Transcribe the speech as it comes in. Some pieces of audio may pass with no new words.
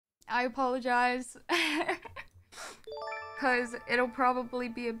I apologize. Because it'll probably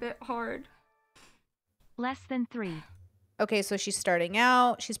be a bit hard. Less than 3. Okay, so she's starting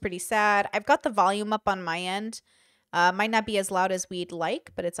out. She's pretty sad. I've got the volume up on my end. Might not be as loud as we'd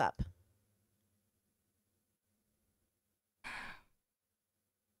like, but it's up.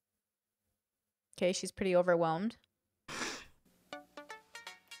 Okay, she's pretty overwhelmed.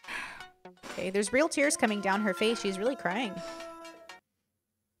 Okay, there's real tears coming down her face. She's really crying.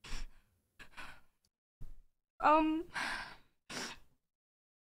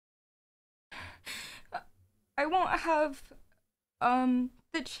 I won't have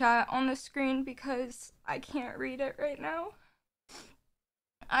the chat on the screen because I can't read it right now.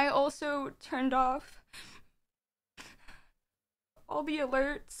 I also turned off all the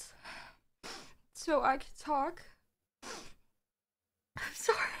alerts so I could talk. I'm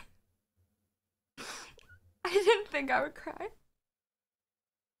sorry. I didn't think I would cry.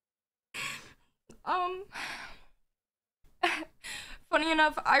 Funny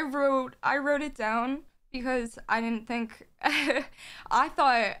enough, I wrote it down because I didn't think I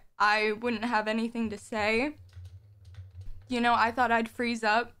thought I wouldn't have anything to say. You know, I thought I'd freeze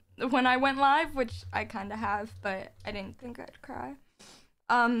up when I went live, which I kind of have, but I didn't think I'd cry.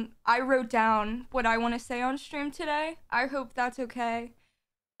 I wrote down what I want to say on stream today. I hope that's okay.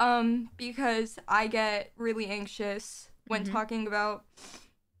 Because I get really anxious when talking about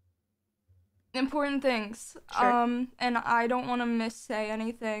important things. Sure. And I don't want to missay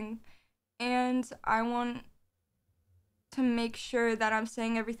anything. And I want to make sure that I'm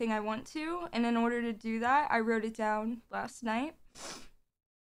saying everything I want to. And in order to do that, I wrote it down last night.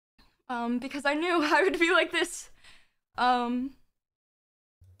 Because I knew I would be like this. And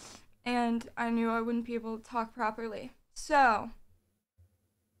I knew I wouldn't be able to talk properly. So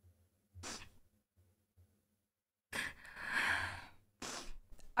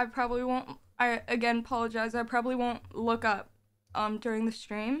I probably won't, I again apologize, I probably won't look up during the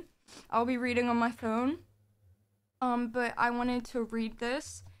stream. I'll be reading on my phone. But I wanted to read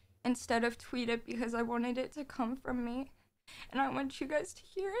this instead of tweet it because I wanted it to come from me. And I want you guys to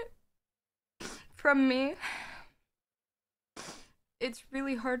hear it from me. It's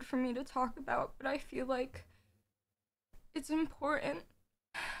really hard for me to talk about, but I feel like it's important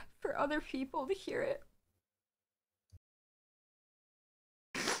for other people to hear it.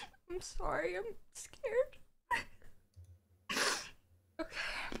 I'm sorry, I'm scared.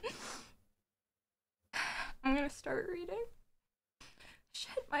 Okay. I'm gonna start reading.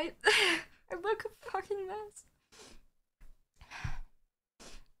 Shit, I look a fucking mess.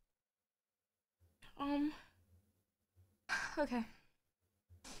 Okay.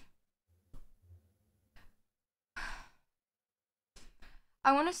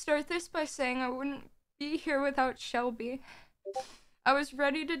 I want to start this by saying I wouldn't be here without Shelby. I was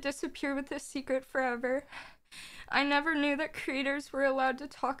ready to disappear with this secret forever. I never knew that creators were allowed to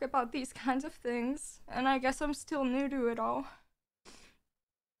talk about these kinds of things, and I guess I'm still new to it all.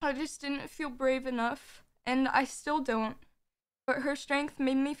 I just didn't feel brave enough, and I still don't. But her strength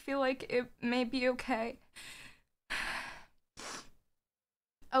made me feel like it may be okay.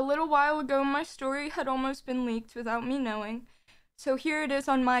 A little while ago, my story had almost been leaked without me knowing, so here it is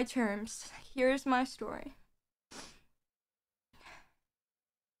on my terms. Here's my story.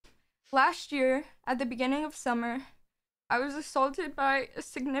 Last year, at the beginning of summer, I was assaulted by a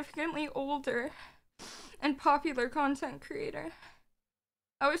significantly older and popular content creator.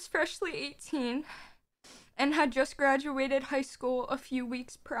 I was freshly 18 and had just graduated high school a few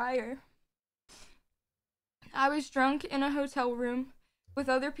weeks prior. I was drunk in a hotel room with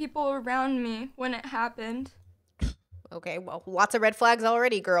other people around me when it happened. Okay, well, lots of red flags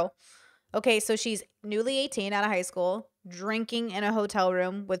already, girl. Okay, so she's newly 18 out of high school, drinking in a hotel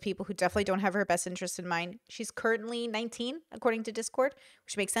room with people who definitely don't have her best interest in mind. She's currently 19, according to Discord,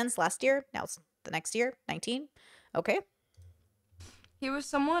 which makes sense. Last year, now it's the next year, 19. Okay. He was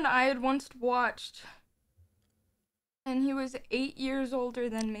someone I had once watched, and he was 8 years older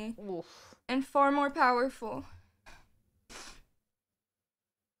than me. Oof. And far more powerful.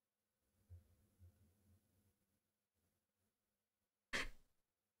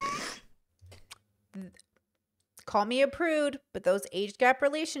 Call me a prude, but those age gap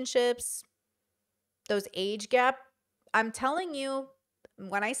relationships, I'm telling you,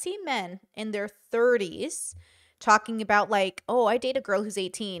 when I see men in their 30s talking about like, oh, I date a girl who's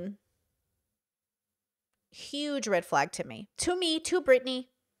 18, huge red flag to me. To Brittany.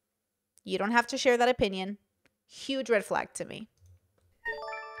 You don't have to share that opinion. Huge red flag to me.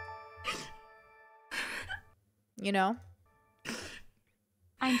 You know?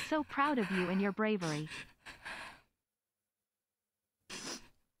 I'm so proud of you and your bravery.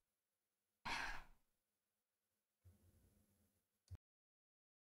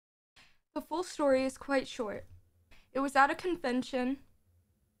 The full story is quite short. It was at a convention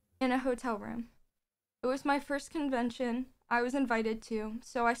in a hotel room. It was my first convention I was invited to,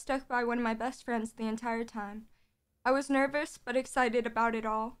 so I stuck by one of my best friends the entire time. I was nervous but excited about it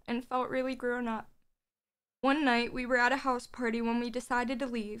all and felt really grown up. One night we were at a house party when we decided to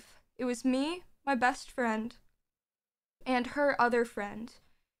leave. It was me, my best friend, and her other friend.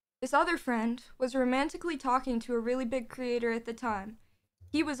 This other friend was romantically talking to a really big creator at the time.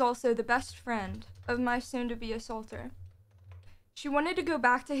 He was also the best friend of my soon-to-be assaulter. She wanted to go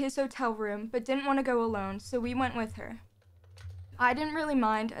back to his hotel room, but didn't want to go alone, so we went with her. I didn't really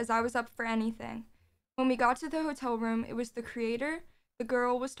mind, as I was up for anything. When we got to the hotel room, it was the creator, the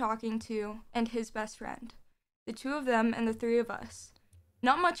girl was talking to, and his best friend. The two of them and the three of us.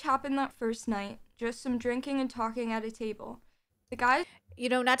 Not much happened that first night, just some drinking and talking at a table. The guys... You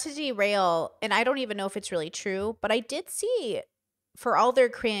know, not to derail, and I don't even know if it's really true, but I did see, for all their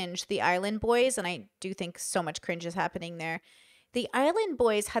cringe, the Island Boys, and I do think so much cringe is happening there. The Island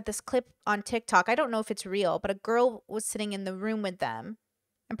Boys had this clip on TikTok. I don't know if it's real, but a girl was sitting in the room with them.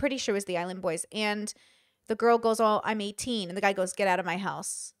 I'm pretty sure it was the Island Boys. And the girl goes, "Oh, I'm 18." And the guy goes, "Get out of my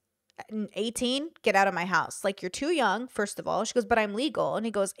house." 18? Get out of my house. Like, you're too young, first of all. She goes, "But I'm legal." And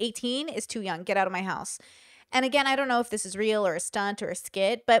he goes, 18 is too young. Get out of my house. And again, I don't know if this is real or a stunt or a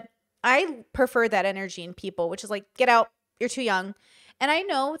skit, but I prefer that energy in people, which is like, get out. You're too young. And I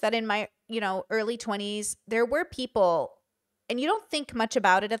know that in my, early 20s, there were people, and you don't think much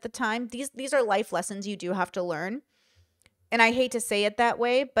about it at the time. These are life lessons you do have to learn. And I hate to say it that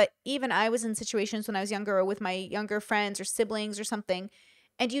way, but even I was in situations when I was younger or with my younger friends or siblings or something,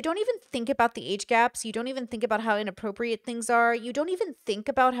 and you don't even think about the age gaps. You don't even think about how inappropriate things are. You don't even think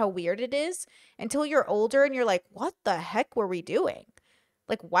about how weird it is until you're older and you're like, what the heck were we doing?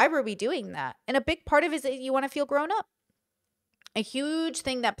 Like, why were we doing that? And a big part of it is that you want to feel grown up. A huge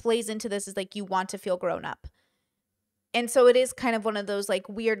thing that plays into this is like you want to feel grown up. And so it is kind of one of those like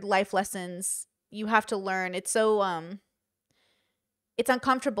weird life lessons you have to learn. It's so it's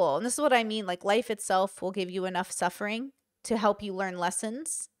uncomfortable. And this is what I mean. Like, life itself will give you enough suffering to help you learn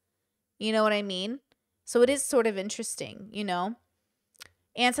lessons. You know what I mean? So it is sort of interesting,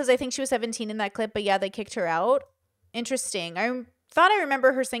 Anne says, I think she was 17 in that clip, but yeah, they kicked her out. Interesting. I thought I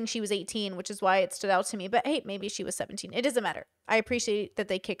remember her saying she was 18, which is why it stood out to me. But hey, maybe she was 17. It doesn't matter. I appreciate that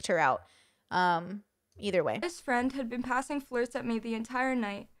they kicked her out. Either way. His friend had been passing flirts at me the entire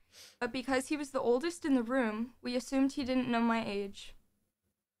night, but because he was the oldest in the room, we assumed he didn't know my age.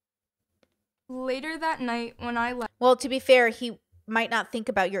 Later that night, when I left... Well, to be fair, he might not think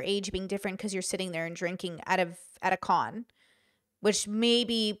about your age being different because you're sitting there and drinking at a con, which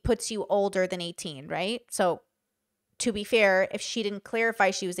maybe puts you older than 18, right? So, to be fair, if she didn't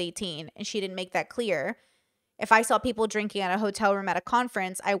clarify she was 18 and she didn't make that clear, if I saw people drinking at a hotel room at a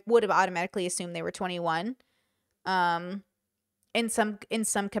conference, I would have automatically assumed they were 21 in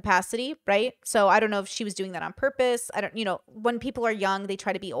some capacity, right? So, I don't know if she was doing that on purpose. I don't, when people are young, they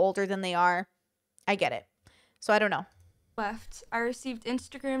try to be older than they are. I get it. So I don't know. I received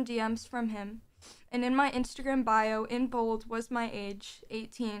Instagram DMs from him, and in my Instagram bio, in bold, was my age,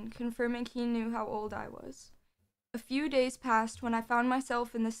 18, confirming he knew how old I was. A few days passed when I found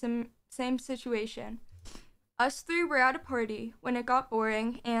myself in the same situation. Us three were at a party when it got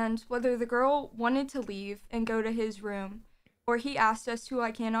boring, and whether the girl wanted to leave and go to his room, or he asked us to,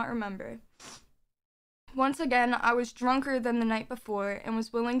 I cannot remember. Once again, I was drunker than the night before and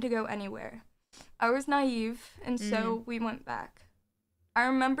was willing to go anywhere. I was naive, and so we went back. I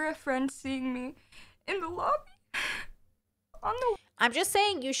remember a friend seeing me in the lobby. I'm just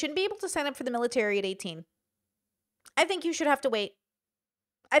saying, you shouldn't be able to sign up for the military at 18. I think you should have to wait.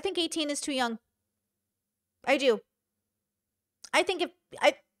 I think 18 is too young. I do. I think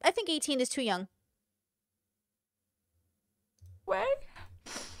 18 is too young. Way?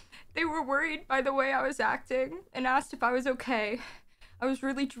 They were worried by the way I was acting and asked if I was okay. I was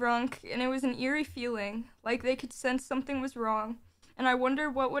really drunk, and it was an eerie feeling, like they could sense something was wrong, and I wonder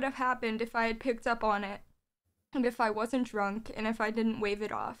what would have happened if I had picked up on it, and if I wasn't drunk, and if I didn't wave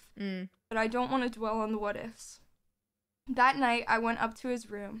it off. But I don't want to dwell on the what-ifs. That night, I went up to his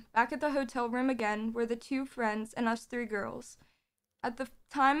room. Back at the hotel room again were the two friends and us three girls. At the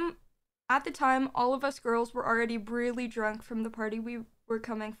time, all of us girls were already really drunk from the party we were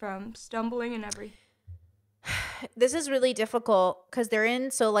coming from, stumbling and everything. This is really difficult because they're in,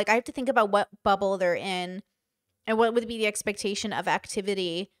 so like I have to think about what bubble they're in and what would be the expectation of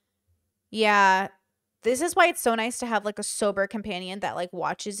activity. Yeah, this is why it's so nice to have like a sober companion that like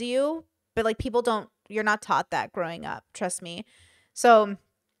watches you, but like you're not taught that growing up, trust me. So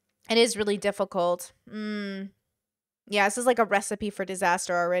it is really difficult. Yeah, this is like a recipe for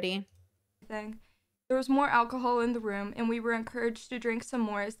disaster already. everything. There was more alcohol in the room, and we were encouraged to drink some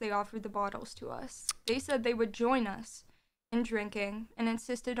more as they offered the bottles to us. They said they would join us in drinking and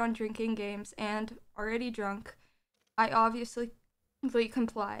insisted on drinking games, and, already drunk, I obviously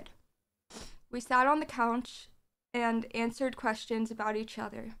complied. We sat on the couch and answered questions about each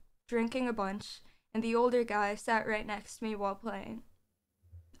other, drinking a bunch, and the older guy sat right next to me while playing.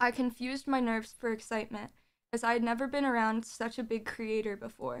 I confused my nerves for excitement, as I had never been around such a big creator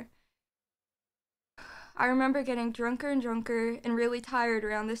before. I remember getting drunker and drunker and really tired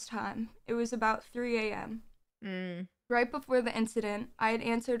around this time. It was about 3 a.m. Right before the incident, I had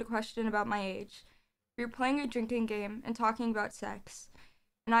answered a question about my age. We were playing a drinking game and talking about sex,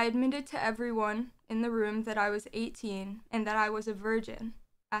 and I admitted to everyone in the room that I was 18 and that I was a virgin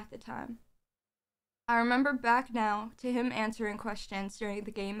at the time. I remember back now to him answering questions during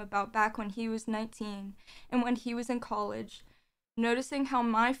the game about back when he was 19 and when he was in college, noticing how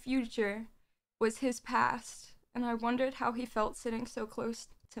my future was his past, and I wondered how he felt sitting so close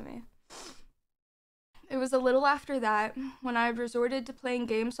to me. It was a little after that, when I resorted to playing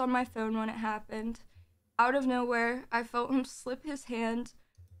games on my phone when it happened. Out of nowhere, I felt him slip his hand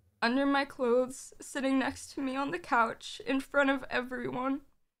under my clothes, sitting next to me on the couch in front of everyone.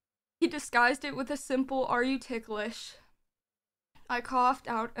 He disguised it with a simple, "Are you ticklish?" I coughed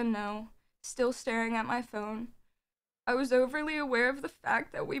out a no, still staring at my phone. I was overly aware of the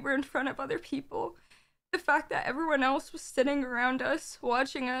fact that we were in front of other people, the fact that everyone else was sitting around us,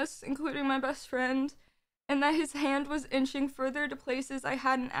 watching us, including my best friend, and that his hand was inching further to places I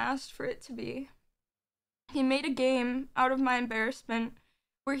hadn't asked for it to be. He made a game out of my embarrassment,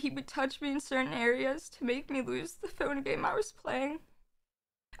 where he would touch me in certain areas to make me lose the phone game I was playing.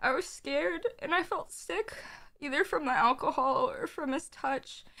 I was scared, and I felt sick, either from the alcohol or from his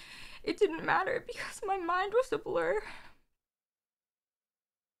touch. It didn't matter because my mind was a blur.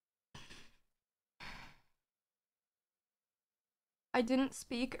 I didn't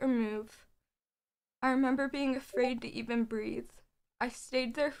speak or move. I remember being afraid to even breathe. I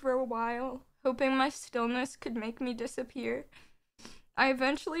stayed there for a while, hoping my stillness could make me disappear. I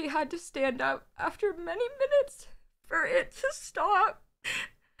eventually had to stand up after many minutes for it to stop.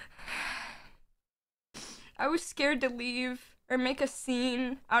 I was scared to leave or make a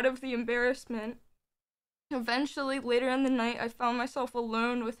scene out of the embarrassment. Eventually, later in the night, I found myself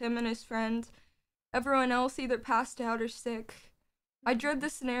alone with him and his friend. Everyone else either passed out or sick. I dread the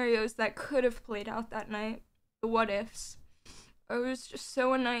scenarios that could have played out that night, the what-ifs. I was just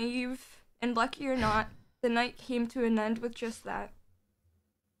so naive, and lucky or not, the night came to an end with just that.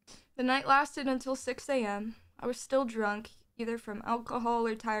 The night lasted until 6 a.m. I was still drunk, either from alcohol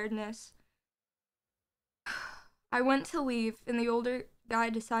or tiredness. I went to leave, and the older guy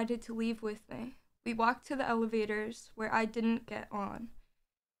decided to leave with me. We walked to the elevators, where I didn't get on.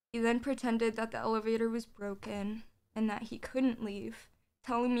 He then pretended that the elevator was broken, and that he couldn't leave,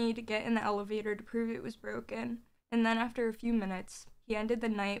 telling me to get in the elevator to prove it was broken, and then after a few minutes, he ended the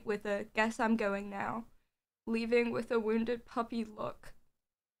night with a "guess I'm going now," leaving with a wounded puppy look.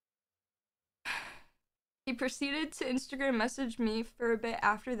 He proceeded to Instagram message me for a bit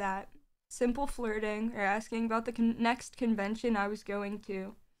after that, simple flirting or asking about the next convention I was going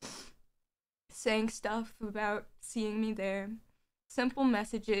to, saying stuff about seeing me there. Simple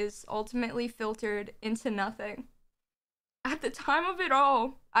messages ultimately filtered into nothing. At the time of it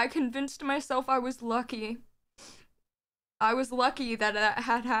all, I convinced myself I was lucky. I was lucky that that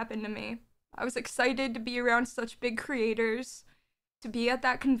had happened to me. I was excited to be around such big creators, to be at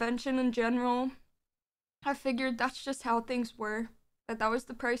that convention in general. I figured that's just how things were, that was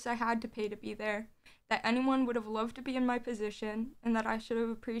the price I had to pay to be there, that anyone would have loved to be in my position, and that I should have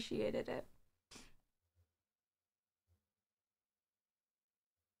appreciated it.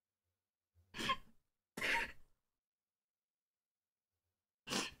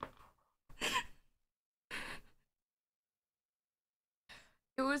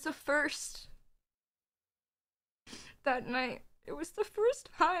 It was a first. That night, it was the first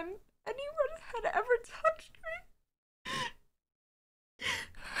time anyone had ever touched me.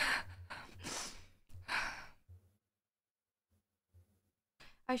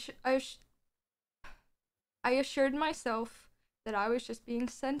 I assured myself that I was just being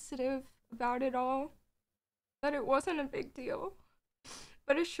sensitive about it all, that it wasn't a big deal,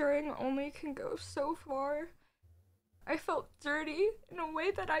 but assuring only can go so far. I felt dirty in a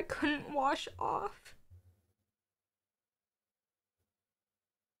way that I couldn't wash off.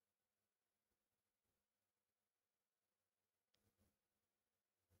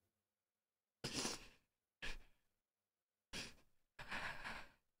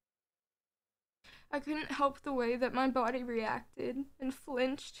 I couldn't help the way that my body reacted and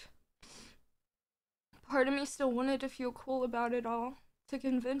flinched. part of me still wanted to feel cool about it all, to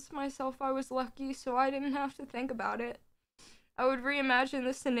convince myself I was lucky so I didn't have to think about it. I would reimagine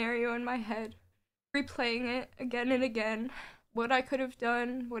the scenario in my head, replaying it again and again, what I could have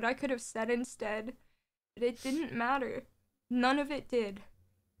done, what I could have said instead, but it didn't matter. None of it did,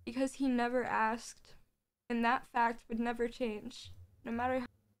 because he never asked, and that fact would never change, no matter how.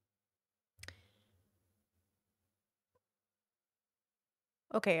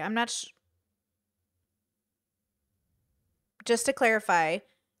 Okay, I'm not just to clarify,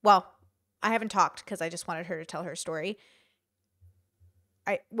 well, I haven't talked because I just wanted her to tell her story.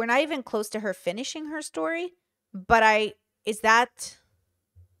 We're not even close to her finishing her story, but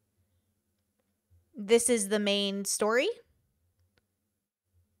this is the main story?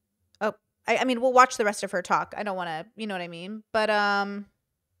 Oh, I mean, we'll watch the rest of her talk. I don't want to, you know what I mean? But,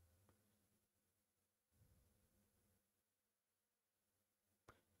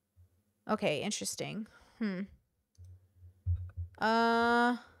 okay, interesting.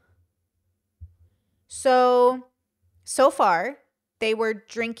 So far, they were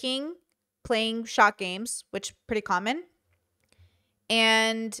drinking, playing shot games, which pretty common.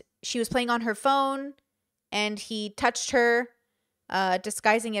 And she was playing on her phone, and he touched her,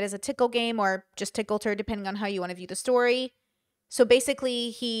 disguising it as a tickle game or just tickled her, depending on how you want to view the story. So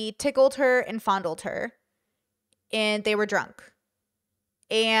basically, he tickled her and fondled her, and they were drunk.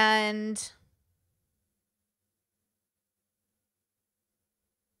 And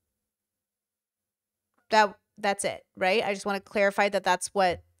that's it, right? I just want to clarify that that's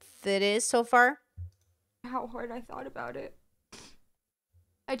what it is so far. How hard I thought about it.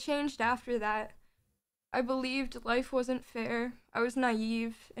 I changed after that. I believed life wasn't fair. I was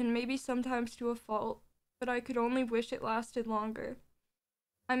naive, and maybe sometimes to a fault, but I could only wish it lasted longer.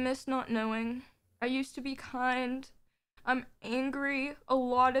 I miss not knowing. I used to be kind. I'm angry a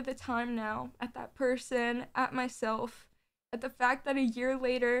lot of the time now at that person, at myself, at the fact that a year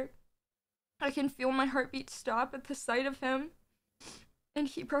later, I can feel my heartbeat stop at the sight of him, and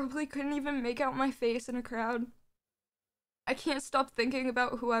he probably couldn't even make out my face in a crowd. I can't stop thinking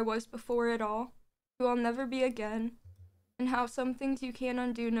about who I was before it all, who I'll never be again, and how some things you can't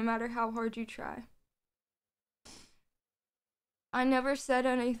undo no matter how hard you try. I never said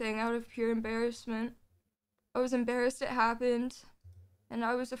anything out of pure embarrassment. I was embarrassed it happened, and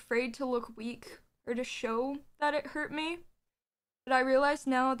I was afraid to look weak or to show that it hurt me. But I realize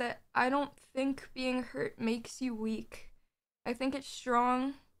now that I don't think being hurt makes you weak. I think it's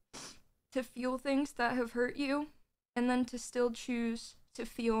strong to feel things that have hurt you, and then to still choose to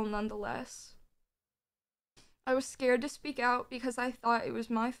feel nonetheless. I was scared to speak out because I thought it was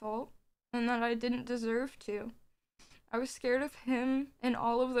my fault, and that I didn't deserve to. I was scared of him and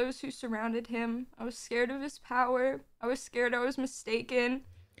all of those who surrounded him. I was scared of his power. I was scared I was mistaken.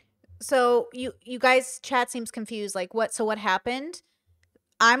 So you guys, chat seems confused. Like, what happened?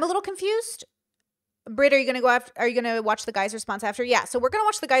 I'm a little confused. Britt, are you gonna watch the guy's response after? Yeah, so we're gonna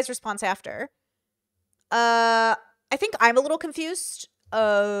watch the guy's response after. I think I'm a little confused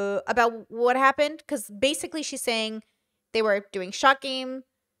about what happened, because basically she's saying they were doing shot game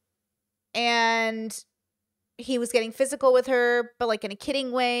and he was getting physical with her, but like in a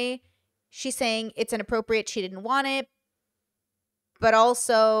kidding way. She's saying it's inappropriate, she didn't want it. But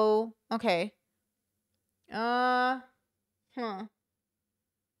also, okay. Let's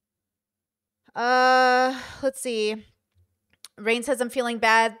see. Rain says, I'm feeling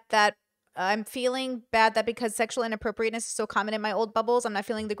bad that because sexual inappropriateness is so common in my old bubbles, I'm not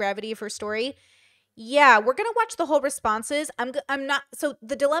feeling the gravity of her story. Yeah, we're going to watch the whole responses. I'm not, so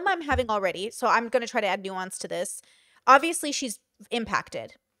the dilemma I'm having already, so I'm going to try to add nuance to this. Obviously, she's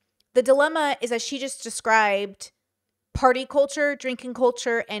impacted. The dilemma is that she just described party culture, drinking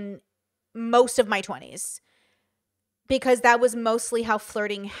culture, and most of my 20s, because that was mostly how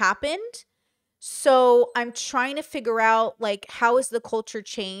flirting happened. So I'm trying to figure out, like, how is the culture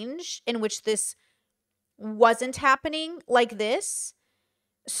changed in which this wasn't happening like this?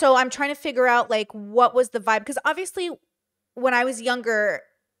 So I'm trying to figure out, like, what was the vibe? Because obviously, when I was younger,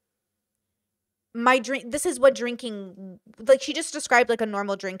 this is what drinking, like, she just described like a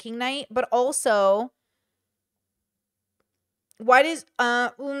normal drinking night, but also,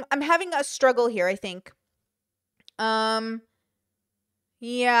 I'm having a struggle here, I think.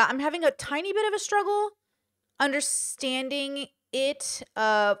 Yeah, I'm having a tiny bit of a struggle understanding it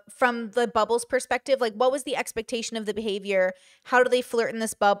from the bubble's perspective. Like, what was the expectation of the behavior? How do they flirt in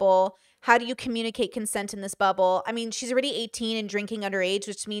this bubble? How do you communicate consent in this bubble? I mean, she's already 18 and drinking underage,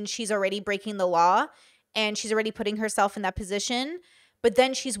 which means she's already breaking the law and she's already putting herself in that position. But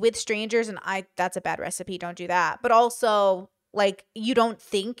then she's with strangers, and that's a bad recipe. Don't do that. But also, Like, you don't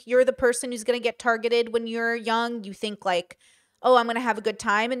think you're the person who's going to get targeted when you're young. You think like, oh, I'm going to have a good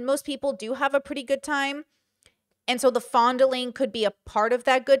time. And most people do have a pretty good time. And so the fondling could be a part of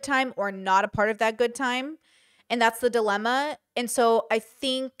that good time or not a part of that good time. And that's the dilemma. And so I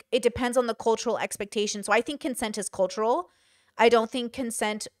think it depends on the cultural expectation. So I think consent is cultural. I don't think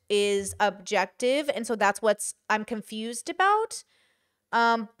consent is objective. And so that's what's I'm confused about.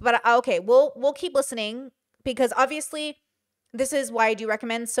 But okay, we'll keep listening, because obviously this is why I do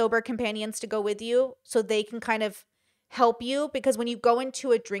recommend sober companions to go with you, so they can kind of help you, because when you go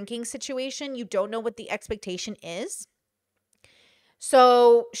into a drinking situation, you don't know what the expectation is.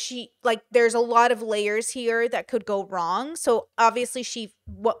 So there's a lot of layers here that could go wrong. So obviously she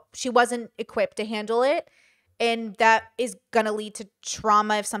wasn't equipped to handle it, and that is going to lead to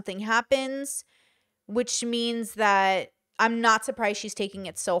trauma if something happens, which means that I'm not surprised she's taking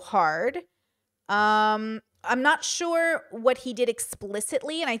it so hard. I'm not sure what he did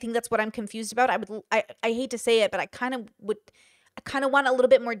explicitly, and I think that's what I'm confused about. I hate to say it, but I kind of want a little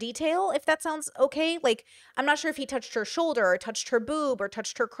bit more detail, if that sounds okay. Like, I'm not sure if he touched her shoulder or touched her boob or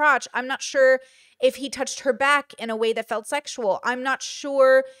touched her crotch. I'm not sure if he touched her back in a way that felt sexual. I'm not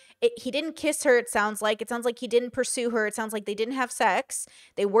sure. He didn't kiss her, it sounds like. It sounds like he didn't pursue her. It sounds like they didn't have sex.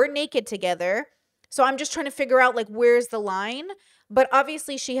 They were naked together. So I'm just trying to figure out, like, where's the line? But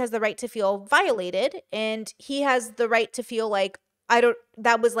obviously she has the right to feel violated, and he has the right to feel like,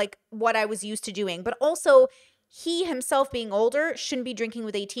 that was like what I was used to doing. But also, he himself, being older, shouldn't be drinking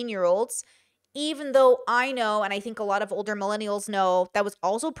with 18-year-olds, even though I know, and I think a lot of older millennials know, that was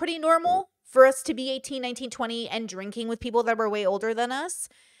also pretty normal for us to be 18, 19, 20 and drinking with people that were way older than us.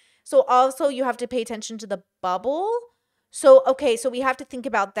 So also you have to pay attention to the bubble. So, okay, so we have to think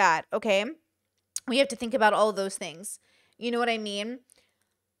about that, okay? We have to think about all of those things. You know what I mean?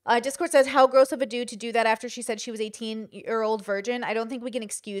 Discord says, how gross of a dude to do that after she said she was 18-year-old virgin. I don't think we can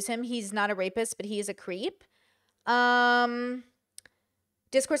excuse him. He's not a rapist, but he is a creep. Discord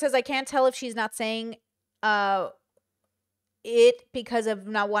says, I can't tell if she's not saying it because of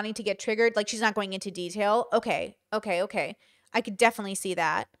not wanting to get triggered. Like, she's not going into detail. Okay. I could definitely see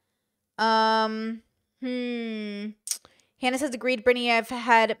that. Hannah says, agreed, Brittany. I've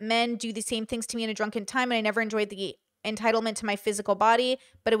had men do the same things to me in a drunken time, and I never enjoyed the entitlement to my physical body,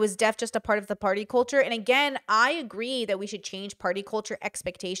 but it was just a part of the party culture. And again, I agree that we should change party culture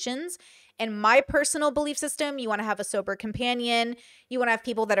expectations. And my personal belief system, you want to have a sober companion. You want to have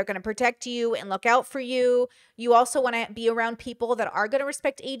people that are going to protect you and look out for you. You also want to be around people that are going to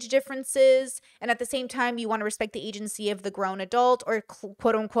respect age differences. And at the same time, you want to respect the agency of the grown adult, or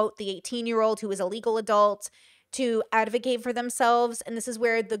quote unquote, the 18-year-old who is a legal adult, to advocate for themselves. And this is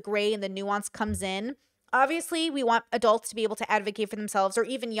where the gray and the nuance comes in. Obviously, we want adults to be able to advocate for themselves, or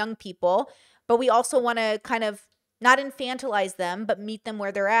even young people, but we also want to kind of not infantilize them, but meet them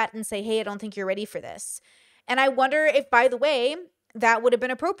where they're at and say, hey, I don't think you're ready for this. And I wonder if, by the way, that would have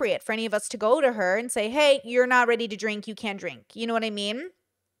been appropriate for any of us to go to her and say, hey, you're not ready to drink. You can't drink. You know what I mean?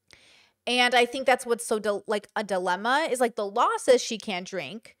 And I think that's what's so like a dilemma, is like the law says she can't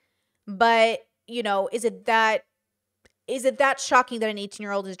drink, but you know, is it that shocking that an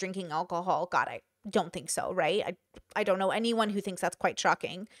 18-year-old is drinking alcohol? God, I don't think so, right? I don't know anyone who thinks that's quite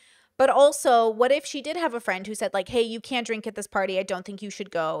shocking. But also, what if she did have a friend who said like, hey, you can't drink at this party. I don't think you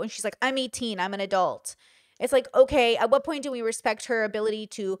should go. And she's like, I'm 18. I'm an adult. It's like, okay, at what point do we respect her ability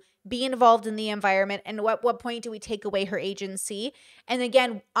to be involved in the environment? And at what point do we take away her agency? And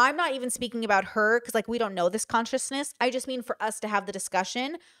again, I'm not even speaking about her, because like we don't know this consciousness. I just mean for us to have the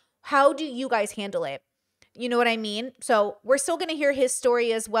discussion. How do you guys handle it? You know what I mean? So we're still going to hear his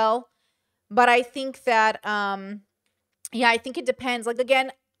story as well. But I think that, yeah, I think it depends. Like,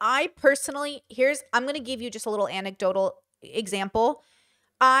 again, I personally, I'm going to give you just a little anecdotal example.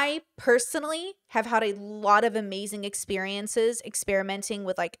 I personally have had a lot of amazing experiences experimenting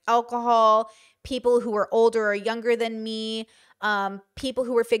with like alcohol, people who were older or younger than me, people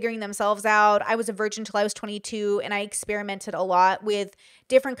who were figuring themselves out. I was a virgin till I was 22, and I experimented a lot with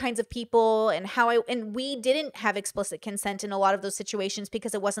different kinds of people and we didn't have explicit consent in a lot of those situations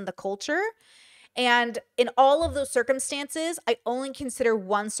because it wasn't the culture. And in all of those circumstances, I only consider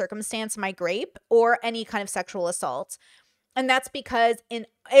one circumstance my grape or any kind of sexual assault. And that's because in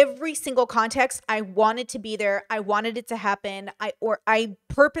every single context, I wanted to be there. I wanted it to happen. I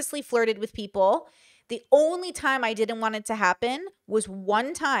purposely flirted with people. The only time I didn't want it to happen was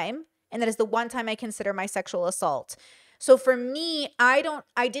one time, and that is the one time I consider my sexual assault. So for me, I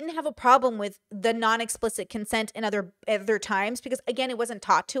didn't have a problem with the non-explicit consent in other times, because again, it wasn't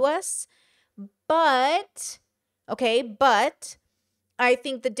taught to us. But I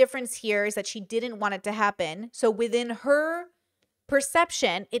think the difference here is that she didn't want it to happen. So within her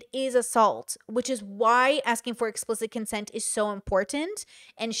perception, it is assault, which is why asking for explicit consent is so important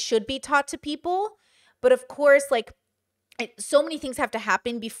and should be taught to people. But of course, like, so many things have to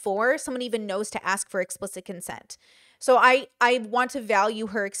happen before someone even knows to ask for explicit consent. So I want to value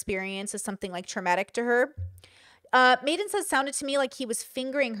her experience as something like traumatic to her. Maiden says, sounded to me like he was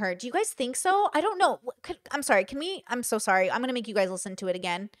fingering her. Do you guys think so? I don't know. I'm sorry. I'm so sorry. I'm going to make you guys listen to it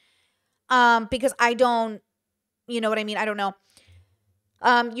again. Because I don't, you know what I mean? I don't know.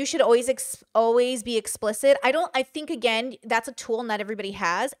 You should always be explicit. I think, again, that's a tool not everybody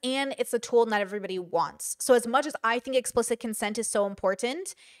has, and it's a tool not everybody wants. So as much as I think explicit consent is so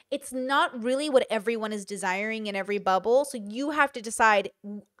important, it's not really what everyone is desiring in every bubble. So you have to decide,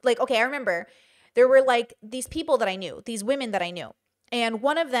 like, okay, I remember there were like these people that I knew, these women that I knew, and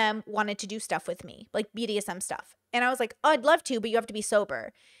one of them wanted to do stuff with me, like BDSM stuff. And I was like, oh, I'd love to, but you have to be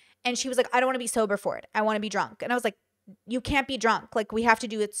sober. And she was like, I don't want to be sober for it. I want to be drunk. And I was like, you can't be drunk. Like, we have to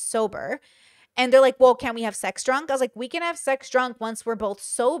do it sober. And they're like, well, can we have sex drunk? I was like, we can have sex drunk once we're both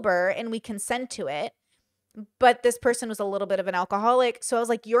sober and we consent to it. But this person was a little bit of an alcoholic. So I was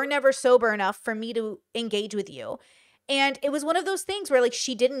like, you're never sober enough for me to engage with you. And it was one of those things where, like,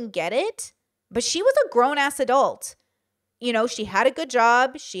 she didn't get it, but she was a grown ass adult. You know, she had a good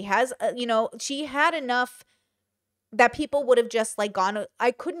job. She has, she had enough that people would have just like gone.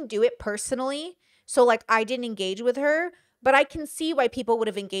 I couldn't do it personally. So, like, I didn't engage with her, but I can see why people would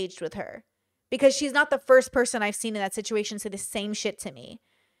have engaged with her because she's not the first person I've seen in that situation say the same shit to me.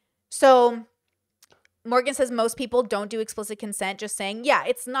 So Morgan says most people don't do explicit consent, just saying, yeah,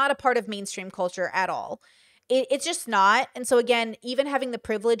 it's not a part of mainstream culture at all. It's just not. And so, again, even having the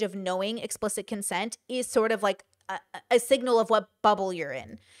privilege of knowing explicit consent is sort of like a signal of what bubble you're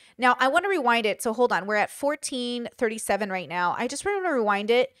in. Now, I want to rewind it. So hold on. We're at 14:37 right now. I just want to rewind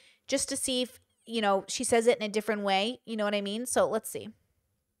it just to see if, she says it in a different way. You know what I mean? So let's see.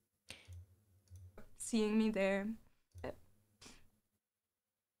 Seeing me there.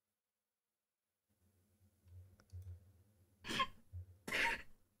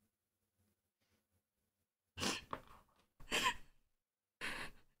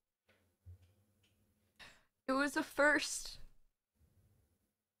 It was a first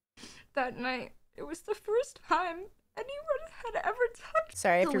that night. It was the first time anyone had ever touched.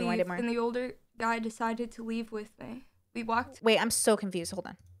 Sorry, I have to rewind it more. And the older guy decided to leave with me. We walked. Wait, I'm so confused. Hold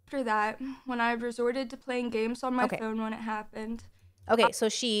on. After that, when I resorted to playing games on my phone when it happened. Okay, so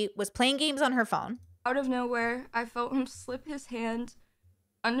she was playing games on her phone. Out of nowhere, I felt him slip his hand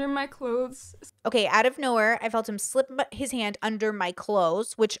under my clothes. Okay, out of nowhere, I felt him slip his hand under my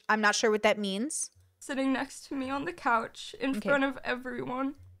clothes, which I'm not sure what that means. Sitting next to me on the couch in front of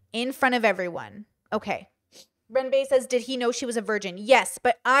everyone. In front of everyone. Okay. Renbei says, did he know she was a virgin? Yes,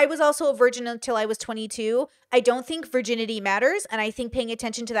 but I was also a virgin until I was 22. I don't think virginity matters, and I think paying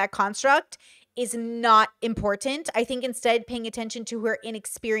attention to that construct is not important. I think instead paying attention to her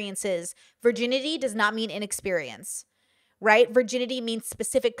inexperiences. Virginity does not mean inexperience, right? Virginity means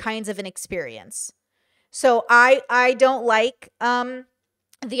specific kinds of inexperience. So I don't like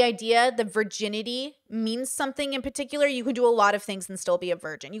the idea that virginity means something in particular. You can do a lot of things and still be a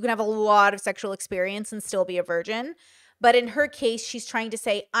virgin. You can have a lot of sexual experience and still be a virgin. But in her case, she's trying to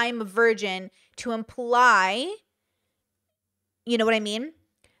say, I'm a virgin, to imply, you know what I mean?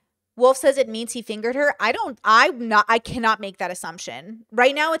 Wolf says it means he fingered her. I cannot make that assumption.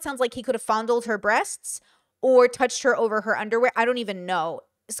 Right now, it sounds like he could have fondled her breasts or touched her over her underwear. I don't even know.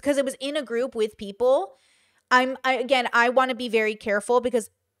 It's because it was in a group with people. I want to be very careful because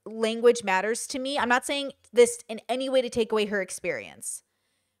language matters to me. I'm not saying this in any way to take away her experience,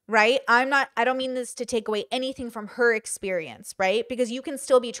 right? I don't mean this to take away anything from her experience, right? Because you can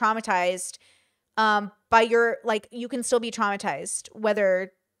still be traumatized you can still be traumatized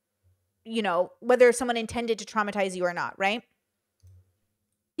whether someone intended to traumatize you or not, right?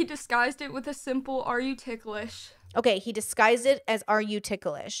 He disguised it with a simple, are you ticklish? Okay, he disguised it as, are you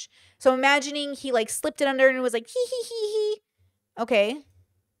ticklish? So imagining he slipped it under and was like, hee hee hee hee. Okay.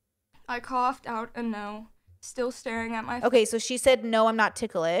 I coughed out a no, still staring at my phone. Okay, so she said, no, I'm not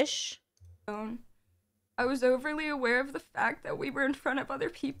ticklish. I was overly aware of the fact that we were in front of other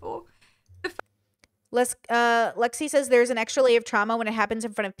people. Lexi says there's an extra layer of trauma when it happens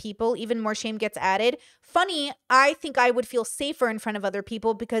in front of people. Even more shame gets added. Funny, I think I would feel safer in front of other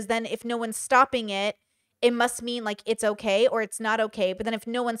people because then if no one's stopping it, it must mean it's okay or it's not okay. But then if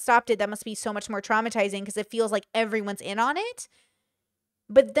no one stopped it, that must be so much more traumatizing because it feels like everyone's in on it.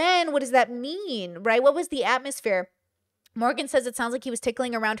 But then what does that mean, right? What was the atmosphere? Morgan says it sounds like he was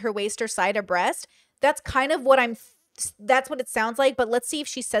tickling around her waist or side or breast. That's kind of what that's what it sounds like. But let's see if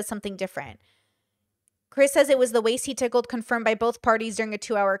she says something different. Chris says it was the waist he tickled, confirmed by both parties during a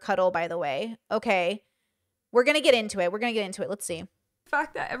 2-hour cuddle, by the way. Okay. We're going to get into it. Let's see. The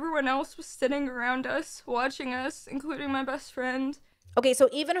fact that everyone else was sitting around us, watching us, including my best friend. Okay, so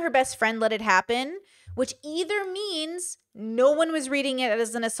even her best friend let it happen, which either means no one was reading it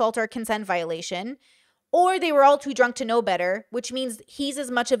as an assault or consent violation, or they were all too drunk to know better, which means he's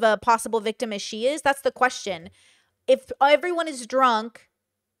as much of a possible victim as she is. That's the question. If everyone is drunk,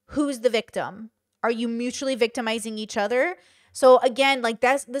 who's the victim? Are you mutually victimizing each other? So again, like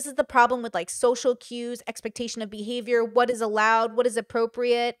this is the problem with like social cues, expectation of behavior, what is allowed, what is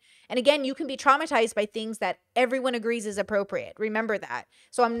appropriate. And again, you can be traumatized by things that everyone agrees is appropriate. Remember that.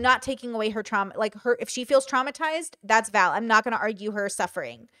 So I'm not taking away her trauma. Like if she feels traumatized, that's valid. I'm not going to argue her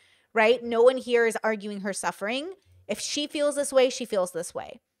suffering, right? No one here is arguing her suffering. If she feels this way, she feels this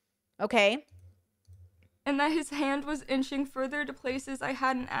way. Okay? And that his hand was inching further to places I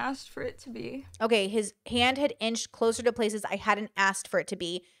hadn't asked for it to be. Okay, his hand had inched closer to places I hadn't asked for it to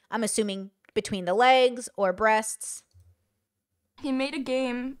be. I'm assuming between the legs or breasts. He made a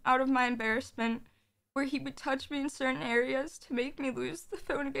game out of my embarrassment where he would touch me in certain areas to make me lose the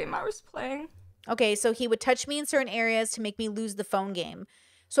phone game I was playing. Okay, so he would touch me in certain areas to make me lose the phone game.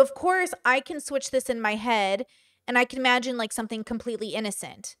 So of course, I can switch this in my head and I can imagine like something completely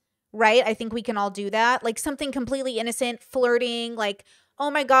innocent. Right? I think we can all do that. Like something completely innocent, flirting, like,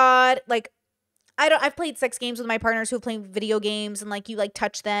 oh my God, like I've played sex games with my partners who play video games and like you like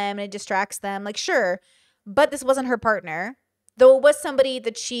touch them and it distracts them. Like, sure. But this wasn't her partner. Though it was somebody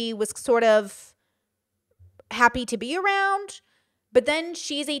that she was sort of happy to be around. But then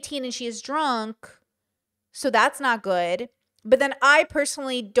she's 18 and she is drunk. So that's not good. But then I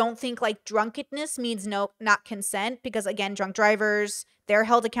personally don't think like drunkenness means not consent because again, drunk drivers, they're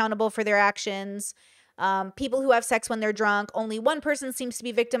held accountable for their actions. People who have sex when they're drunk, only one person seems to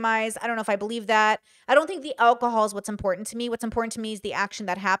be victimized. I don't know if I believe that. I don't think the alcohol is what's important to me. What's important to me is the action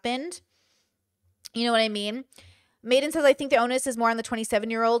that happened. You know what I mean? Maiden says, I think the onus is more on the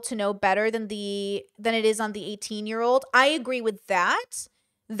 27-year-old to know better than it is on the 18-year-old. I agree with that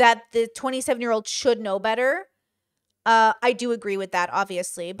the 27-year-old should know better. I do agree with that,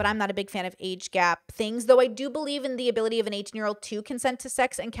 obviously, but I'm not a big fan of age gap things, though I do believe in the ability of an 18-year-old to consent to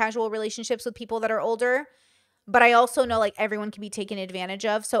sex and casual relationships with people that are older. But I also know like everyone can be taken advantage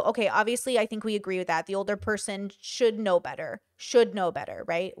of. So, okay, obviously, I think we agree with that. The older person should know better,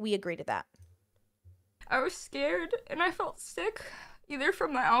 right? We agree to that. I was scared and I felt sick, either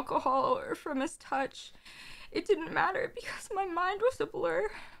from the alcohol or from his touch. It didn't matter because my mind was a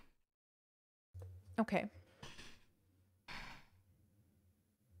blur. Okay.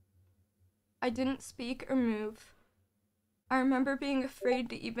 I didn't speak or move. I remember being afraid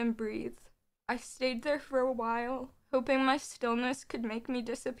to even breathe. I stayed there for a while, hoping my stillness could make me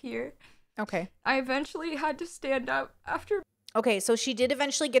disappear. Okay. I eventually had to stand up after. Okay, so she did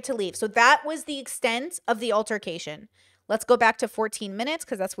eventually get to leave. So that was the extent of the altercation. Let's go back to 14 minutes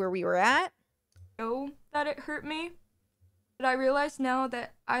because that's where we were at. Know that it hurt me, but I realize now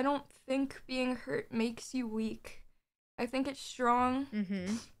that I don't think being hurt makes you weak. I think it's strong.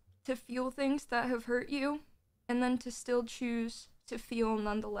 To feel things that have hurt you, and then to still choose to feel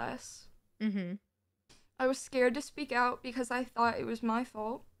nonetheless. I was scared to speak out because I thought it was my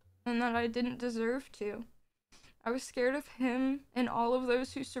fault, and that I didn't deserve to. I was scared of him and all of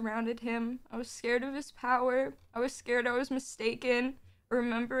those who surrounded him. I was scared of his power. I was scared I was mistaken, or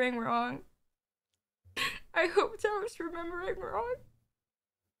remembering wrong. I hoped I was remembering wrong.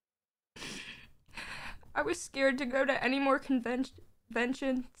 I was scared to go to any more conventions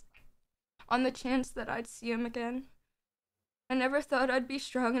on the chance that I'd see him again. I never thought I'd be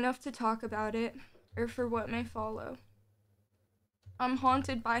strong enough to talk about it, or for what may follow. I'm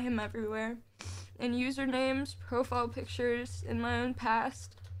haunted by him everywhere, in usernames, profile pictures, in my own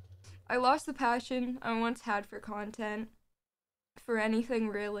past. I lost the passion I once had for content, for anything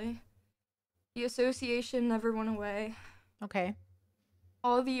really. The association never went away. Okay.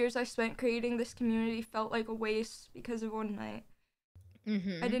 All the years I spent creating this community felt like a waste because of one night.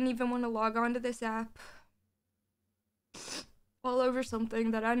 I didn't even want to log on to this app. All over something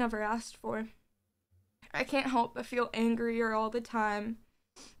that I never asked for. I can't help but feel angrier all the time,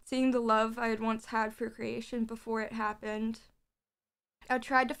 seeing the love I had once had for creation before it happened. I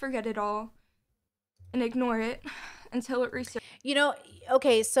tried to forget it all and ignore it until it resurfaced. You know,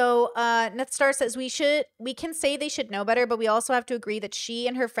 okay, so Netstar says we can say they should know better, but we also have to agree that she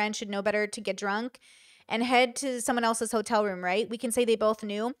and her friend should know better to get drunk and head to someone else's hotel room, right? We can say they both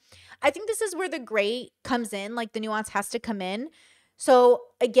knew. I think this is where the gray comes in, like the nuance has to come in. So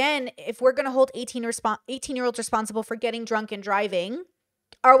again, if we're going to hold 18-year-olds responsible for getting drunk and driving,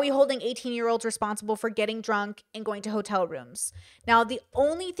 Are we holding 18-year-olds responsible for getting drunk and going to hotel rooms? Now, the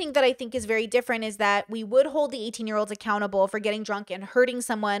only thing that I think is very different is that we would hold the 18-year-olds accountable for getting drunk and hurting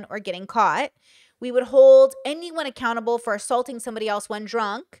someone or getting caught. We would hold anyone accountable for assaulting somebody else when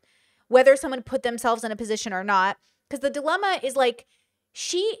drunk, whether someone put themselves in a position or not. Because the dilemma is like,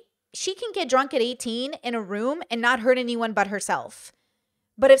 she can get drunk at 18 in a room and not hurt anyone but herself.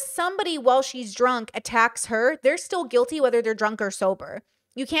 But if somebody, while she's drunk, attacks her, they're still guilty whether they're drunk or sober.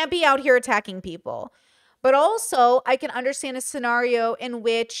 You can't be out here attacking people. But also, I can understand a scenario in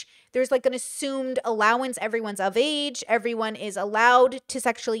which there's like an assumed allowance. Everyone's of age. Everyone is allowed to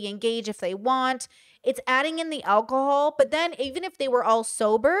sexually engage if they want. It's adding in the alcohol. But then even if they were all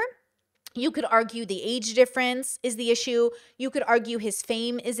sober, you could argue the age difference is the issue. You could argue his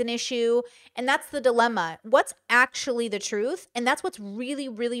fame is an issue. And that's the dilemma. What's actually the truth? And that's what's really,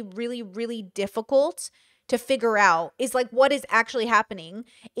 really, really, really difficult to figure out is like, what is actually happening?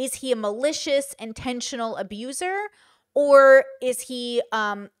 Is he a malicious, intentional abuser? Or is he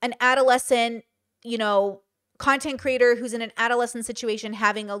an adolescent, content creator who's in an adolescent situation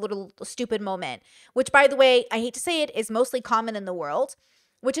having a little stupid moment? Which, by the way, I hate to say it, is mostly common in the world.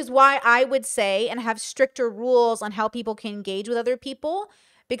 Which is why I would say and have stricter rules on how people can engage with other people,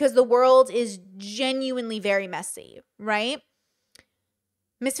 because the world is genuinely very messy, right?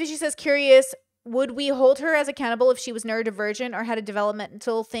 Miss Fishy says, curious, would we hold her as accountable if she was neurodivergent or had a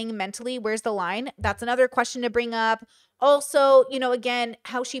developmental thing mentally? Where's the line? That's another question to bring up. Also, again,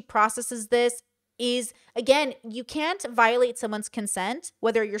 how she processes this is, again, you can't violate someone's consent,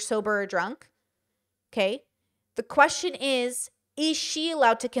 whether you're sober or drunk. Okay? The question is she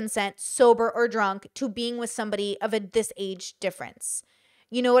allowed to consent, sober or drunk, to being with somebody of this age difference?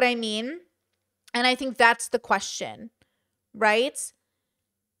 You know what I mean? And I think that's the question, right?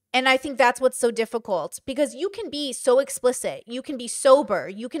 And I think that's what's so difficult, because you can be so explicit. You can be sober.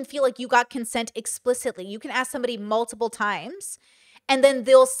 You can feel like you got consent explicitly. You can ask somebody multiple times and then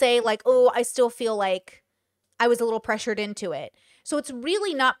they'll say like, oh, I still feel like I was a little pressured into it. So it's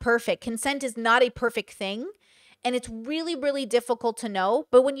really not perfect. Consent is not a perfect thing. And it's really, really difficult to know.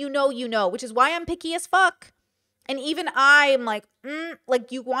 But when you know, which is why I'm picky as fuck. And even I'm like,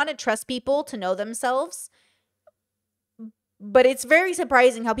 you want to trust people to know themselves. But it's very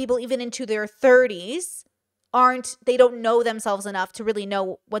surprising how people even into their 30s they don't know themselves enough to really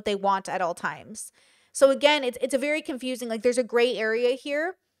know what they want at all times. So again, it's a very confusing, like there's a gray area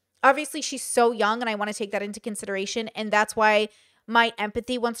here. Obviously, she's so young and I want to take that into consideration. And that's why my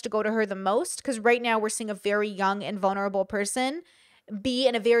empathy wants to go to her the most, because right now we're seeing a very young and vulnerable person be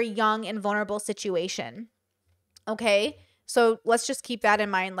in a very young and vulnerable situation. Okay? So let's just keep that in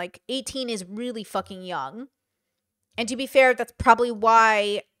mind. Like 18 is really fucking young. And to be fair, that's probably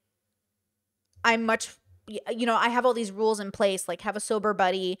why I'm much, I have all these rules in place, like have a sober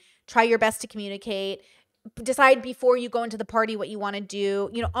buddy, try your best to communicate, decide before you go into the party what you want to do,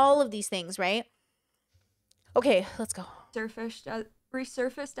 all of these things, right? Okay, let's go.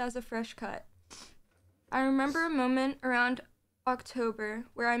 Resurfaced as a fresh cut. I remember a moment around October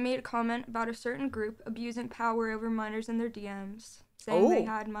where I made a comment about a certain group abusing power over minors in their DMs, saying they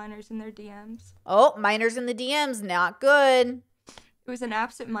had minors in their DMs. Oh, minors in the DMs, not good. It was an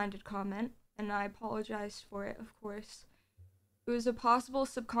absent-minded comment, and I apologized for it, of course. It was a possible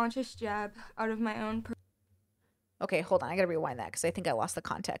subconscious jab out of my own... Okay, hold on. I gotta rewind that because I think I lost the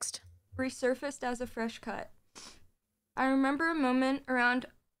context. Resurfaced as a fresh cut. I remember a moment around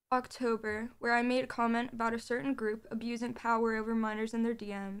October where I made a comment about a certain group abusing power over minors in their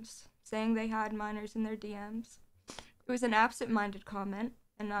DMs, saying they had minors in their DMs. It was an absent-minded comment,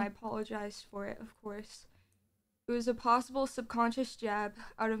 and I apologized for it, of course. It was a possible subconscious jab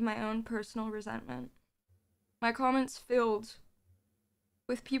out of my own personal resentment. My comments filled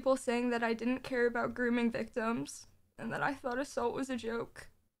with people saying that I didn't care about grooming victims, and that I thought assault was a joke.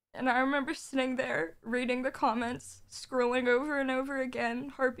 And I remember sitting there, reading the comments, scrolling over and over again,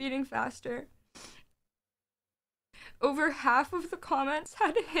 heart beating faster. Over half of the comments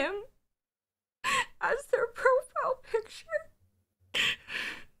had him as their profile picture.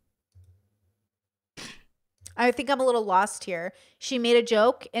 I think I'm a little lost here. She made a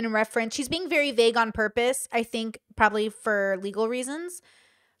joke in reference. She's being very vague on purpose, I think probably for legal reasons.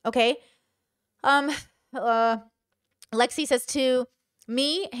 Okay. Lexi says to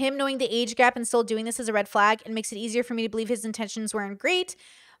me, him knowing the age gap and still doing this is a red flag and makes it easier for me to believe his intentions weren't great.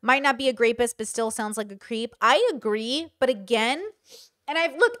 Might not be a rapist, but still sounds like a creep. I agree. But again, and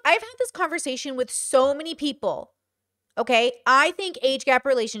I've had this conversation with so many people. Okay. I think age gap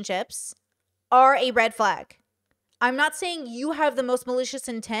relationships are a red flag. I'm not saying you have the most malicious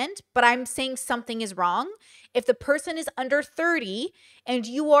intent, but I'm saying something is wrong. If the person is under 30 and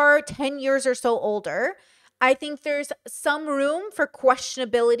you are 10 years or so older, I think there's some room for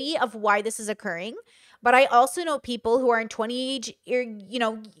questionability of why this is occurring. But I also know people who are in 20 age,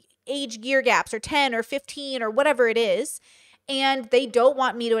 age year gaps, or 10 or 15 or whatever it is, and they don't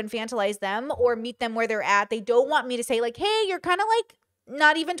want me to infantilize them or meet them where they're at. They don't want me to say like, hey, you're kind of like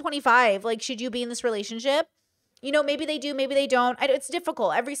not even 25. Like, should you be in this relationship? Maybe they do, maybe they don't. It's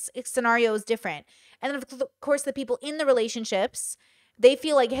difficult. Every scenario is different. And then, of course, the people in the relationships, they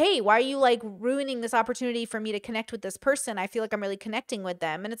feel like, hey, why are you like ruining this opportunity for me to connect with this person? I feel like I'm really connecting with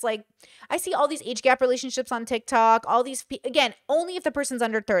them. And it's like, I see all these age gap relationships on TikTok, all these, again, only if the person's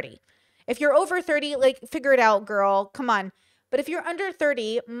under 30. If you're over 30, like, figure it out, girl. Come on. But if you're under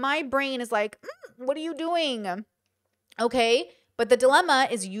 30, my brain is like, what are you doing? Okay. But the dilemma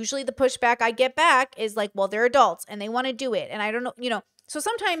is usually the pushback I get back is like, well, they're adults and they want to do it. And I don't know, so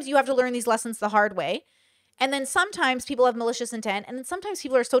sometimes you have to learn these lessons the hard way. And then sometimes people have malicious intent. And then sometimes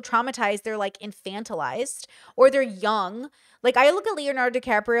people are so traumatized, they're like infantilized or they're young. Like, I look at Leonardo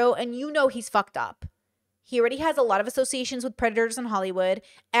DiCaprio and he's fucked up. He already has a lot of associations with predators in Hollywood.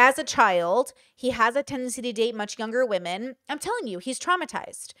 As a child, he has a tendency to date much younger women. I'm telling you, he's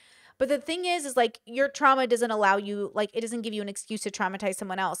traumatized. But the thing is like, your trauma doesn't allow you, like, it doesn't give you an excuse to traumatize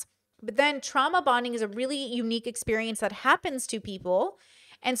someone else. But then trauma bonding is a really unique experience that happens to people.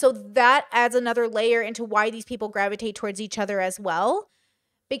 And so that adds another layer into why these people gravitate towards each other as well,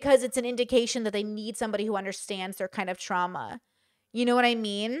 because it's an indication that they need somebody who understands their kind of trauma. You know what I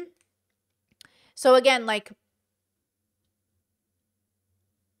mean? So again, like,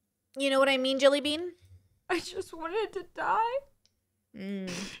 you know what I mean, Jelly Bean? I just wanted to die.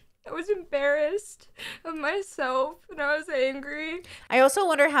 I was embarrassed of myself and I was angry. I also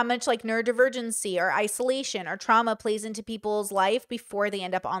wonder how much like neurodivergency or isolation or trauma plays into people's life before they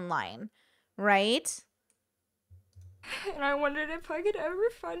end up online, right? And I wondered if I could ever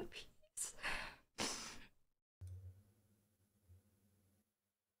find peace.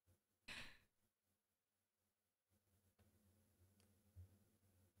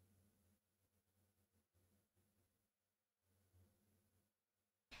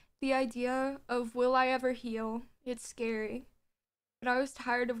 The idea of will I ever heal, it's scary. But I was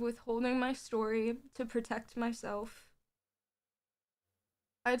tired of withholding my story to protect myself.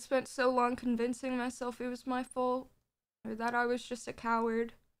 I had spent so long convincing myself it was my fault, or that I was just a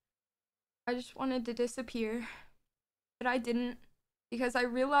coward. I just wanted to disappear. But I didn't, because I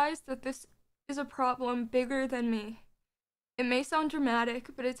realized that this is a problem bigger than me. It may sound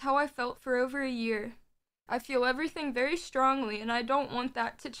dramatic, but it's how I felt for over a year. I feel everything very strongly, and I don't want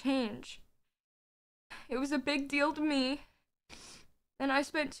that to change. It was a big deal to me, and I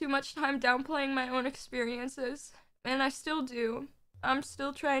spent too much time downplaying my own experiences, and I still do. I'm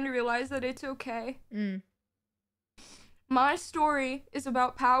still trying to realize that it's okay. My story is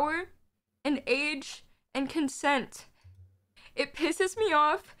about power and age and consent. It pisses me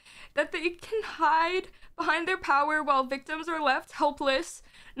off that they can hide behind their power while victims are left helpless,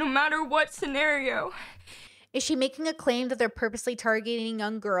 no matter what scenario. Is she making a claim that they're purposely targeting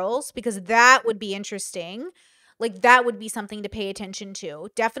young girls? Because that would be interesting. Like, that would be something to pay attention to.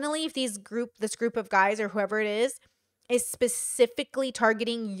 Definitely if this group of guys or whoever it is specifically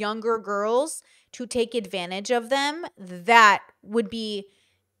targeting younger girls to take advantage of them, that would be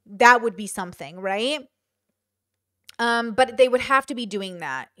something, right? But they would have to be doing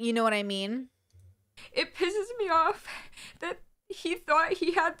that. You know what I mean? It pisses me off that he thought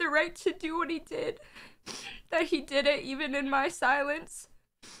he had the right to do what he did. That he did it even in my silence.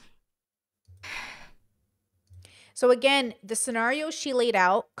 So again, the scenario she laid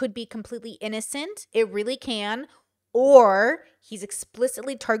out could be completely innocent. It really can. Or he's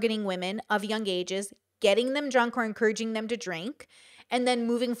explicitly targeting women of young ages, getting them drunk or encouraging them to drink, and then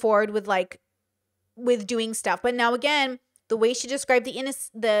moving forward with doing stuff. But now again, the way she described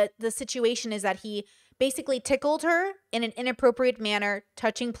the situation is that he basically tickled her in an inappropriate manner,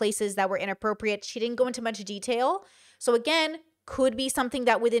 touching places that were inappropriate. She didn't go into much detail. So again, could be something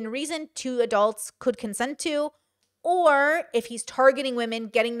that within reason 2 adults could consent to. Or if he's targeting women,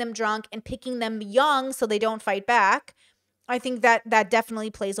 getting them drunk and picking them young so they don't fight back, I think that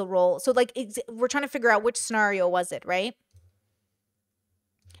definitely plays a role. So like, we're trying to figure out which scenario was it, right?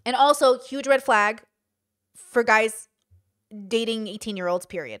 And also, huge red flag for guys dating 18-year-olds,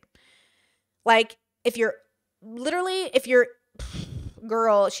 period. Like, if you're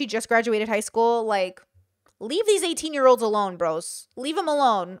girl, she just graduated high school, like, leave these 18-year-olds alone, bros. Leave them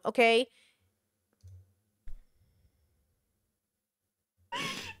alone, okay?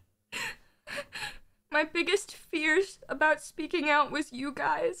 My biggest fears about speaking out was you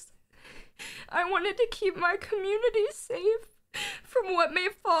guys. I wanted to keep my community safe from what may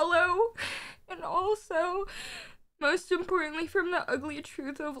follow, and also, most importantly, from the ugly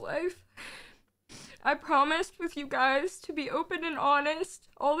truth of life. I promised with you guys to be open and honest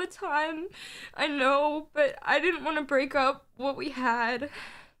all the time. I know, but I didn't want to break up what we had.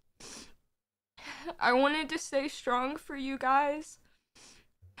 I wanted to stay strong for you guys.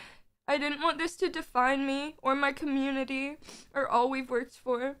 I didn't want this to define me or my community or all we've worked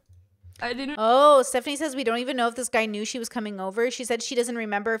for. I didn't. Oh, Stephanie says we don't even know if this guy knew she was coming over. She said she doesn't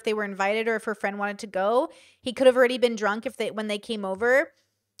remember if they were invited or if her friend wanted to go. He could have already been drunk when they came over.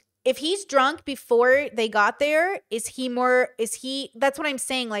 If he's drunk before they got there, that's what I'm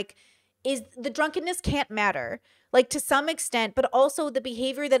saying. Like, is the drunkenness can't matter, like, to some extent, but also the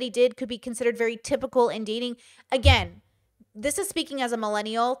behavior that he did could be considered very typical in dating. Again, this is speaking as a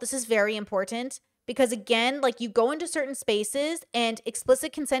millennial. This is very important because, again, like, you go into certain spaces and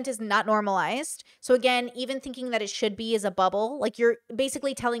explicit consent is not normalized. So again, even thinking that it should be is a bubble. Like, you're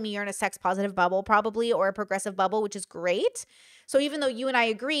basically telling me you're in a sex positive bubble probably, or a progressive bubble, which is great. So even though you and I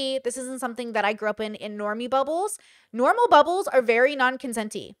agree, this isn't something that I grew up in normie bubbles. Normal bubbles are very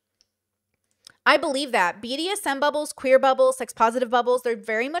non-consenty. I believe that. BDSM bubbles, queer bubbles, sex positive bubbles, they're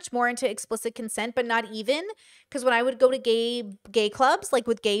very much more into explicit consent, but not even. Because when I would go to gay clubs, like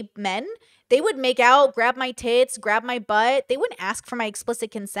with gay men, they would make out, grab my tits, grab my butt. They wouldn't ask for my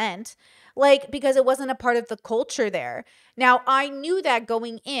explicit consent, like, because it wasn't a part of the culture there. Now, I knew that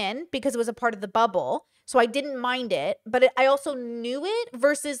going in because it was a part of the bubble. So I didn't mind it, but I also knew it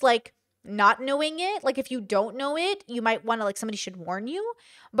versus like not knowing it. Like, if you don't know it, you might want to, like, somebody should warn you.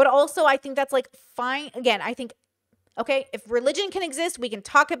 But also I think that's like fine. Again, I think, okay, if religion can exist, we can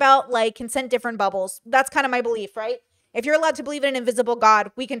talk about like consent different bubbles. That's kind of my belief, right? If you're allowed to believe in an invisible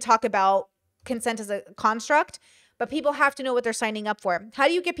God, we can talk about consent as a construct, but people have to know what they're signing up for. How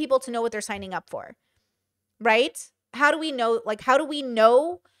do you get people to know what they're signing up for? Right? How do we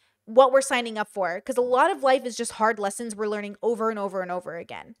know, what we're signing up for? Because a lot of life is just hard lessons we're learning over and over and over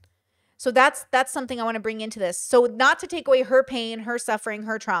again. So that's something I want to bring into this. So not to take away her pain, her suffering,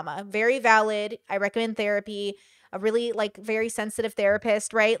 her trauma. Very valid. I recommend therapy. A really very sensitive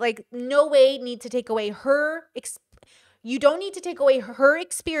therapist, right? Like, no way need to take away her. You don't need to take away her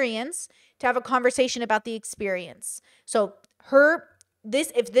experience to have a conversation about the experience. So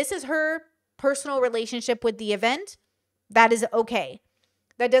if this is her personal relationship with the event, that is okay.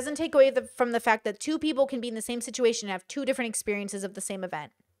 That doesn't take away from the fact that two people can be in the same situation and have two different experiences of the same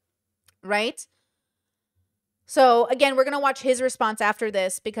event, right? So again, we're going to watch his response after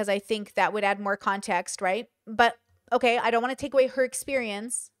this because I think that would add more context, right? But okay, I don't want to take away her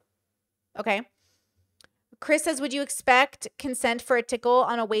experience. Okay. Chris says, would you expect consent for a tickle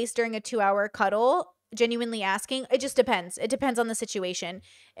on a waist during a 2-hour cuddle? Genuinely asking. It just depends. It depends on the situation.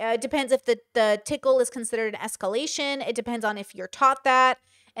 It depends if the tickle is considered an escalation. It depends on if you're taught that.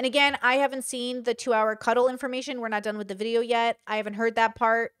 And again, I haven't seen the 2-hour cuddle information. We're not done with the video yet. I haven't heard that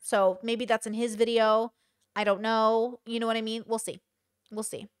part. So maybe that's in his video. I don't know. You know what I mean? We'll see. We'll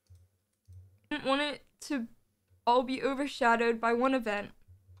see. I didn't want it to all be overshadowed by one event.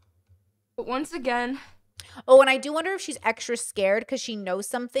 But once again... Oh, and I do wonder if she's extra scared because she knows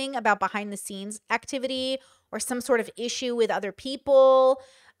something about behind the scenes activity or some sort of issue with other people.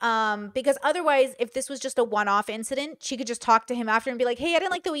 Because otherwise, if this was just a one-off incident, she could just talk to him after and be like, hey, I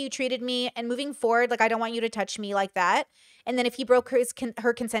didn't like the way you treated me. And moving forward, I don't want you to touch me like that. And then if he broke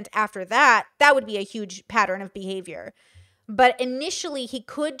her consent after that, that would be a huge pattern of behavior. But initially, he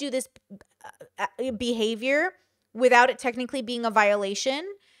could do this behavior without it technically being a violation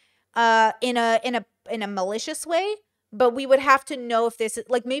in a malicious way. But we would have to know if this is,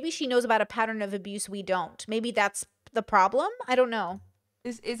 maybe she knows about a pattern of abuse we don't. Maybe that's the problem. I don't know.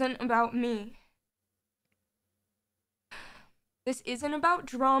 This isn't about me. This isn't about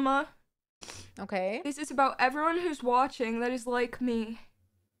drama. Okay. This is about everyone who's watching that is like me.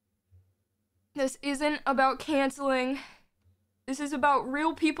 This isn't about canceling. This is about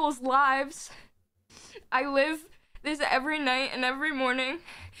real people's lives. I live this every night and every morning.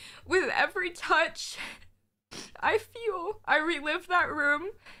 With every touch I feel, I relive that room.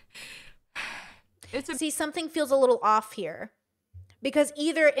 See, something feels a little off here. Because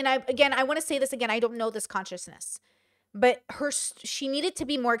I want to say this again, I don't know this consciousness. But she needed to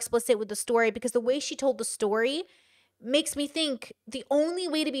be more explicit with the story because the way she told the story makes me think the only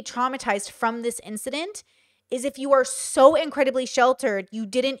way to be traumatized from this incident is if you are so incredibly sheltered, you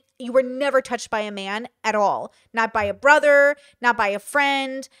were never touched by a man at all. Not by a brother, not by a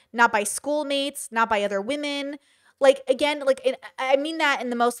friend, not by schoolmates, not by other women. I mean that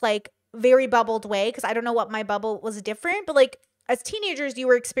in the most very bubbled way, because I don't know what my bubble was different, but like as teenagers, you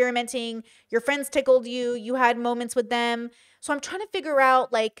were experimenting, your friends tickled you, you had moments with them. So I'm trying to figure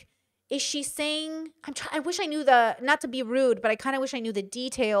out, like, is she saying, I wish I knew not to be rude, but I kind of wish I knew the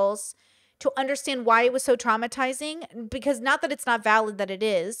details to understand why it was so traumatizing, because not that it's not valid that it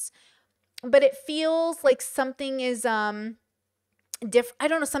is, but it feels like something is, I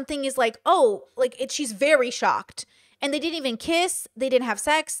don't know, something is like, oh, like she's very shocked. And they didn't even kiss, they didn't have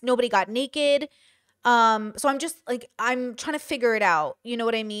sex, nobody got naked. So I'm just like, I'm trying to figure it out. You know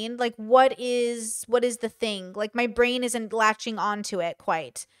what I mean? Like, what is the thing? Like, my brain isn't latching onto it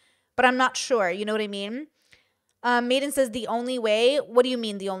quite, but I'm not sure. You know what I mean? Maiden says the only way. What do you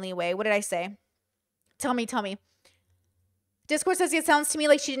mean the only way? What did I say? Tell me. Discord says it sounds to me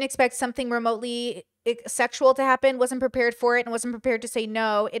like she didn't expect something remotely sexual to happen, wasn't prepared for it, and wasn't prepared to say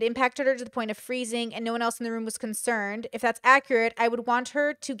no. It impacted her to the point of freezing, and no one else in the room was concerned. If that's accurate, I would want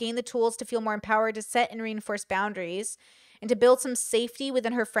her to gain the tools to feel more empowered to set and reinforce boundaries and to build some safety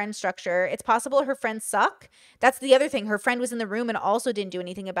within her friend structure. It's possible her friends suck. That's the other thing. Her friend was in the room and also didn't do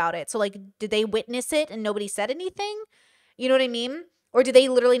anything about it. So, like, did they witness it and nobody said anything? You know what I mean? Or did they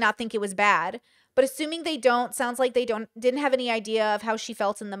literally not think it was bad? But assuming they don't, sounds like they didn't have any idea of how she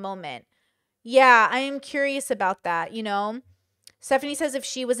felt in the moment. Yeah, I am curious about that, you know? Stephanie says if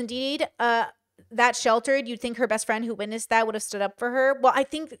she was indeed that sheltered, you'd think her best friend who witnessed that would have stood up for her. Well, I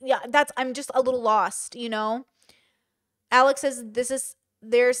think, yeah, I'm just a little lost, you know? Alex says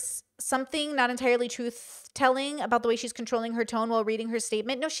there's something not entirely truth-telling about the way she's controlling her tone while reading her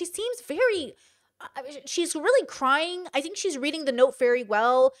statement. No, she seems very... she's really crying. I think she's reading the note very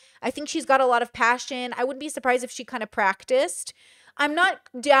well. I think she's got a lot of passion. I wouldn't be surprised if she kind of practiced. I'm not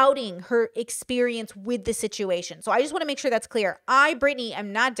doubting her experience with the situation. So I just want to make sure that's clear. Brittany,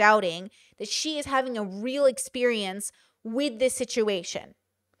 am not doubting that she is having a real experience with this situation.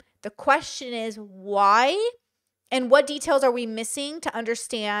 The question is why, and what details are we missing to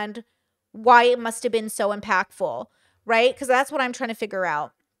understand why it must have been so impactful, right? Because that's what I'm trying to figure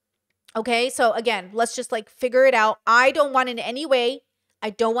out. Okay, so again, let's just like figure it out. I don't want it in any way. I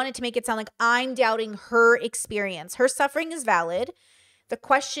don't want it to make it sound like I'm doubting her experience. Her suffering is valid. The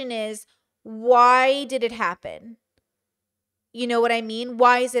question is, why did it happen? You know what I mean?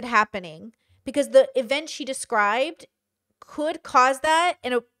 Why is it happening? Because the event she described could cause that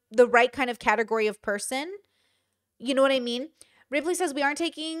in the right kind of category of person. You know what I mean? Ripley says we aren't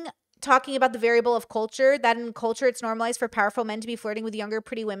talking about the variable of culture, that in culture it's normalized for powerful men to be flirting with younger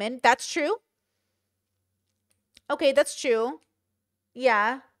pretty women. That's true. Okay, that's true.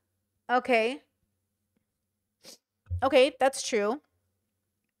 Yeah. Okay, that's true.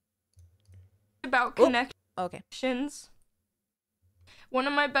 About Okay. connections. One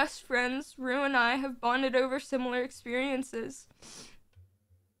of my best friends, Rue, and I have bonded over similar experiences.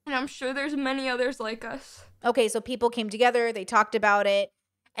 And I'm sure there's many others like us. Okay, so people came together, they talked about it.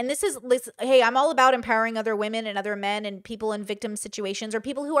 And this is, hey, I'm all about empowering other women and other men and people in victim situations, or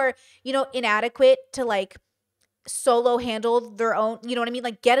people who are, you know, inadequate to like solo handle their own, you know what I mean?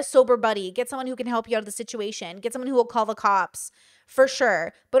 Like, get a sober buddy, get someone who can help you out of the situation, get someone who will call the cops for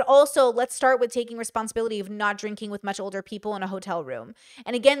sure. But also, let's start with taking responsibility of not drinking with much older people in a hotel room.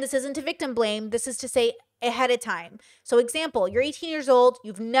 And again, this isn't to victim blame. This is to say ahead of time. So example, you're 18 years old,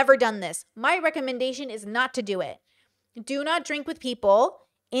 you've never done this. My recommendation is not to do it. Do not drink with people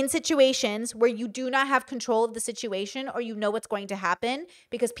in situations where you do not have control of the situation or you know what's going to happen,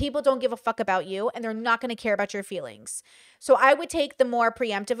 because people don't give a fuck about you and they're not going to care about your feelings. So I would take the more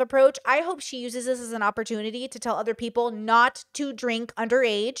preemptive approach. I hope she uses this as an opportunity to tell other people not to drink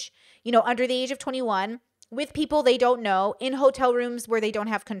underage, you know, under the age of 21, with people they don't know in hotel rooms where they don't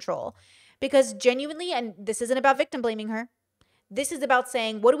have control. Because genuinely, and this isn't about victim blaming her, this is about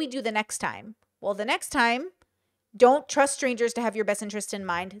saying, what do we do the next time? Well, the next time, don't trust strangers to have your best interest in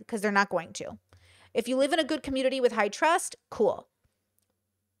mind, because they're not going to. If you live in a good community with high trust, cool.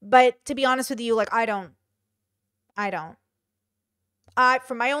 But to be honest with you, like, I don't.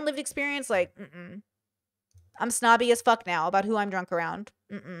 From my own lived experience, like, I'm snobby as fuck now about who I'm drunk around.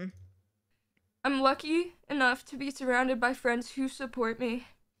 I'm lucky enough to be surrounded by friends who support me.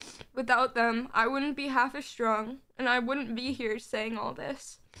 Without them, I wouldn't be half as strong, and I wouldn't be here saying all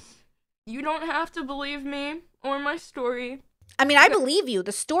this. You don't have to believe me or my story. I mean, I believe you.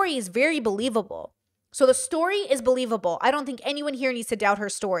 The story is very believable. So the story is believable. I don't think anyone here needs to doubt her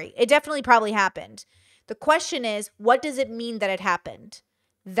story. It definitely probably happened. The question is, what does it mean that it happened?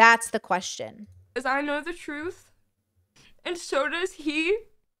 That's the question. As I know the truth, and so does he.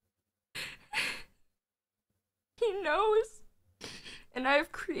 He knows. And I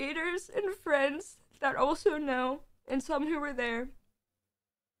have creators and friends that also know, and some who were there.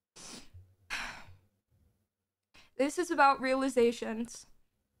 This is about realizations.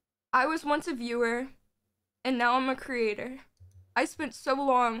 I was once a viewer, and now I'm a creator. I spent so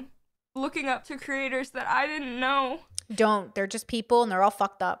long looking up to creators that I didn't know. Don't. They're just people and they're all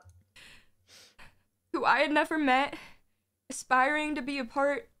fucked up. Who I had never met, aspiring to be a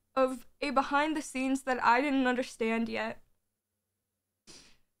part of a behind the scenes that I didn't understand yet.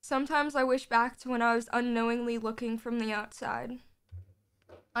 Sometimes I wish back to when I was unknowingly looking from the outside.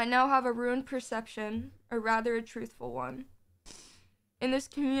 I now have a ruined perception, or rather a truthful one. In this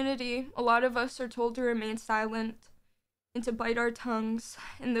community, a lot of us are told to remain silent and to bite our tongues,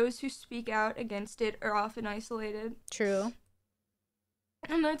 and those who speak out against it are often isolated. True.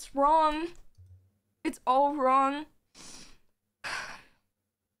 And that's wrong. It's all wrong.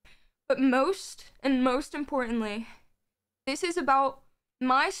 But most importantly, this is about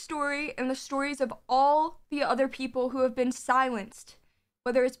my story and the stories of all the other people who have been silenced,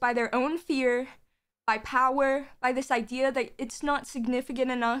 whether it's by their own fear, by power, by this idea that it's not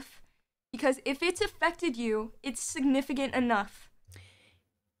significant enough. Because if it's affected you, it's significant enough.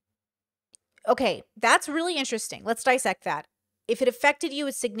 Okay, that's really interesting. Let's dissect that. If it affected you,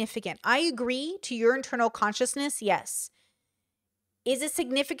 it's significant. I agree to your internal consciousness, yes. Is it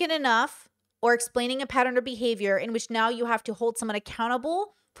significant enough, or explaining a pattern or behavior in which now you have to hold someone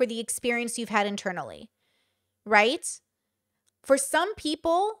accountable for the experience you've had internally, right? For some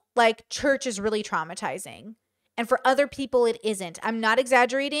people, like, church is really traumatizing. And for other people, it isn't. I'm not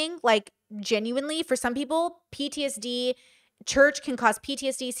exaggerating. Like, genuinely, for some people, PTSD, church can cause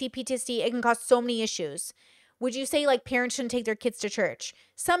PTSD, CPTSD. It can cause so many issues. Would you say, like, parents shouldn't take their kids to church?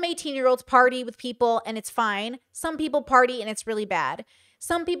 Some 18-year-olds party with people and it's fine. Some people party and it's really bad.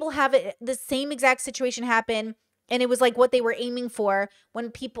 Some people have the same exact situation happen and it was like what they were aiming for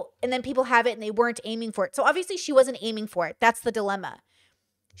and then people have it and they weren't aiming for it. So obviously she wasn't aiming for it. That's the dilemma.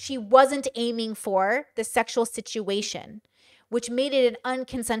 She wasn't aiming for the sexual situation, which made it an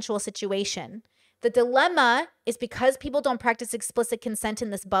unconsensual situation. The dilemma is because people don't practice explicit consent in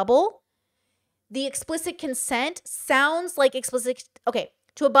this bubble, the explicit consent sounds like explicit. Okay,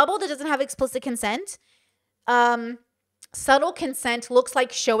 to a bubble that doesn't have explicit consent, subtle consent looks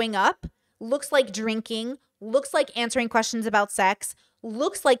like showing up, looks like drinking, looks like answering questions about sex,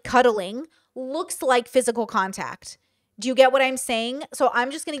 looks like cuddling, looks like physical contact. Do you get what I'm saying? So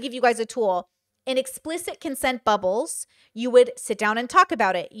I'm just going to give you guys a tool. In explicit consent bubbles, you would sit down and talk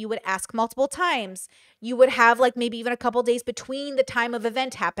about it. You would ask multiple times. You would have like maybe even a couple days between the time of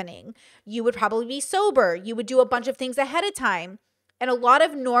event happening. You would probably be sober. You would do a bunch of things ahead of time. And a lot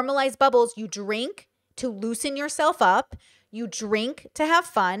of normalized bubbles, you drink to loosen yourself up. You drink to have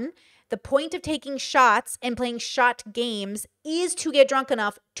fun. The point of taking shots and playing shot games is to get drunk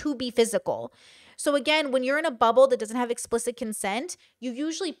enough to be physical. So again, when you're in a bubble that doesn't have explicit consent, you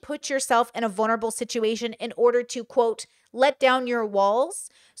usually put yourself in a vulnerable situation in order to, quote, let down your walls.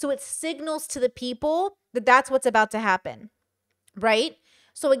 So it signals to the people that that's what's about to happen, right?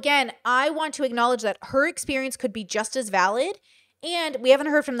 So again, I want to acknowledge that her experience could be just as valid. And we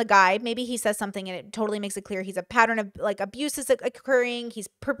haven't heard from the guy. Maybe he says something and it totally makes it clear he's a pattern of like abuse is occurring. He's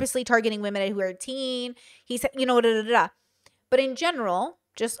purposely targeting women who are teen. He's, But in general,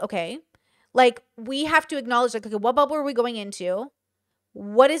 just okay. Like, we have to acknowledge, like, okay, what bubble are we going into?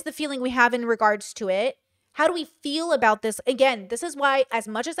 What is the feeling we have in regards to it? How do we feel about this? Again, this is why, as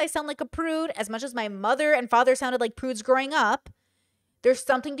much as I sound like a prude, as much as my mother and father sounded like prudes growing up, there's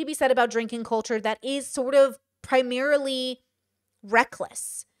something to be said about drinking culture that is sort of primarily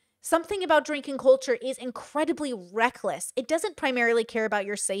reckless. Something about drinking culture is incredibly reckless. It doesn't primarily care about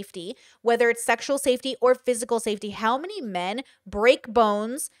your safety, whether it's sexual safety or physical safety. How many men break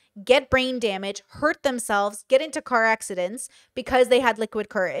bones, get brain damage, hurt themselves, get into car accidents because they had liquid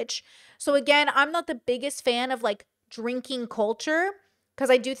courage? So again, I'm not the biggest fan of like drinking culture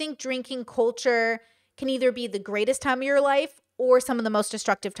because I do think drinking culture can either be the greatest time of your life or some of the most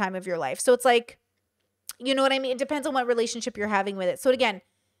destructive time of your life. So it's like, you know what I mean? It depends on what relationship you're having with it. So again,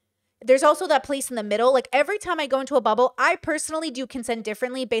 there's also that place in the middle. Like every time I go into a bubble, I personally do consent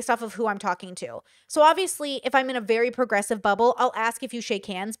differently based off of who I'm talking to. So obviously, if I'm in a very progressive bubble, I'll ask if you shake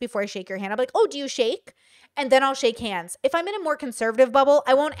hands before I shake your hand. I'm like, oh, do you shake? And then I'll shake hands. If I'm in a more conservative bubble,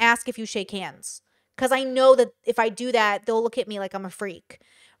 I won't ask if you shake hands because I know that if I do that, they'll look at me like I'm a freak,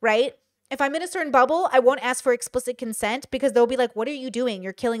 right? If I'm in a certain bubble, I won't ask for explicit consent because they'll be like, what are you doing?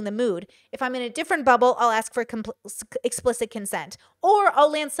 You're killing the mood. If I'm in a different bubble, I'll ask for explicit consent. Or I'll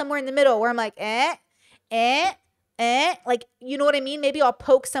land somewhere in the middle where I'm like, like, you know what I mean? Maybe I'll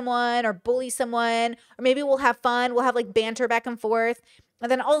poke someone or bully someone, or maybe we'll have fun. We'll have like banter back and forth. And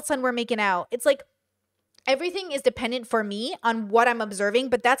then all of a sudden we're making out. It's like, everything is dependent for me on what I'm observing,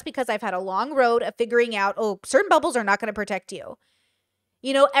 but that's because I've had a long road of figuring out, oh, certain bubbles are not going to protect you.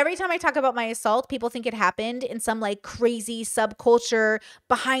 You know, every time I talk about my assault, people think it happened in some like crazy subculture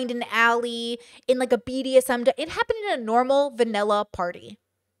behind an alley in like a BDSM. It happened in a normal vanilla party,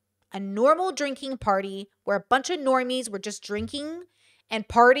 a normal drinking party where a bunch of normies were just drinking and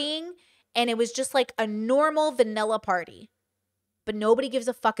partying. And it was just like a normal vanilla party. But nobody gives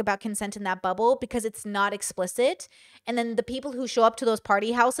a fuck about consent in that bubble because it's not explicit. And then the people who show up to those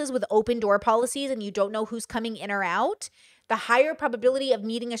party houses with open door policies and you don't know who's coming in or out, the higher probability of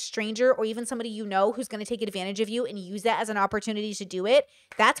meeting a stranger or even somebody you know who's going to take advantage of you and use that as an opportunity to do it,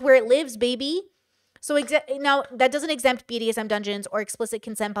 that's where it lives, baby. So now that doesn't exempt BDSM dungeons or explicit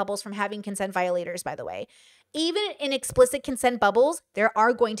consent bubbles from having consent violators, by the way. Even in explicit consent bubbles, there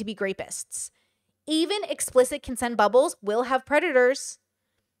are going to be rapists. Even explicit consent bubbles will have predators.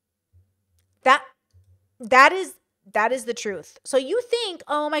 That is the truth. So you think,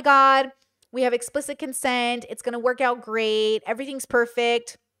 oh my God, we have explicit consent. It's going to work out great. Everything's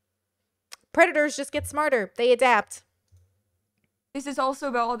perfect. Predators just get smarter. They adapt. This is also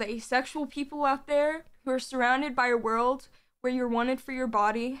about all the asexual people out there who are surrounded by a world where you're wanted for your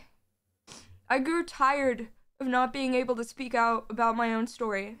body. I grew tired of not being able to speak out about my own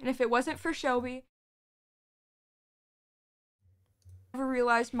story. And if it wasn't for Shelby, I never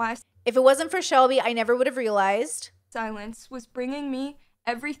realized If it wasn't for Shelby, I never would have realized. Silence was bringing me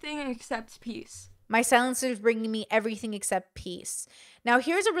everything except peace. My silence is bringing me everything except peace. Now,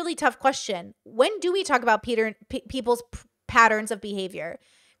 here's a really tough question. When do we talk about people's patterns of behavior?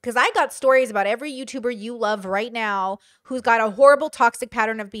 Because I got stories about every YouTuber you love right now who's got a horrible toxic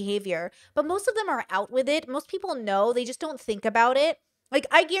pattern of behavior, but most of them are out with it. Most people know, they just don't think about it. Like,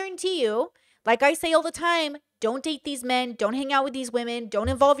 I guarantee you, like I say all the time, don't date these men, don't hang out with these women, don't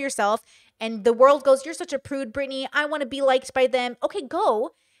involve yourself. And the world goes, you're such a prude, Brittany. I want to be liked by them. Okay,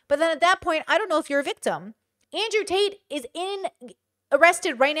 go. But then at that point, I don't know if you're a victim. Andrew Tate is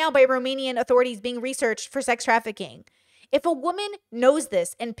arrested right now by Romanian authorities being researched for sex trafficking. If a woman knows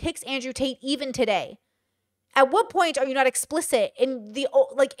this and picks Andrew Tate even today, at what point are you not explicit in the,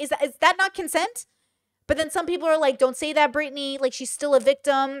 like, is that not consent? But then some people are like, don't say that, Brittany. Like, she's still a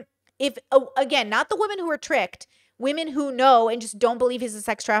victim. If, again, not the women who are tricked, women who know and just don't believe he's a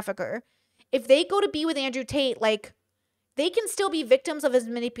sex trafficker. If they go to be with Andrew Tate, like, they can still be victims of his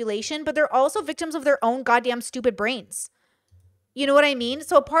manipulation, but they're also victims of their own goddamn stupid brains. You know what I mean?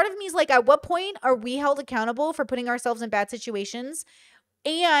 So part of me is like, at what point are we held accountable for putting ourselves in bad situations?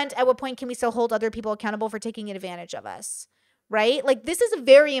 And at what point can we still hold other people accountable for taking advantage of us? Right? Like, this is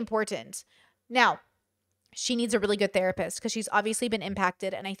very important. Now, she needs a really good therapist because she's obviously been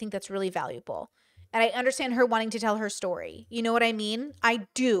impacted, and I think that's really valuable. And I understand her wanting to tell her story. You know what I mean? I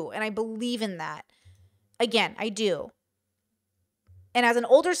do, and I believe in that. Again, I do. And as an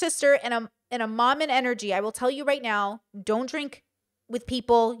older sister and a mom in energy, I will tell you right now, don't drink with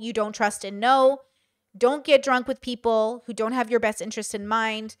people you don't trust and know. Don't get drunk with people who don't have your best interest in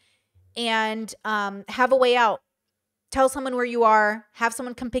mind. And have a way out. Tell someone where you are. Have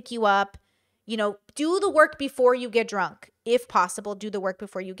someone come pick you up. You know, do the work before you get drunk. If possible, do the work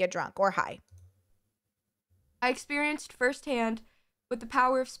before you get drunk or high. I experienced firsthand what the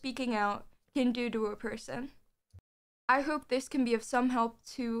power of speaking out can do to a person. I hope this can be of some help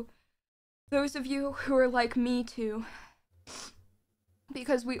to those of you who are like me too.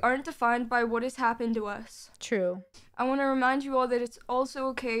 Because we aren't defined by what has happened to us. True. I want to remind you all that it's also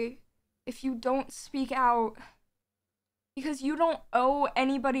okay if you don't speak out. Because you don't owe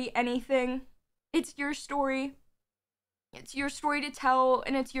anybody anything. It's your story. It's your story to tell,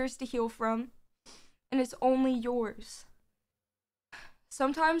 and it's yours to heal from. And it's only yours.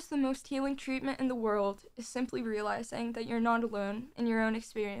 Sometimes the most healing treatment in the world is simply realizing that you're not alone in your own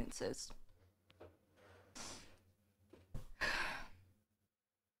experiences.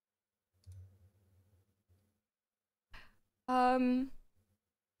 To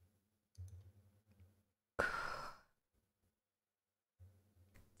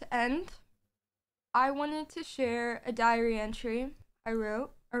end, I wanted to share a diary entry I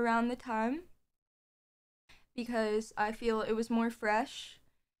wrote around the time because I feel it was more fresh,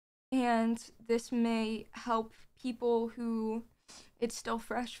 and this may help people who it's still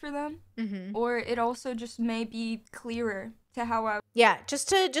fresh for them, or it also just may be clearer to how I... Yeah, just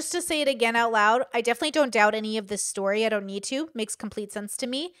to say it again out loud, I definitely don't doubt any of this story. I don't need to. Makes complete sense to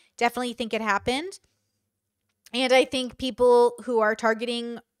me. Definitely think it happened. And I think people who are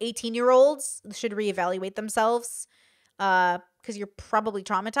targeting 18-year-olds should reevaluate themselves because you're probably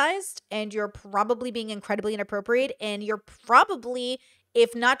traumatized and you're probably being incredibly inappropriate and you're probably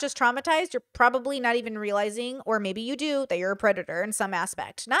if not just traumatized, you're probably not even realizing, or maybe you do, that you're a predator in some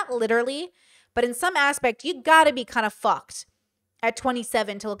aspect. Not literally, but in some aspect, you gotta be kind of fucked at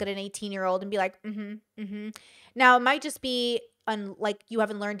 27 to look at an 18-year-old and be like, Now, it might just be like you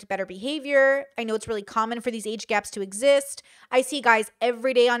haven't learned better behavior. I know it's really common for these age gaps to exist. I see guys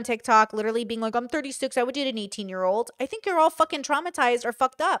every day on TikTok literally being like, I'm 36, I would date an 18-year-old. I think you're all fucking traumatized or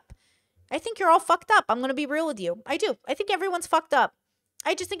fucked up. I think you're all fucked up. I'm going to be real with you. I do. I think everyone's fucked up.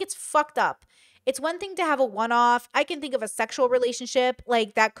 I just think it's fucked up. It's one thing to have a one-off. I can think of a sexual relationship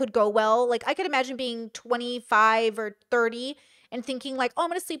like that could go well. Like I could imagine being 25 or 30 and thinking like, oh, I'm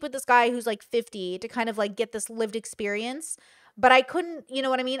going to sleep with this guy who's like 50 to kind of like get this lived experience. But I couldn't, you know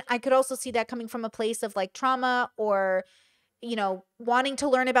what I mean? I could also see that coming from a place of like trauma or, you know, wanting to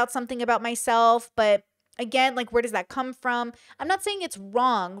learn about something about myself. But again, like where does that come from? I'm not saying it's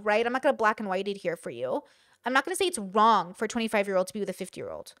wrong, right? I'm not going to black and white it here for you. I'm not going to say it's wrong for a 25-year-old to be with a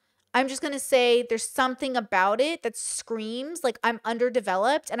 50-year-old. I'm just going to say there's something about it that screams like I'm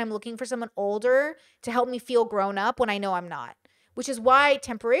underdeveloped and I'm looking for someone older to help me feel grown up when I know I'm not. Which is why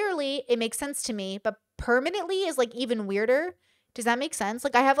temporarily it makes sense to me, but permanently is like even weirder. Does that make sense?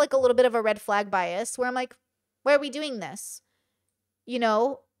 Like I have like a little bit of a red flag bias where I'm like, why are we doing this? You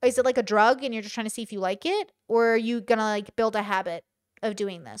know, is it like a drug and you're just trying to see if you like it? Or are you going to like build a habit of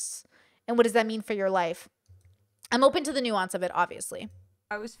doing this? And what does that mean for your life? I'm open to the nuance of it, obviously.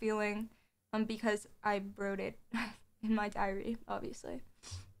 I was feeling because I wrote it in my diary, obviously.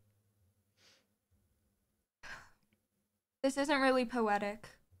 This isn't really poetic.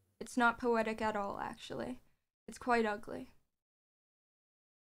 It's not poetic at all, actually. It's quite ugly.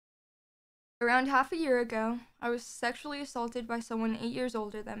 Around half a year ago, I was sexually assaulted by someone 8 years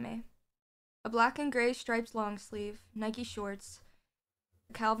older than me. A black and gray striped long sleeve, Nike shorts,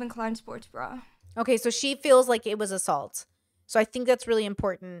 a Calvin Klein sports bra. Okay, so she feels like it was assault. So I think that's really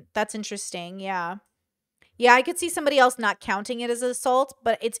important. That's interesting, yeah. Yeah, I could see somebody else not counting it as assault,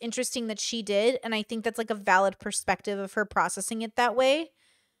 but it's interesting that she did, and I think that's like a valid perspective of her processing it that way.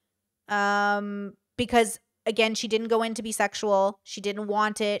 Because again, she didn't go in to be sexual. She didn't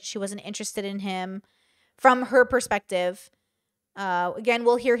want it. She wasn't interested in him. From her perspective, again,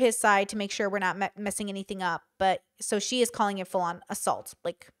 we'll hear his side to make sure we're not messing anything up. But so she is calling it full-on assault.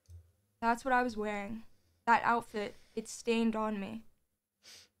 Like, that's what I was wearing. That outfit, it stained on me.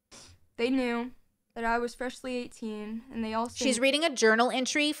 They knew that I was freshly 18, and they also she's reading a journal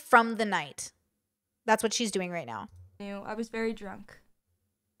entry from the night. That's what she's doing right now. Knew I was very drunk.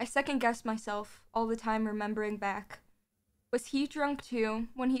 I second-guessed myself all the time, remembering back. Was he drunk too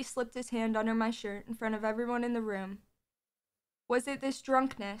when he slipped his hand under my shirt in front of everyone in the room? Was it this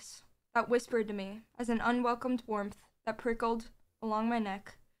drunkenness that whispered to me as an unwelcomed warmth that prickled along my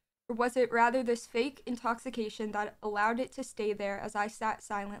neck? Or was it rather this fake intoxication that allowed it to stay there as I sat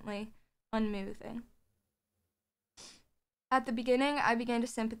silently, unmoving? At the beginning, I began to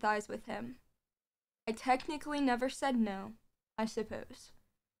sympathize with him. I technically never said no, I suppose.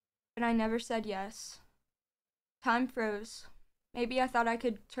 But I never said yes. Time froze. Maybe I thought I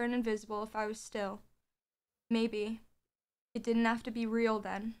could turn invisible if I was still. Maybe. It didn't have to be real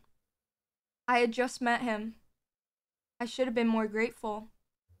then. I had just met him. I should have been more grateful.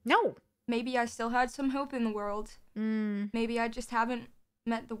 No. Maybe I still had some hope in the world. Maybe I just haven't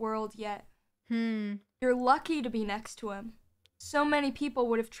met the world yet. You're lucky to be next to him. So many people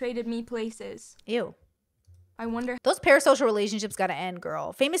would have traded me places. Ew. I wonder those parasocial relationships gotta end,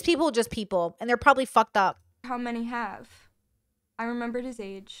 girl. Famous people, just people. And they're probably fucked up. how many have. I remembered his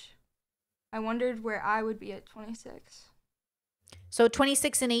age. I wondered where I would be at 26. So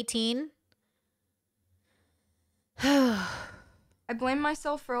 26 and 18. I blamed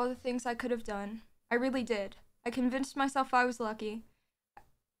myself for all the things I could have done. I really did. I convinced myself I was lucky.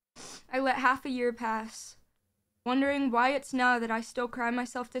 I let half a year pass, wondering why it's now that I still cry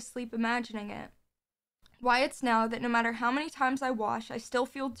myself to sleep imagining it. Why it's now that no matter how many times I wash, I still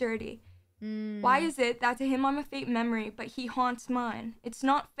feel dirty. Why is it that to him I'm a fake memory, but he haunts mine? It's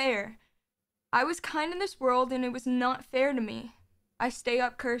not fair. I was kind in this world and it was not fair to me. I stay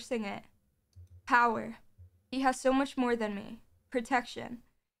up cursing it. Power. He has so much more than me. Protection.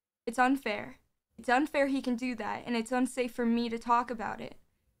 It's unfair. It's unfair he can do that, and it's unsafe for me to talk about it.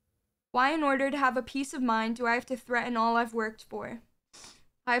 Why, in order to have a peace of mind, do I have to threaten all I've worked for?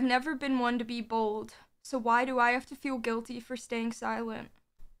 I've never been one to be bold, so why do I have to feel guilty for staying silent?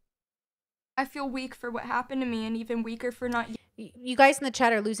 I feel weak for what happened to me, and even weaker for not... You guys in the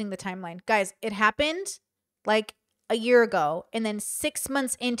chat are losing the timeline. Guys, it happened like a year ago, and then 6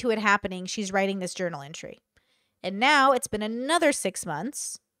 months into it happening, she's writing this journal entry. And now it's been another 6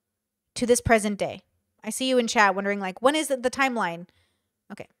 months to this present day. I see you in chat wondering, like, when is the timeline?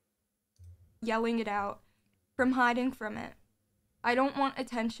 Okay. Yelling it out, from hiding from it. I don't want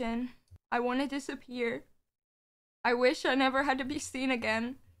attention. I want to disappear. I wish I never had to be seen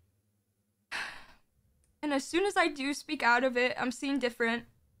again. And as soon as I do speak out of it, I'm seen different.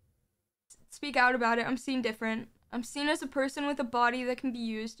 Speak out about it, I'm seen different. I'm seen as a person with a body that can be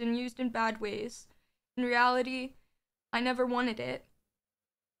used and used in bad ways. In reality, I never wanted it.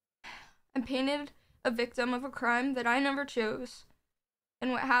 I'm painted a victim of a crime that I never chose.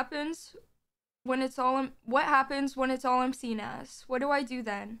 And what happens when it's all I'm seen as? What do I do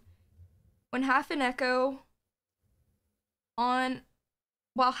then? When half echo on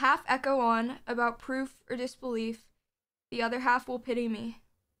about proof or disbelief, the other half will pity me,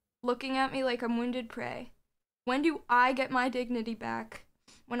 looking at me like I'm wounded prey. When do I get my dignity back?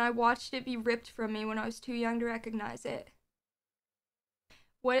 When I watched it be ripped from me when I was too young to recognize it.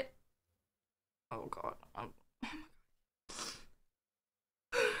 What? Oh God.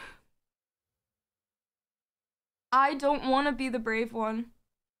 I don't want to be the brave one,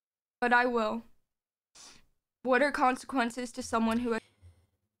 but I will. What are consequences to someone who...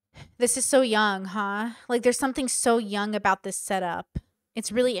 This is so young, huh? Like, there's something so young about this setup.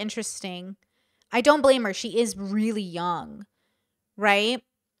 It's really interesting. I don't blame her. She is really young, right?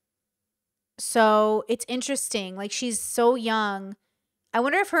 So it's interesting. Like, she's so young. I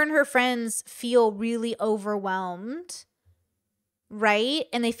wonder if her and her friends feel really overwhelmed, right?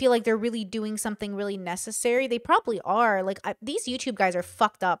 And they feel like they're really doing something really necessary. They probably are. Like, these YouTube guys are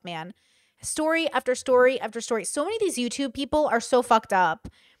fucked up, man. Story after story after story. So many of these YouTube people are so fucked up.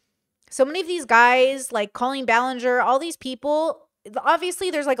 So many of these guys, like Colleen Ballinger, all these people, obviously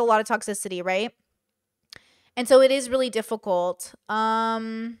there's like a lot of toxicity, right? And so it is really difficult.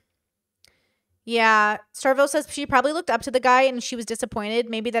 Yeah, Starville says she probably looked up to the guy and she was disappointed.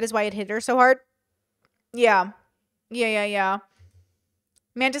 Maybe that is why it hit her so hard. Yeah.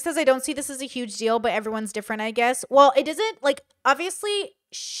 Manta says, I don't see this as a huge deal, but everyone's different, I guess. Well, it isn't, like, obviously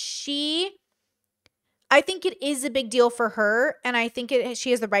I think it is a big deal for her, and I think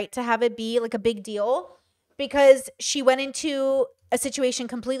she has the right to have it be like a big deal because she went into a situation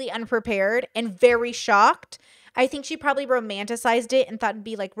completely unprepared and very shocked. I think she probably romanticized it and thought it'd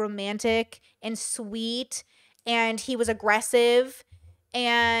be like romantic and sweet, and he was aggressive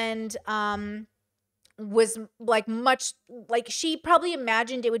and was like much like she probably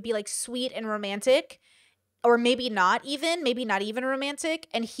imagined it would be like sweet and romantic, or maybe not even romantic,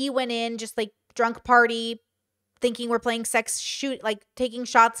 and he went in just like drunk party thinking we're playing like taking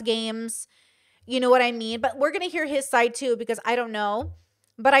shots games, you know what I mean? But we're gonna hear his side too because I don't know,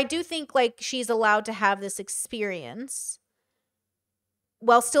 but I do think like she's allowed to have this experience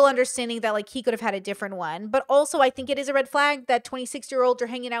while still understanding that like he could have had a different one. But also I think it is a red flag that 26-year-olds are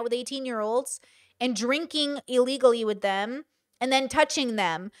hanging out with 18-year-olds and drinking illegally with them and then touching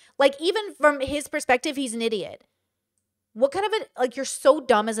them. Like, even from his perspective, he's an idiot. What kind of like, you're so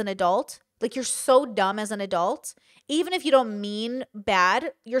dumb as an adult. Like, you're so dumb as an adult. Even if you don't mean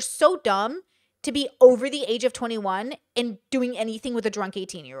bad, you're so dumb to be over the age of 21 and doing anything with a drunk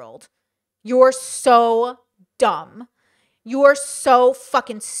 18-year-old. You're so dumb. You're so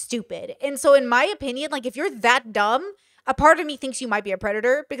fucking stupid. And so in my opinion, like, if you're that dumb, a part of me thinks you might be a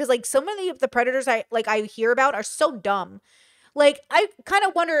predator because like some of the predators I hear about are so dumb. Like, I kind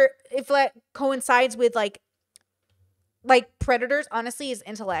of wonder if that coincides with like predators honestly is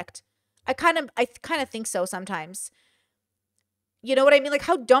intellect. I kind of think so sometimes. You know what I mean? Like,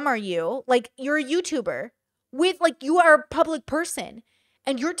 how dumb are you? Like, you're a YouTuber with like, you are a public person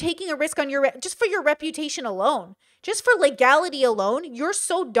and you're taking a risk on just for your reputation alone, just for legality alone. You're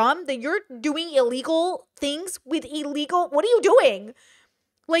so dumb that you're doing illegal things with illegal. What are you doing?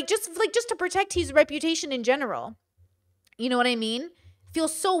 Like, just to protect his reputation in general. You know what I mean?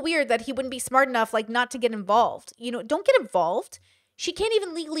 Feels so weird that he wouldn't be smart enough, like, not to get involved. You know, don't get involved. She can't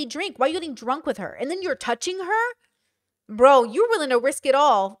even legally drink. Why are you getting drunk with her? And then you're touching her? Bro, you're willing to risk it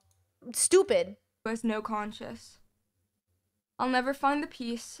all. Stupid. Who has no conscience. I'll never find the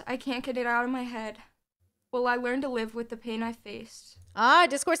peace. I can't get it out of my head. Will I learn to live with the pain I faced?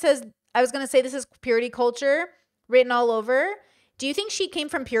 Discord says, I was going to say this is purity culture written all over. Do you think she came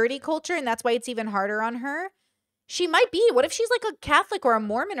from purity culture and that's why it's even harder on her? She might be. What if she's like a Catholic or a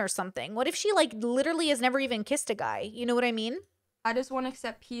Mormon or something? What if she like literally has never even kissed a guy? You know what I mean? How does one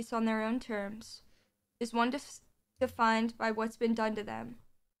accept peace on their own terms? Is one defined by what's been done to them?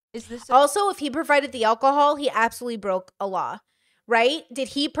 Is this also, if he provided the alcohol, he absolutely broke a law, right? Did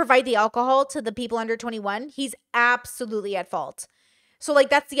he provide the alcohol to the people under 21? He's absolutely at fault. So like,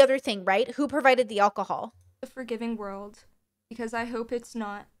 that's the other thing, right? Who provided the alcohol? a forgiving world? Because I hope it's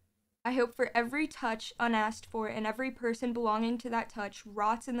not. I hope for every touch unasked for and every person belonging to that touch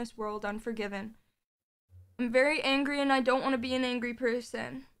rots in this world unforgiven. I'm very angry and I don't want to be an angry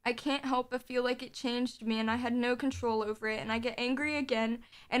person. I can't help but feel like it changed me and I had no control over it, and I get angry again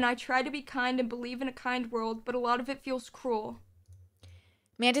and I try to be kind and believe in a kind world, but a lot of it feels cruel.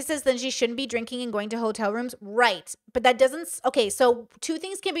 Mantis says then she shouldn't be drinking and going to hotel rooms. Right. But that doesn't. Okay, so two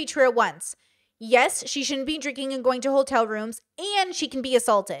things can be true at once. Yes, she shouldn't be drinking and going to hotel rooms, and she can be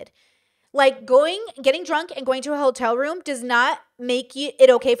assaulted. Like getting drunk and going to a hotel room does not make it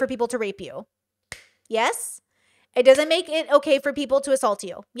okay for people to rape you. Yes? It doesn't make it okay for people to assault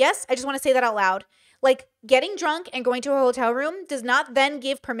you. Yes? I just want to say that out loud. Like, getting drunk and going to a hotel room does not then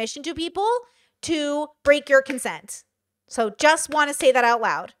give permission to people to break your consent. So just want to say that out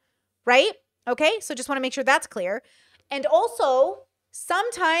loud, right? Okay? So just want to make sure that's clear. And also,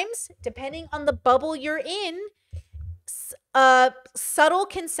 sometimes, depending on the bubble you're in, subtle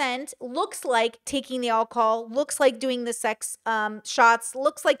consent looks like taking the alcohol, looks like doing the sex shots,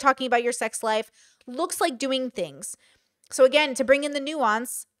 looks like talking about your sex life, looks like doing things. So again, to bring in the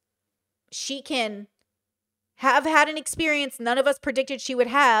nuance, she can have had an experience none of us predicted she would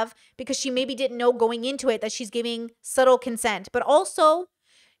have because she maybe didn't know going into it that she's giving subtle consent. But also,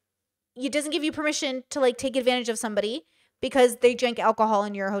 it doesn't give you permission to like take advantage of somebody because they drank alcohol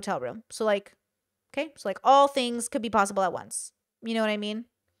in your hotel room. So like, okay, so like all things could be possible at once. You know what I mean?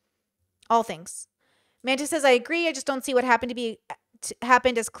 All things. Mantis says, I agree. I just don't see what happened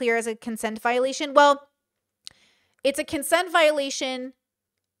as clear as a consent violation. Well, it's a consent violation,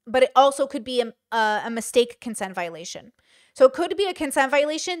 but it also could be a mistake consent violation. So it could be a consent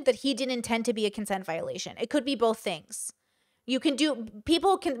violation that he didn't intend to be a consent violation. It could be both things.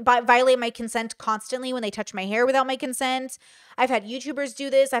 People can violate my consent constantly when they touch my hair without my consent. I've had YouTubers do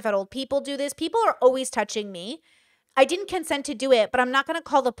this. I've had old people do this. People are always touching me. I didn't consent to do it, but I'm not going to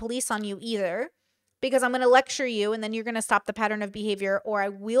call the police on you either because I'm going to lecture you and then you're going to stop the pattern of behavior or I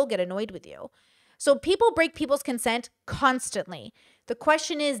will get annoyed with you. So people break people's consent constantly. The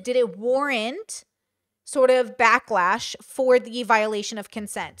question is, did it warrant sort of backlash for the violation of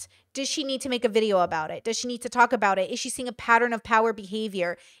consent? Does she need to make a video about it? Does she need to talk about it? Is she seeing a pattern of power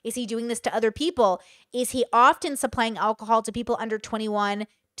behavior? Is he doing this to other people? Is he often supplying alcohol to people under 21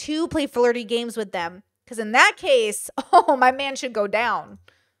 to play flirty games with them? Because in that case, oh, my man should go down.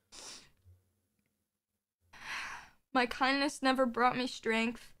 My kindness never brought me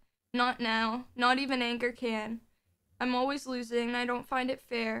strength. Not now. Not even anger can. I'm always losing and I don't find it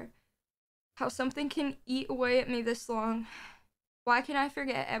fair. How something can eat away at me this long. Why can I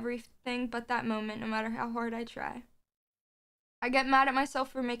forget everything but that moment no matter how hard I try? I get mad at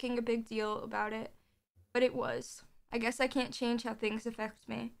myself for making a big deal about it, but it was. I guess I can't change how things affect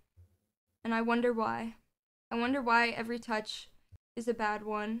me. And I wonder why. I wonder why every touch is a bad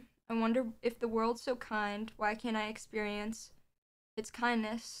one. I wonder if the world's so kind, why can't I experience its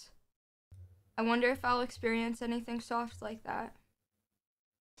kindness? I wonder if I'll experience anything soft like that.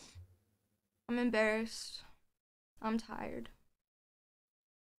 I'm embarrassed. I'm tired.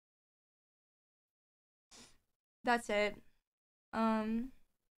 That's it.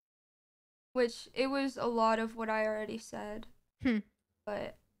 Which it was a lot of what I already said.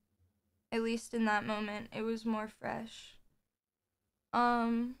 But at least in that moment, it was more fresh.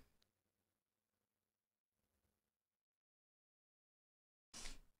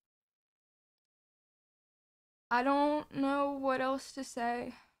 I don't know what else to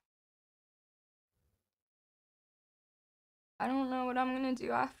say. I don't know what I'm gonna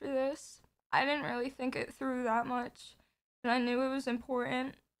do after this. I didn't really think it through that much, but I knew it was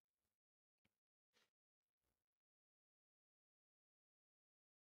important.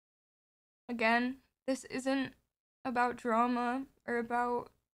 Again, this isn't about drama or about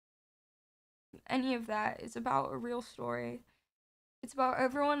any of that. It's about a real story. It's about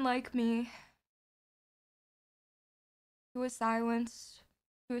everyone like me who was silenced,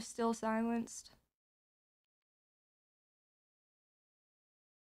 who is still silenced.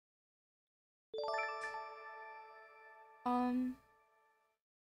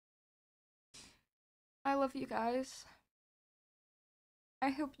 I love you guys. I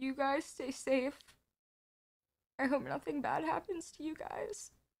hope you guys stay safe. I hope nothing bad happens to you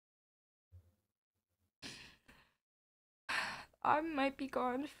guys. I might be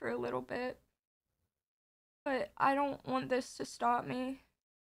gone for a little bit, but I don't want this to stop me.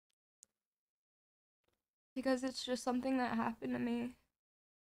 Because it's just something that happened to me.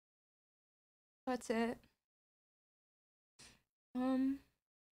 That's it. And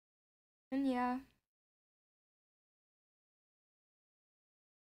yeah.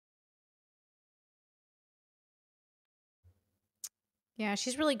 Yeah,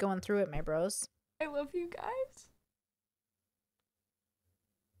 she's really going through it, my bros. I love you guys.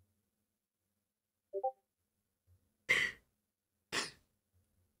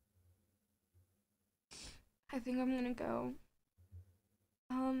 I think I'm gonna go.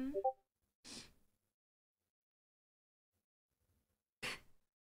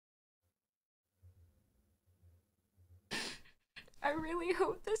 I really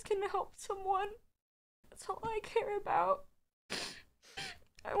hope this can help someone. That's all I care about.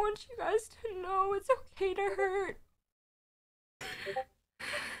 I want you guys to know it's okay to hurt.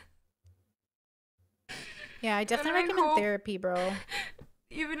 Yeah, I definitely And I recommend hope- therapy, bro.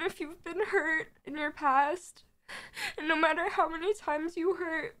 Even if you've been hurt in your past, and no matter how many times you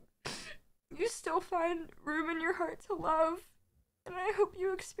hurt, you still find room in your heart to love. And I hope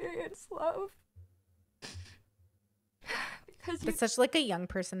you experience love. Because you It's such like a young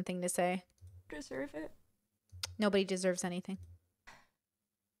person thing to say. deserve it. Nobody deserves anything.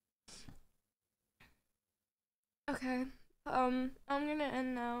 Okay, I'm gonna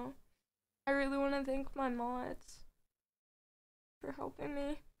end now. I really want to thank my mods for helping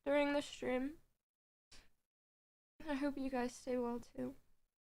me during the stream. I hope you guys stay well too.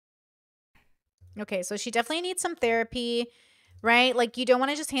 Okay, so she definitely needs some therapy, right? Like, you don't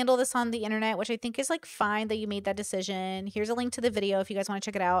want to just handle this on the internet, which I think is like fine that you made that decision. Here's a link to the video if you guys want to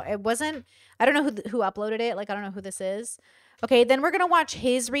check it out. It wasn't, I don't know who uploaded it. Like, I don't know who this is. Okay, then we're gonna watch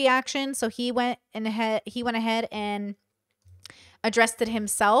his reaction. So he went ahead and addressed it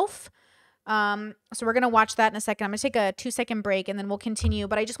himself. So we're gonna watch that in a second. I'm gonna take a 2-second break and then we'll continue.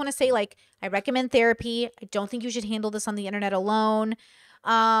 But I just want to say, like, I recommend therapy. I don't think you should handle this on the internet alone.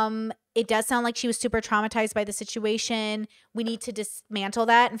 It does sound like she was super traumatized by the situation. We need to dismantle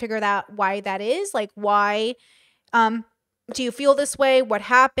that and figure out why that is. Like, why do you feel this way? What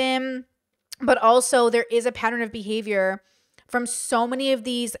happened? But also, there is a pattern of behavior from so many of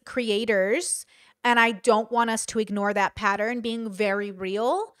these creators, and I don't want us to ignore that pattern being very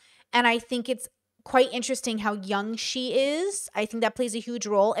real. And I think it's quite interesting how young she is. I think that plays a huge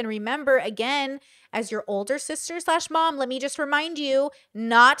role. And remember, again, as your older sister / mom, let me just remind you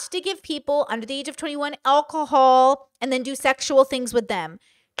not to give people under the age of 21 alcohol and then do sexual things with them.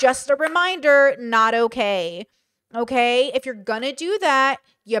 Just a reminder, not okay. Okay? If you're gonna do that,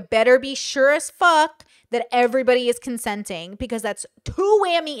 you better be sure as fuck that everybody is consenting, because that's 2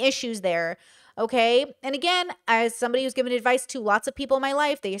 whammy issues there. Okay? And again, as somebody who's given advice to lots of people in my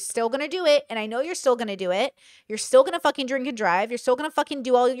life, they're still gonna do it. And I know you're still gonna do it. You're still gonna fucking drink and drive. You're still gonna fucking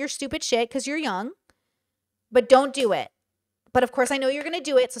do all your stupid shit because you're young. But don't do it. But of course, I know you're gonna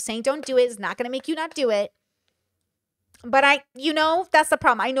do it. So saying don't do it is not gonna make you not do it. But that's the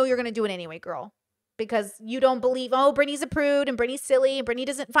problem. I know you're gonna do it anyway, girl. Because you don't believe, oh, Brittany's a prude and Brittany's silly and Brittany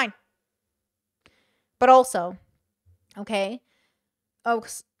doesn't. Fine. But also, okay?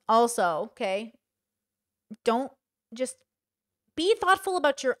 Okay? Don't just be thoughtful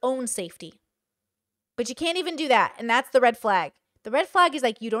about your own safety. But you can't even do that. And that's the red flag. The red flag is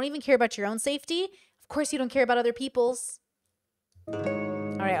like, you don't even care about your own safety. Of course, you don't care about other people's. All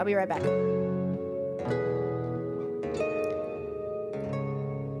right, I'll be right back.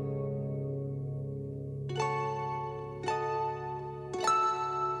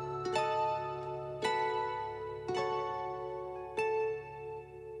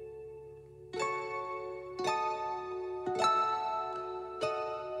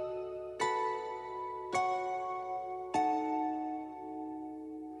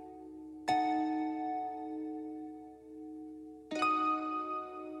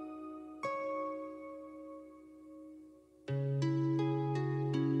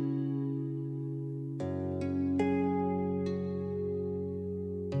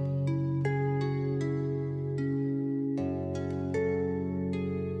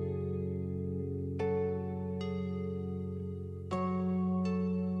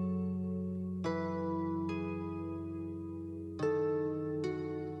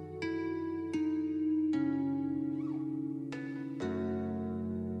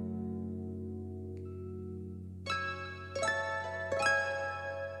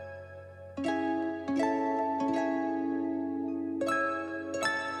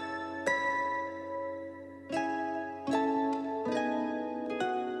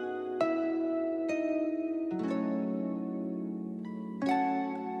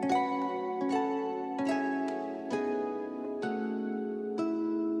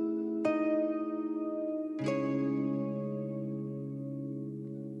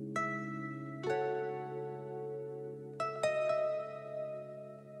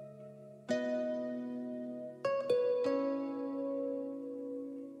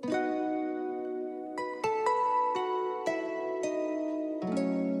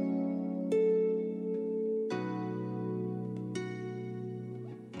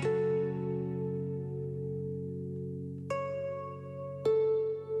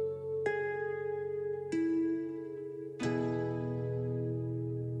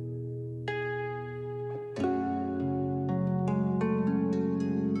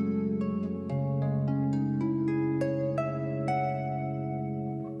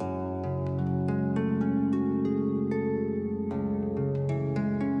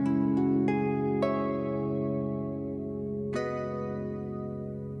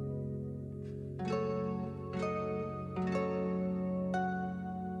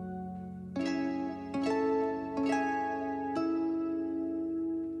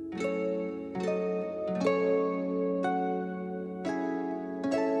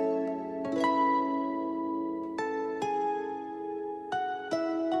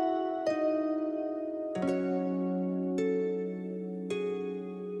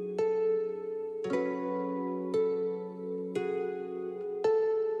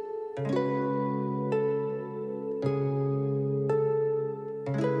 All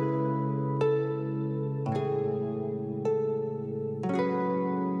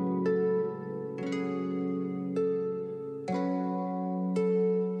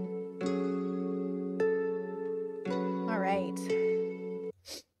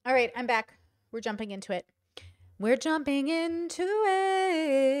right, I'm back. We're jumping into it. We're jumping into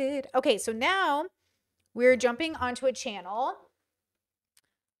it. Okay, so now we're jumping onto a channel.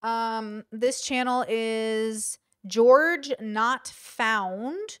 This channel is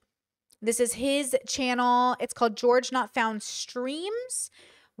GeorgeNotFound. This is his channel. It's called GeorgeNotFound Streams.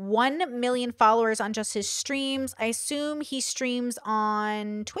 1 million followers on just his streams. I assume he streams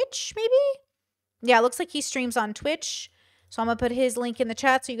on Twitch, maybe? Yeah, it looks like he streams on Twitch. So I'm going to put his link in the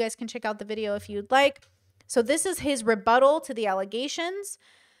chat so you guys can check out the video if you'd like. So this is his rebuttal to the allegations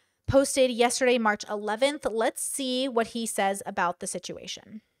posted yesterday, March 11th. Let's see what he says about the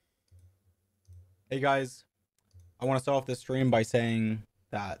situation. Hey guys, I want to start off this stream by saying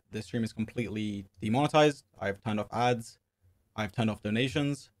that this stream is completely demonetized. I've turned off ads. I've turned off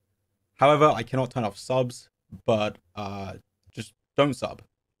donations. However, I cannot turn off subs, but just don't sub.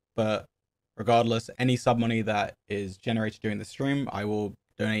 But regardless, any sub money that is generated during the stream, I will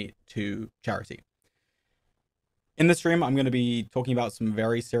donate to charity. In the stream, I'm going to be talking about some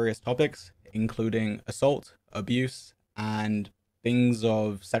very serious topics, including assault, abuse, and things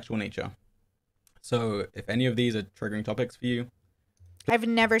of sexual nature. So if any of these are triggering topics for you, I've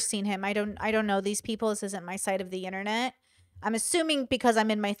never seen him. I don't know these people. This isn't my side of the internet. I'm assuming because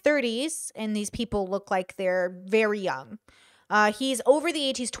I'm in my 30s and these people look like they're very young. He's over the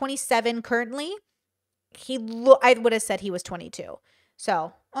age. He's 27 currently. I would have said he was 22.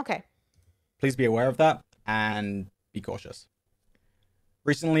 So, okay. please be aware of that and be cautious.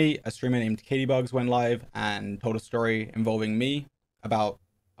 Recently, a streamer named Caitibugzz went live and told a story involving me about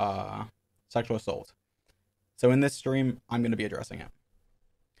sexual assault. So in this stream, I'm going to be addressing it.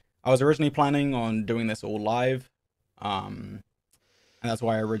 I was originally planning on doing this all live, and that's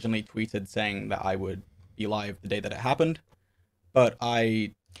why I originally tweeted saying that I would be live the day that it happened. But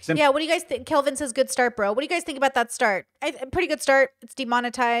I yeah, what do you guys think? Kelvin says good start, bro. What do you guys think about that start? Pretty good start. It's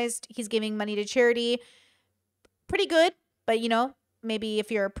demonetized. He's giving money to charity. Pretty good, but you know, maybe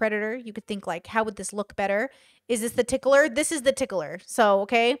if you're a predator, you could think like, how would this look better? Is this the tickler? This is the tickler. So,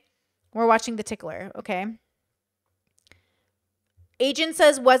 okay, we're watching the tickler, okay? Agent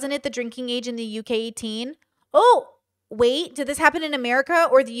says, wasn't it the drinking age in the UK 18? Oh, wait, did this happen in America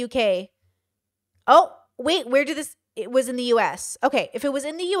or the UK? Oh, wait, where did this? It was in the US. Okay, if it was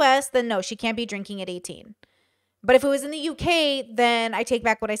in the US, then no, she can't be drinking at 18. But if it was in the UK, then I take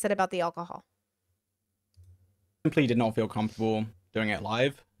back what I said about the alcohol. Simply did not feel comfortable doing it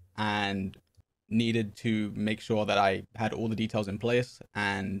live and needed to make sure that I had all the details in place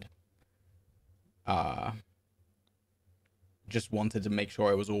and just wanted to make sure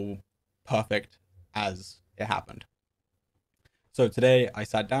it was all perfect as it happened. So today I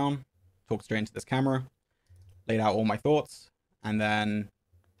sat down, talked straight into this camera, laid out all my thoughts, and then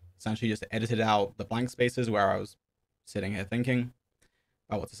essentially just edited out the blank spaces where I was sitting here thinking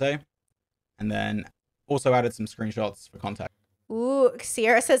about what to say, and then also added some screenshots for context. Ooh,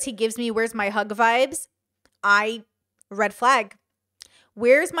 Sierra says he gives me where's my hug vibes. Red flag.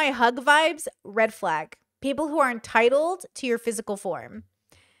 Where's my hug vibes? Red flag. People who are entitled to your physical form.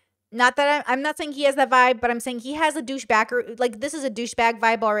 Not that I'm not saying he has that vibe, but I'm saying he has a douchebag. Like, this is a douchebag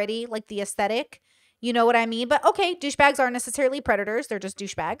vibe already, like the aesthetic. You know what I mean? But okay, douchebags aren't necessarily predators. They're just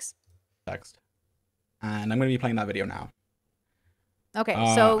douchebags. Text. And I'm going to be playing that video now. Okay,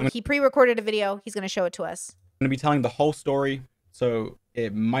 so he pre-recorded a video. He's going to show it to us. I'm going to be telling the whole story, so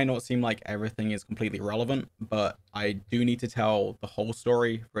it might not seem like everything is completely relevant, but I do need to tell the whole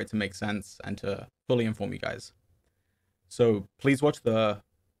story for it to make sense and to fully inform you guys. So please watch the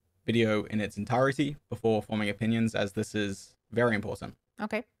video in its entirety before forming opinions, as this is very important.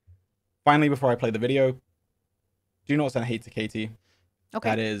 Okay. Finally, before I play the video, do not send hate to Katie. Okay.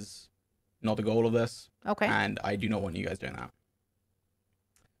 That is not the goal of this. Okay. And I do not want you guys doing that.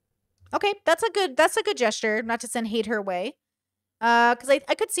 Okay, that's a good gesture, not to send hate her way. Because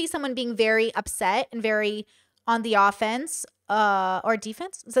I could see someone being very upset and very on the offense, or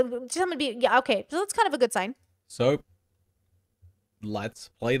defense. So someone be, yeah, okay. So that's kind of a good sign. So let's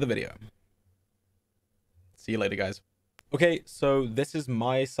play the video. See you later, guys. Okay, so this is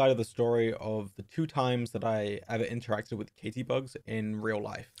my side of the story of the 2 times that I ever interacted with Caitibugzz in real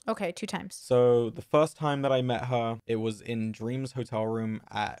life. Okay, 2 times. So the first time that I met her, it was in Dream's hotel room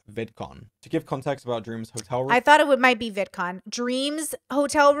at VidCon. To give context about Dream's hotel room, I thought it might be VidCon. Dream's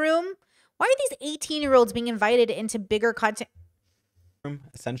hotel room? Why are these 18-year-olds being invited into bigger content? room.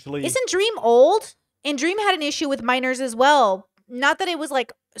 Essentially, Isn't Dream old? And Dream had an issue with minors as well. Not that it was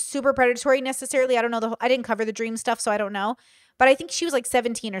like super predatory necessarily. I don't know. I didn't cover the Dream stuff, so I don't know. But I think she was like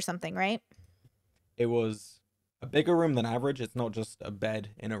 17 or something, right? it was a bigger room than average. It's not just a bed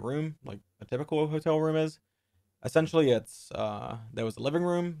in a room like a typical hotel room is. Essentially, it's there was a living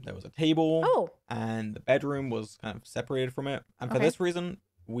room, there was a table, Oh, and the bedroom was kind of separated from it. And for Okay. this reason,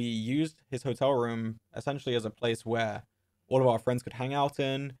 we used his hotel room essentially as a place where all of our friends could hang out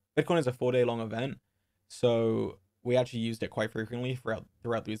in. VidCon is a 4-day long event, so we actually used it quite frequently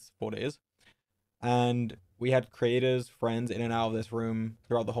throughout these 4 days. And we had creators, friends in and out of this room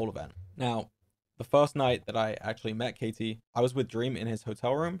throughout the whole event. Now, the first night that I actually met Katie, I was with Dream in his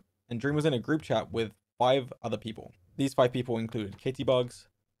hotel room, and Dream was in a group chat with 5 other people. These 5 people included Caitibugzz,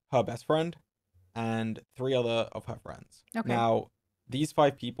 her best friend, and 3 other of her friends. Okay. Now, these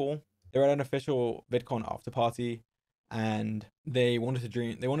 5 people, they were at an official VidCon after party, and they wanted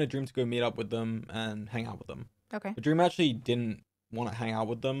Dream to go meet up with them and hang out with them. okay. But Dream actually didn't want to hang out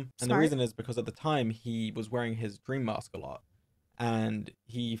with them, and the Smart. reason is because at the time he was wearing his Dream mask a lot, and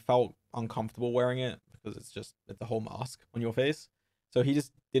he felt uncomfortable wearing it because it's a whole mask on your face. So he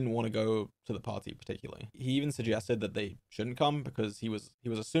just didn't want to go to the party particularly. He even suggested that they shouldn't come because he was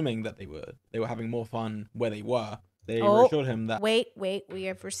assuming that they were having more fun where they were. They Oh, reassured him that Wait. We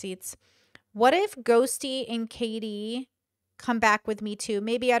have receipts. What if Ghosty and Katie come back with me too?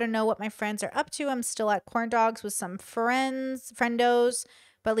 Maybe I don't know what my friends are up to. I'm still at Corn Dogs with some friendos,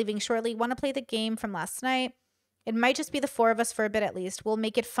 but leaving shortly. Want to play the game from last night? It might just be the 4 of us for a bit at least. We'll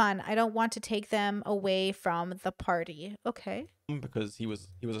make it fun. I don't want to take them away from the party. Okay. because he was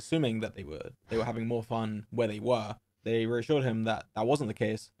assuming that they were having more fun where they were. They reassured him that that wasn't the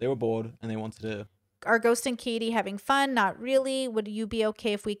case. They were bored and they wanted to. Are Ghost and Katie having fun? Not really. Would you be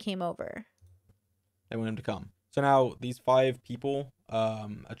okay if we came over? They want him to come. So now these 5 people are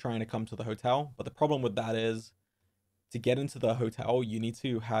trying to come to the hotel, but the problem with that is to get into the hotel, you need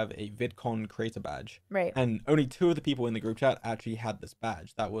to have a VidCon creator badge. Right. And only 2 of the people in the group chat actually had this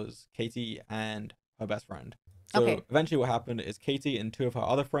badge. That was Katie and her best friend. So Okay. eventually what happened is Katie and 2 of her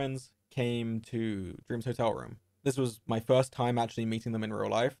other friends came to Dream's hotel room. This was my first time actually meeting them in real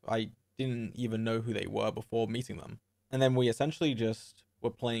life. I didn't even know who they were before meeting them. And then we essentially just were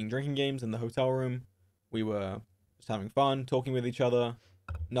playing drinking games in the hotel room. We were just having fun, talking with each other.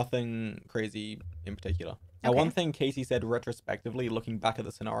 Nothing crazy in particular. Now, Okay. one thing Katie said retrospectively, looking back at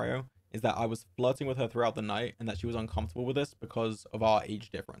the scenario, is that I was flirting with her throughout the night and that she was uncomfortable with this because of our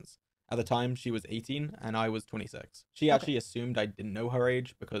age difference. At the time, she was 18 and I was 26. She actually assumed I didn't know her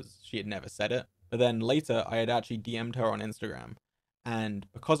age because she had never said it. But then later, I had actually DM'd her on Instagram. And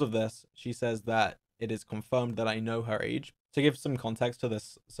because of this, she says that it is confirmed that I know her age. To give some context to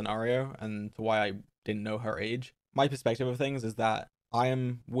this scenario and to why I didn't know her age, my perspective of things is that I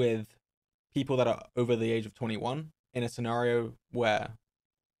am with people that are over the age of 21 in a scenario where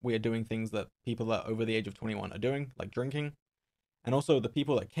we are doing things that people that are over the age of 21 are doing, like drinking. And also the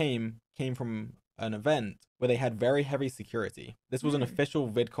people that came from an event where they had very heavy security. This was an official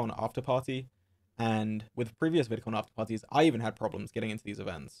VidCon after party. And with previous VidCon after parties, I even had problems getting into these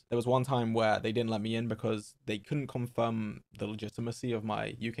events. There was one time where they didn't let me in because they couldn't confirm the legitimacy of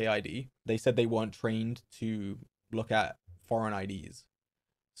my UK ID. They said they weren't trained to look at foreign IDs.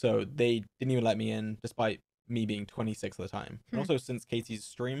 So they didn't even let me in despite me being 26 at the time. And also since Katie's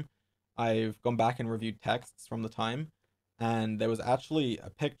stream, I've gone back and reviewed texts from the time. And there was actually a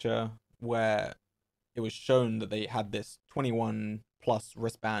picture where it was shown that they had this 21 plus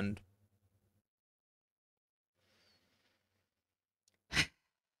wristband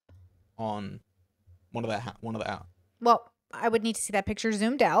on one of their Well, I would need to see that picture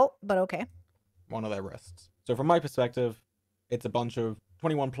zoomed out, but okay. one of their wrists. So from my perspective, it's a bunch of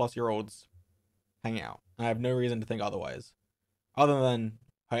 21 plus year olds hanging out. I have no reason to think otherwise, other than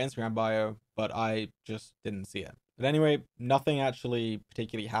her Instagram bio, but I just didn't see it. But anyway, nothing actually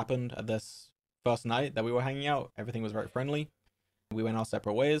particularly happened at this first night that we were hanging out. Everything was very friendly. We went our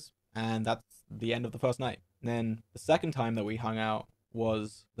separate ways, and that's the end of the first night. And then the second time that we hung out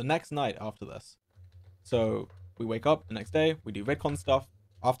was the next night after this. So we wake up the next day, we do VidCon stuff.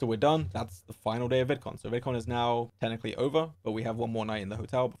 After we're done, that's the final day of VidCon. So VidCon is now technically over, but we have one more night in the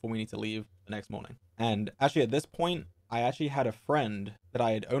hotel before we need to leave the next morning. And actually at this point, I actually had a friend that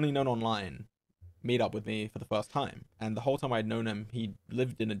I had only known online meet up with me for the first time. And the whole time I'd known him, he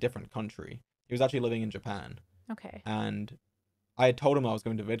lived in a different country. He was actually living in Japan. Okay. And I had told him I was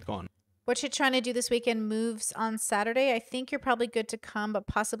going to VidCon. What you're trying to do this weekend moves on Saturday. I think you're probably good to come, but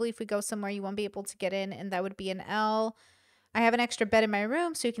possibly if we go somewhere, you won't be able to get in, and that would be an L. I have an extra bed in my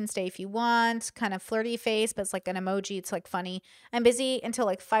room so you can stay if you want. Kind of flirty face, but it's like an emoji. It's like funny. I'm busy until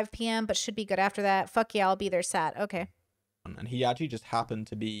like 5 p.m., but should be good after that. Fuck yeah, I'll be there sat. Okay. And he actually just happened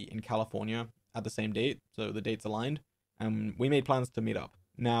to be in California at the same date, so the dates aligned, and we made plans to meet up.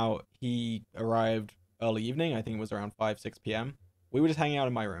 Now, he arrived early evening, I think it was around 5, 6 p.m. We were just hanging out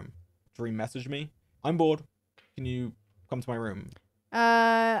in my room. Dream messaged me, I'm bored. Can you come to my room?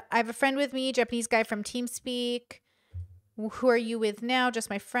 I have a friend with me, Japanese guy from TeamSpeak. Who are you with now? Just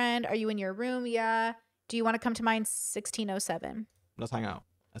my friend. Are you in your room? Yeah. Do you want to come to mine? 1607. Let's hang out,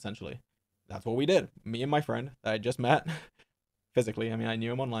 essentially. That's what we did. Me and my friend that I just met physically. I mean, I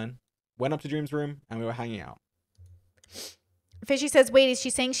knew him online. Went up to Dream's room and we were hanging out. Fishy says, wait, is she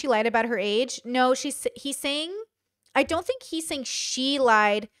saying she lied about her age? No, he's saying, I don't think he's saying she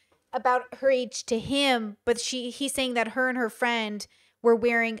lied about her age to him, but he's saying that her and her friend were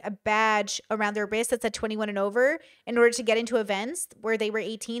wearing a badge around their wrist that said 21 and over in order to get into events where they were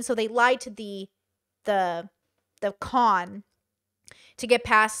 18. So they lied to the con to get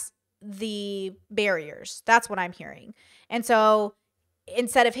past the barriers. That's what I'm hearing. And so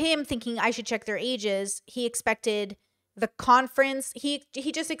instead of him thinking I should check their ages, he expected the conference. He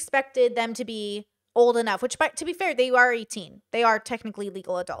just expected them to be old enough, which, to be fair, they are 18. They are technically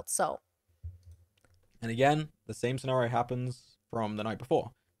legal adults. So. And again, the same scenario happens from the night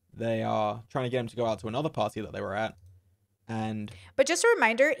before. They are trying to get him to go out to another party that they were at. But just a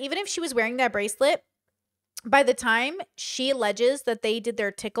reminder, even if she was wearing that bracelet, by the time she alleges that they did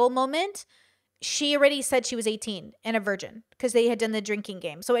their tickle moment, she already said she was 18 and a virgin because they had done the drinking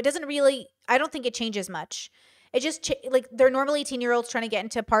game. So it doesn't really, I don't think it changes much. It just, like, they're normal 18-year-olds trying to get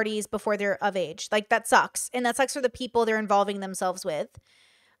into parties before they're of age. Like, that sucks. And that sucks for the people they're involving themselves with.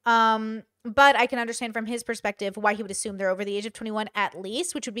 But I can understand from his perspective why he would assume they're over the age of 21 at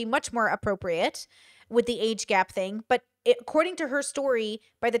least, which would be much more appropriate with the age gap thing. But according to her story,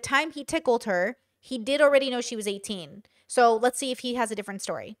 by the time he tickled her, he did already know she was 18. So let's see if he has a different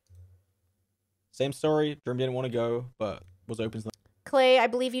story. Same story. Dream didn't want to go, but was open to them. Clay, I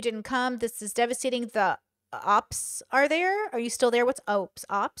believe you didn't come. This is devastating. The ops are there. Are you still there? What's ops?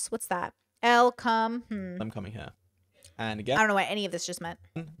 Ops? What's that? L, come. I'm coming here. And again, I don't know what any of this just meant.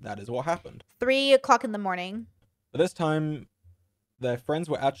 That is what happened. 3 o'clock in the morning. But this time, their friends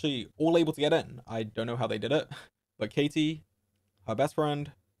were actually all able to get in. I don't know how they did it, but Katie, her best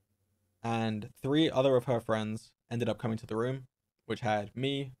friend, and 3 other of her friends ended up coming to the room, which had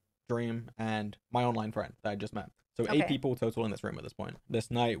me, Dream, and my online friend that I just met. So 8 people total in this room at this point.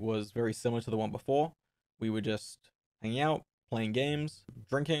 This night was very similar to the one before. We were just hanging out, playing games,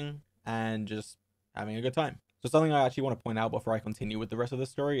 drinking, and just having a good time. So something I actually want to point out before I continue with the rest of the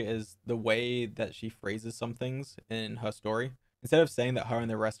story is the way that she phrases some things in her story. Instead of saying that her and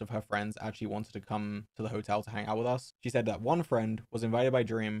the rest of her friends actually wanted to come to the hotel to hang out with us, she said that one friend was invited by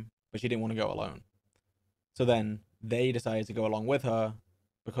Dream, but she didn't want to go alone. So then they decided to go along with her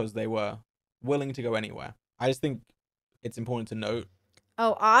because they were willing to go anywhere. I just think it's important to note.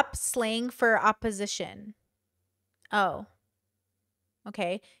 Oh, op, slang for opposition. Oh.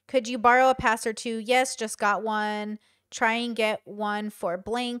 Okay. Could you borrow a pass or two? Yes, just got one. Try and get one for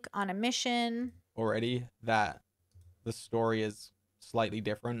blank on a mission. Already that the story is slightly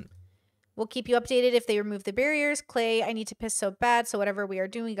different. We'll keep you updated if they remove the barriers. Clay, I need to piss so bad. So whatever we are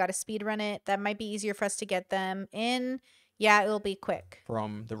doing, we got to speed run it. That might be easier for us to get them in. Yeah, it'll be quick.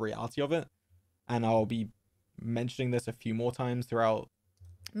 From the reality of it. And I'll be mentioning this a few more times throughout.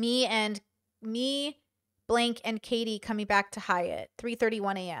 Me, blank, and Katie coming back to Hyatt,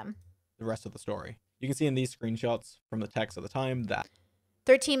 3:31 a.m. The rest of the story. You can see in these screenshots from the text at the time that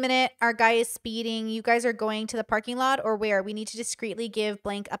 13-minute, our guy is speeding. You guys are going to the parking lot or where? We need to discreetly give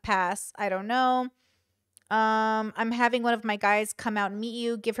blank a pass. I don't know. I'm having one of my guys come out and meet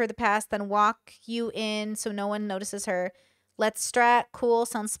you, give her the pass, then walk you in so no one notices her. Let's strat. Cool.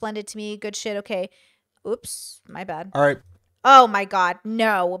 Sounds splendid to me. Good shit. Okay. Oops. My bad. all right. Oh my God.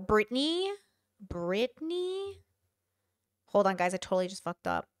 No. Brittany? Hold on, guys. I totally just fucked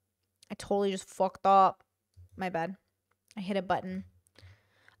up. My bad. I hit a button.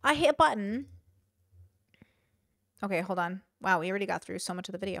 Okay, hold on. Wow, we already got through so much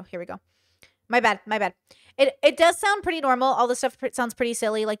of the video. Here we go. My bad. It does sound pretty normal. All this stuff sounds pretty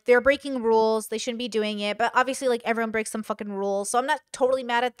silly. Like, they're breaking rules. They shouldn't be doing it. But obviously, like, everyone breaks some fucking rules. So I'm not totally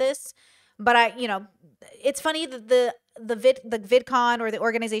mad at this. But it's funny that the VidCon or the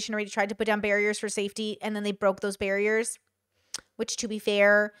organization already tried to put down barriers for safety, and then they broke those barriers. Which, to be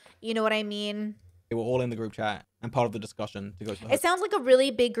fair, you know what I mean? They were all in the group chat and part of the discussion to go to the It sounds like a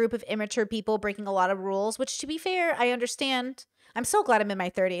really big group of immature people breaking a lot of rules, which, to be fair, I understand. I'm so glad I'm in my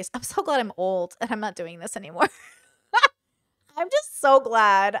 30s. I'm so glad I'm old and I'm not doing this anymore. I'm just so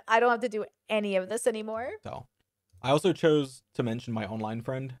glad I don't have to do any of this anymore. So, I also chose to mention my online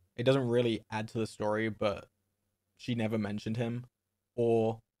friend. It doesn't really add to the story, but she never mentioned him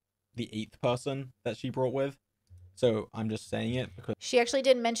or the 8th person that she brought with. So I'm just saying it because She actually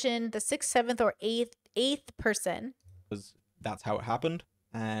didn't mention the 6th, 7th, or 8th person. that's how it happened,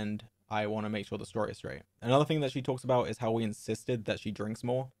 and I want to make sure the story is straight. Another thing that she talks about is how we insisted that she drinks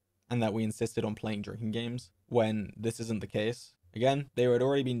more and that we insisted on playing drinking games when this isn't the case. Again, they had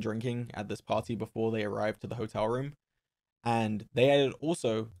already been drinking at this party before they arrived to the hotel room, and they had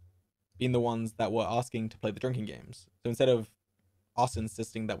also been the ones that were asking to play the drinking games. So instead of us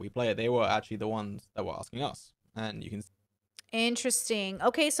insisting that we play it, they were actually the ones that were asking us. And you can Interesting.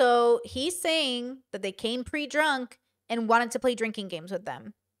 Okay, so he's saying that they came pre-drunk and wanted to play drinking games with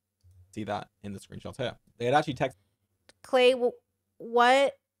them. see that in the screenshots here. They had actually texted Clay,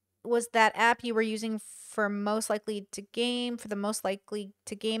 what was that app you were using for most likely to game? For the most likely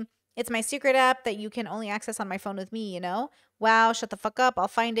to game? It's my secret app that you can only access on my phone with me, you know? Wow, shut the fuck up. I'll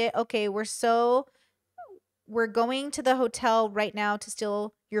find it. Okay, we're going to the hotel right now to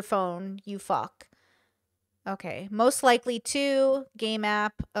steal your phone, you fuck. Okay. Most likely to game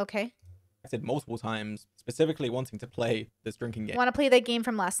app. Okay. multiple times, specifically wanting to play this drinking game Want to play that game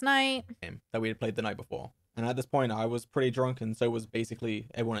from last night? that we had played the night before. And at this point, I was pretty drunk, and so was basically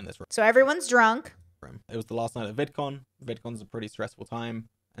everyone in this So everyone's drunk. room. It was the last night of VidCon. VidCon's a pretty stressful time,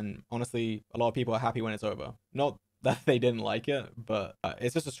 and honestly, a lot of people are happy when it's over. Not that they didn't like it, but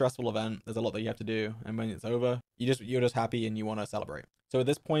it's just a stressful event. There's a lot that you have to do, and when it's over, you're just happy and you want to celebrate. So at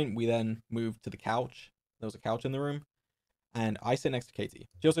this point, we then moved to the couch. There was a couch in the room, and I sit next to Katie.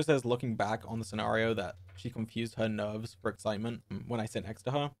 She also says, looking back on the scenario, that she confused her nerves for excitement when I sit next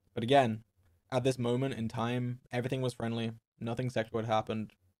to her. But again, at this moment in time, everything was friendly. Nothing sexual had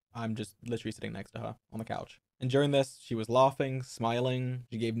happened. I'm just literally sitting next to her on the couch. And during this, she was laughing, smiling.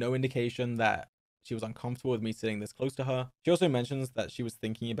 She gave no indication that she was uncomfortable with me sitting this close to her. She also mentions that she was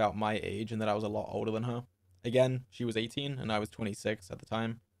thinking about my age and that I was a lot older than her. Again, she was 18 and I was 26 at the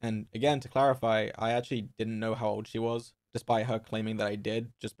time. And again, to clarify, I actually didn't know how old she was, despite her claiming that I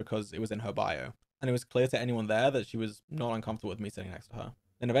did, just because it was in her bio. And it was clear to anyone there that she was not uncomfortable with me sitting next to her.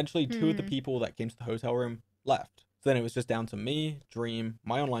 And eventually, two of the people that came to the hotel room left. So then it was just down to me, Dream,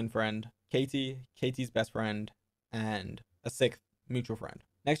 my online friend, Katie, Katie's best friend, and a 6th mutual friend.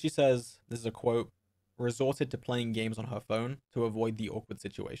 Next, she says, this is a quote, resorted to playing games on her phone to avoid the awkward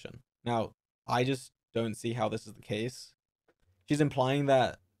situation. Now, I just don't see how this is the case. She's implying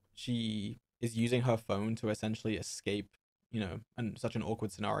that she is using her phone to essentially escape, such an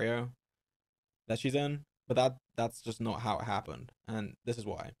awkward scenario that she's in. But that's just not how it happened. And this is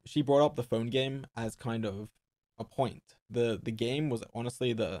why. She brought up the phone game as kind of a point. The game was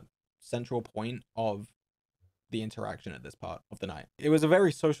honestly the central point of the interaction at this part of the night. It was a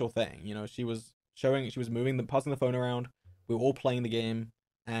very social thing. She was passing the phone around. We were all playing the game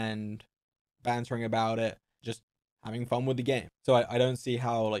and bantering about it, just having fun with the game. So I don't see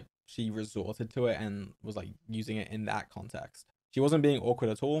how she resorted to it and was using it in that context. She wasn't being awkward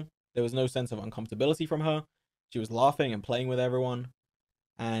at all. There was no sense of uncomfortability from her. She was laughing and playing with everyone.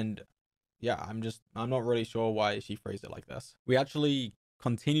 And yeah, I'm not really sure why she phrased it like this. We actually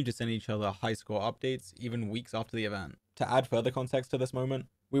continued to send each other high score updates even weeks after the event. To add further context to this moment,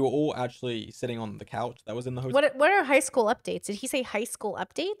 we were all actually sitting on the couch that was in the hotel. What are high school updates? Did he say high school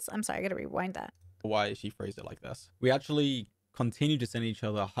updates? I'm sorry, I gotta rewind that. Why she phrased it like this. We actually continued to send each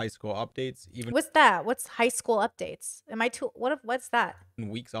other high score updates even What's that? What's high school updates? What's that?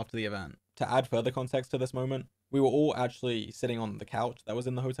 weeks after the event. To add further context to this moment, we were all actually sitting on the couch that was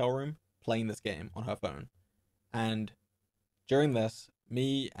in the hotel room playing this game on her phone. And during this,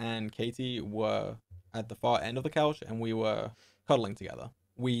 me and Katie were at the far end of the couch and we were cuddling together.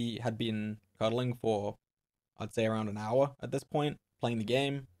 We had been cuddling for, I'd say, around an hour at this point, playing the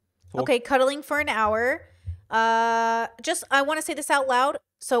game. Okay, cuddling for an hour. I want to say this out loud.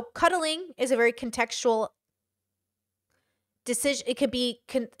 So cuddling is a very contextual decision. It could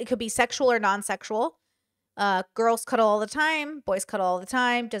be sexual or non-sexual. Girls cuddle all the time, boys cuddle all the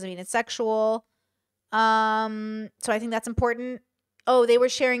time. Doesn't mean it's sexual. So I think that's important. Oh, they were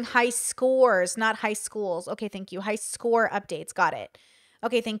sharing high scores, not high schools. Okay, thank you. High score updates. Got it.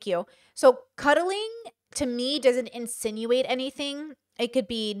 Okay, thank you. So cuddling to me doesn't insinuate anything. It could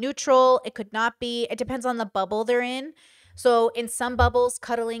be neutral. It could not be. It depends on the bubble they're in. So in some bubbles,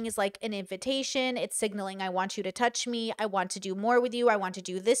 cuddling is like an invitation. It's signaling, I want you to touch me. I want to do more with you. I want to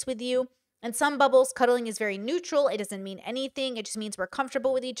do this with you. In some bubbles, cuddling is very neutral. It doesn't mean anything. It just means we're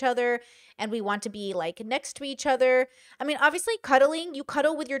comfortable with each other and we want to be like next to each other. I mean, obviously, cuddling, you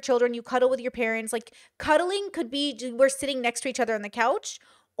cuddle with your children, you cuddle with your parents. Like, cuddling could be we're sitting next to each other on the couch,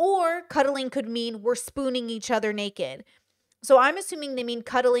 or cuddling could mean we're spooning each other naked. So I'm assuming they mean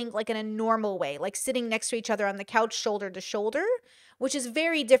cuddling like in a normal way, like sitting next to each other on the couch, shoulder to shoulder, which is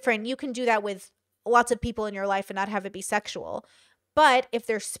very different. You can do that with lots of people in your life and not have it be sexual. But if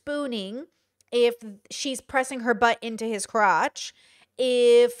they're spooning, if she's pressing her butt into his crotch,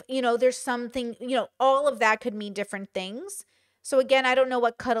 if, there's something, all of that could mean different things. So again, I don't know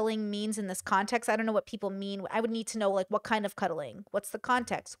what cuddling means in this context. I don't know what people mean. I would need to know like what kind of cuddling. What's the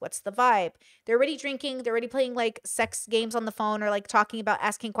context? What's the vibe? They're already drinking. They're already playing like sex games on the phone or like talking about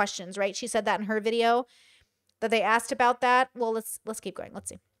asking questions, right? She said that in her video that they asked about that. Well, let's keep going. Let's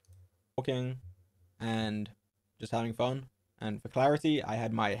see. Walking and just having fun. And for clarity, I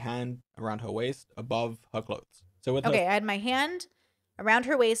had my hand around her waist above her clothes. So with Okay, I had my hand around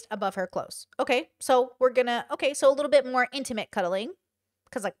her waist above her clothes. Okay, so so a little bit more intimate cuddling.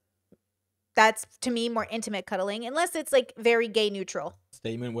 Because, like, that's, to me, more intimate cuddling. Unless it's, like, very gay neutral.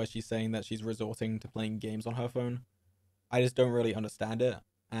 Statement where she's saying that she's resorting to playing games on her phone, I just don't really understand it.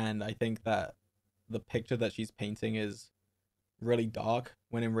 And I think that the picture that she's painting is really dark,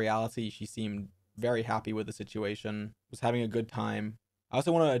 when in reality, she seemed very happy with the situation, was having a good time. I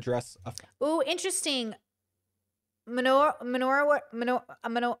also want to address Ooh, interesting. War, I'm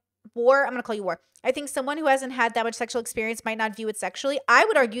gonna call you War. I think someone who hasn't had that much sexual experience might not view it sexually. I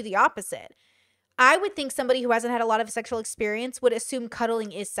would argue the opposite. I would think somebody who hasn't had a lot of sexual experience would assume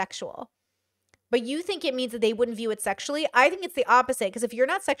cuddling is sexual. But you think it means that they wouldn't view it sexually? I think it's the opposite, because if you're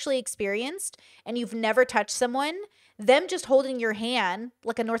not sexually experienced and you've never touched someone, them just holding your hand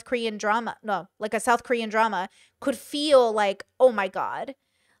like a like a South Korean drama could feel like, oh my God,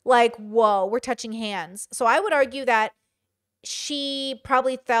 like, whoa, we're touching hands. So I would argue that she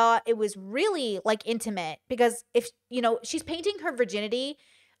probably thought it was really like intimate, because if, she's painting her virginity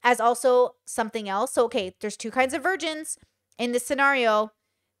as also something else. So, okay, there's two kinds of virgins in this scenario.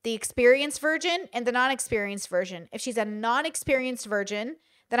 The experienced virgin and the non-experienced virgin. If she's a non-experienced virgin,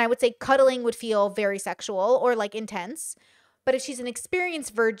 then I would say cuddling would feel very sexual or like intense. But if she's an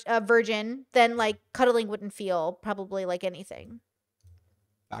experienced virgin, then like cuddling wouldn't feel probably like anything.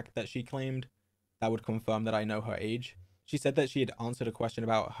 Fact that she claimed that would confirm that I know her age. She said that she had answered a question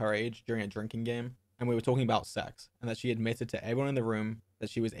about her age during a drinking game, and we were talking about sex, and that she admitted to everyone in the room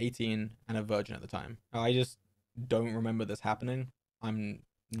that she was 18 and a virgin at the time. I just don't remember this happening. I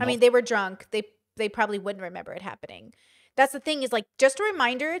mean, they were drunk. They probably wouldn't remember it happening. That's the thing, is like, just a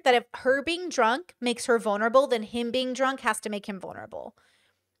reminder that if her being drunk makes her vulnerable, then him being drunk has to make him vulnerable.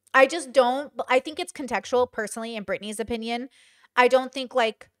 I think it's contextual, personally, in Brittany's opinion. I don't think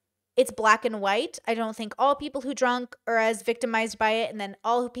like it's black and white. I don't think all people who drunk are as victimized by it, and then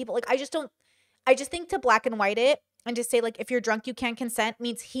all people, like, I just think to black and white it and just say like, if you're drunk, you can't consent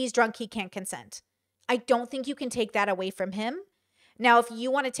means he's drunk, he can't consent. I don't think you can take that away from him. Now, if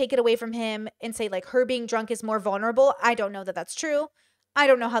you want to take it away from him and say like her being drunk is more vulnerable, I don't know that that's true. I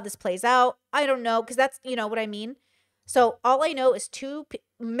don't know how this plays out. I don't know, because that's, what I mean? So all I know is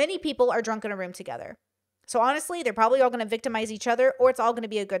many people are drunk in a room together. So honestly, they're probably all going to victimize each other, or it's all going to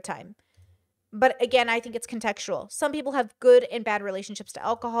be a good time. But again, I think it's contextual. Some people have good and bad relationships to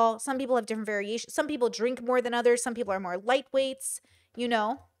alcohol. Some people have different variations. Some people drink more than others. Some people are more lightweights,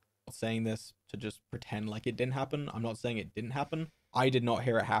 Saying this to just pretend like it didn't happen. I'm not saying it didn't happen. I did not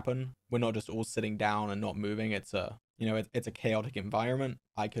hear it happen. We're not just all sitting down and not moving. It's it's a chaotic environment.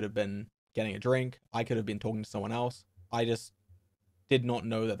 I could have been getting a drink. I could have been talking to someone else. I just did not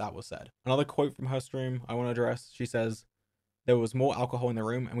know that was said. Another quote from her stream I want to address. She says, "There was more alcohol in the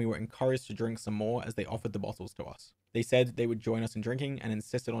room and we were encouraged to drink some more as they offered the bottles to us. They said they would join us in drinking and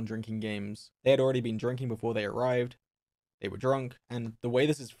insisted on drinking games. They had already been drinking before they arrived. They were drunk." And the way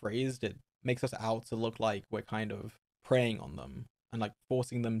this is phrased, it makes us out to look like we're kind of preying on them and like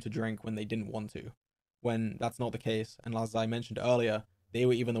forcing them to drink when they didn't want to, when that's not the case. And as I mentioned earlier, they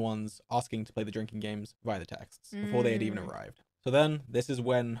were even the ones asking to play the drinking games via the texts before they had even arrived. So then, this is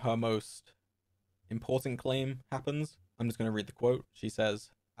when her most important claim happens. I'm just going to read the quote. She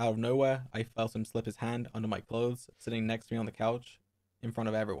says, "Out of nowhere, I felt him slip his hand under my clothes, sitting next to me on the couch, in front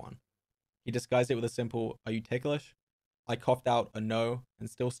of everyone. He disguised it with a simple, 'Are you ticklish?' I coughed out a no, and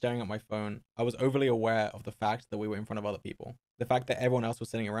still staring at my phone, I was overly aware of the fact that we were in front of other people. The fact that everyone else was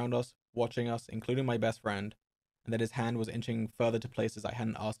sitting around us, watching us, including my best friend, and that his hand was inching further to places I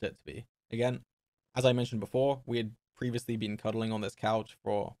hadn't asked it to be. Again, as I mentioned before, we had previously been cuddling on this couch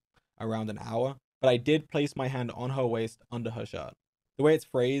for around an hour, but I did place my hand on her waist under her shirt. The way it's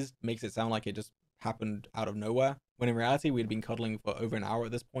phrased makes it sound like it just happened out of nowhere, when in reality we'd been cuddling for over an hour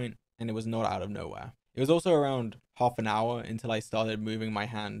at this point, and it was not out of nowhere. It was also around half an hour until I started moving my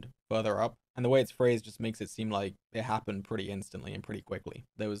hand further up, and the way it's phrased just makes it seem like it happened pretty instantly and pretty quickly.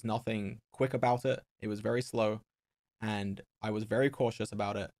 There was nothing quick about it, it was very slow, and I was very cautious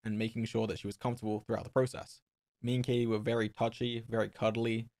about it and making sure that she was comfortable throughout the process. Me and Katie were very touchy, very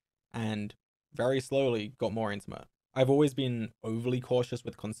cuddly, and very slowly got more intimate. I've always been overly cautious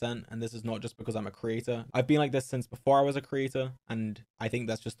with consent, and this is not just because I'm a creator. I've been like this since before I was a creator, and I think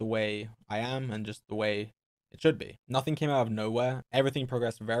that's just the way I am and just the way it should be. Nothing came out of nowhere. Everything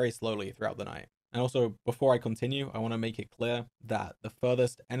progressed very slowly throughout the night. And also, before I continue, I want to make it clear that the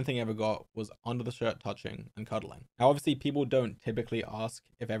furthest anything ever got was under the shirt touching and cuddling. Now, obviously, people don't typically ask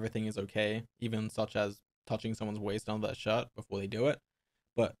if everything is okay, even such as touching someone's waist under their shirt before they do it.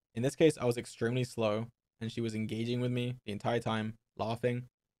 But in this case, I was extremely slow, and she was engaging with me the entire time, laughing,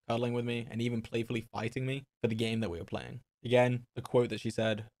 cuddling with me, and even playfully fighting me for the game that we were playing. Again, the quote that she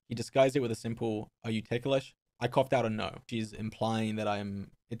said, he disguised it with a simple, "Are you ticklish?" I coughed out a no. She's implying that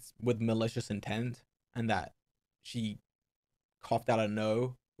it's with malicious intent, and that she coughed out a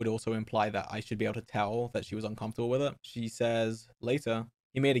no would also imply that I should be able to tell that she was uncomfortable with it. She says later,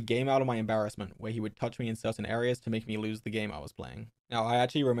 he made a game out of my embarrassment where he would touch me in certain areas to make me lose the game I was playing. Now, I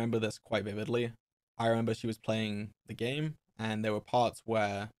actually remember this quite vividly. I remember she was playing the game, and there were parts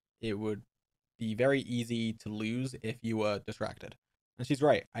where it would be very easy to lose if you were distracted. And she's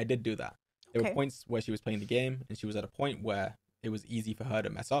right, I did do that. There were points where she was playing the game, and she was at a point where it was easy for her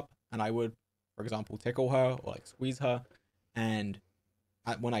to mess up, and I would, for example, tickle her or like squeeze her, and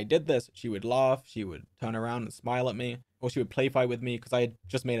when I did this, she would laugh, she would turn around and smile at me, or she would play fight with me because I had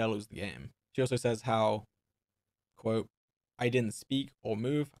just made her lose the game. She also says how, quote, I didn't speak or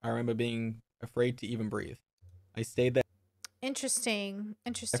move. I remember being afraid to even breathe. I stayed there Interesting.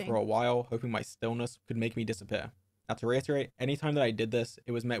 for a while, hoping my stillness could make me disappear. Now, to reiterate, anytime that I did this,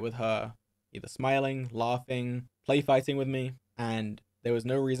 it was met with her either smiling, laughing, play fighting with me, and there was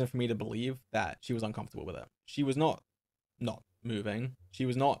no reason for me to believe that she was uncomfortable with it. She was not moving. She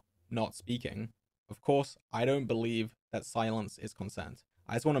was not speaking. Of course, I don't believe that silence is consent.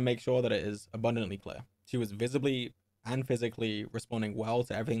 I just want to make sure that it is abundantly clear. She was visibly and physically responding well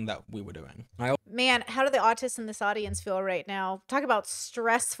to everything that we were doing. Man, how do the autists in this audience feel right now? Talk about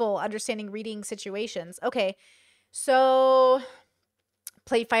stressful understanding reading situations. Okay, so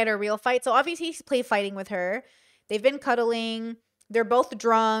play fight or real fight. So obviously he's play fighting with her. They've been cuddling. They're both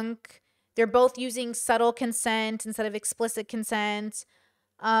drunk. They're both using subtle consent instead of explicit consent.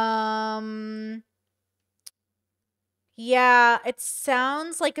 Yeah, it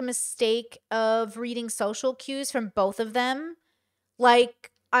sounds like a mistake of reading social cues from both of them.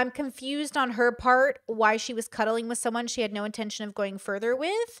 Like, I'm confused on her part why she was cuddling with someone she had no intention of going further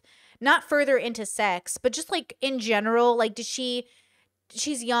with. Not further into sex, but just like in general, like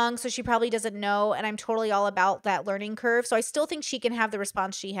she's young, so she probably doesn't know, and I'm totally all about that learning curve. So I still think she can have the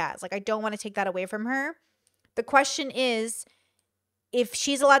response she has. Like, I don't want to take that away from her. The question is, if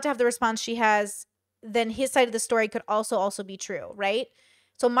she's allowed to have the response she has, then his side of the story could also be true, right?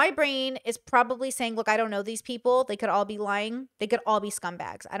 So my brain is probably saying, look, I don't know these people. They could all be lying. They could all be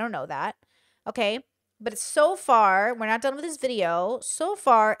scumbags. I don't know that. Okay. But so far, we're not done with this video. So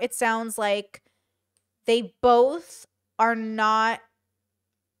far, it sounds like they both are not,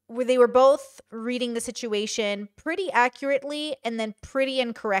 they were both reading the situation pretty accurately and then pretty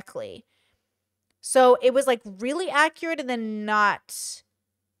incorrectly. So it was like really accurate and then not.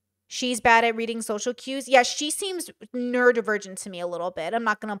 She's bad at reading social cues. Yeah, she seems neurodivergent to me a little bit. I'm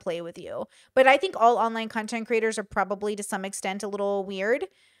not going to play with you. But I think all online content creators are probably to some extent a little weird.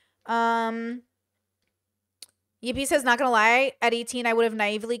 Yippee says, not going to lie, at 18, I would have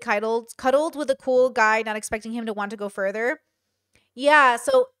naively cuddled with a cool guy, not expecting him to want to go further. Yeah,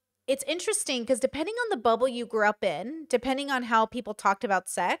 so it's interesting because depending on the bubble you grew up in, depending on how people talked about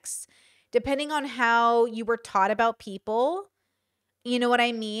sex, depending on how you were taught about people, you know what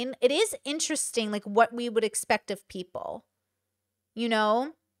I mean? It is interesting, like, what we would expect of people, you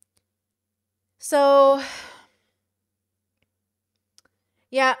know? So,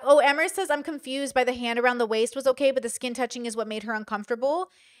 yeah. Oh, Emmer says, I'm confused by the hand around the waist was okay, but the skin touching is what made her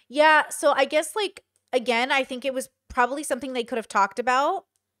uncomfortable. Yeah, so I guess, like, again, I think it was probably something they could have talked about,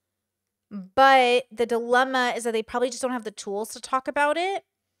 but the dilemma is that they probably just don't have the tools to talk about it.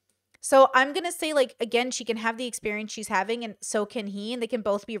 So I'm going to say, like, again, she can have the experience she's having and so can he, and they can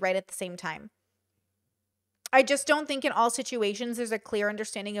both be right at the same time. I just don't think in all situations there's a clear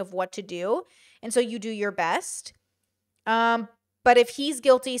understanding of what to do. And so you do your best. But if he's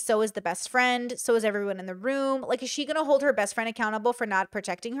guilty, so is the best friend, so is everyone in the room. Like, is she going to hold her best friend accountable for not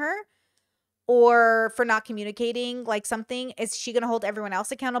protecting her or for not communicating like something? Is she going to hold everyone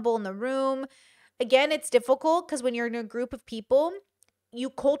else accountable in the room? Again, it's difficult because when you're in a group of people, you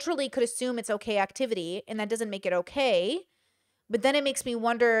culturally could assume it's okay activity, and that doesn't make it okay. But then it makes me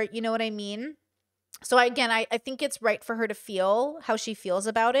wonder, you know what I mean? So I think it's right for her to feel how she feels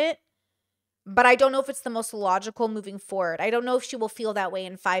about it. But I don't know if it's the most logical moving forward. I don't know if she will feel that way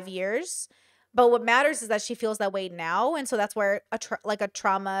in 5 years. But what matters is that she feels that way now. And so that's where a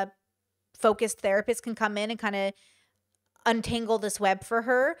trauma focused therapist can come in and kind of untangle this web for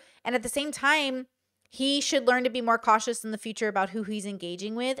her. And at the same time, he should learn to be more cautious in the future about who he's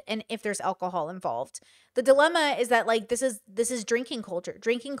engaging with and if there's alcohol involved. The dilemma is that like this is drinking culture.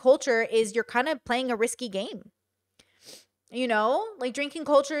 Drinking culture is you're kind of playing a risky game. You know, like drinking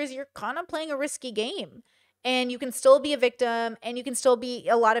culture is you're kind of playing a risky game, and you can still be a victim and you can still be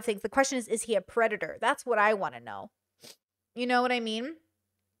a lot of things. The question is he a predator? That's what I want to know. You know what I mean?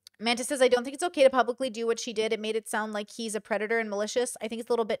 Mantis says, I don't think it's okay to publicly do what she did. It made it sound like he's a predator and malicious. I think it's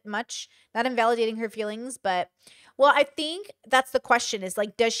a little bit much, not invalidating her feelings, but well, I think that's the question is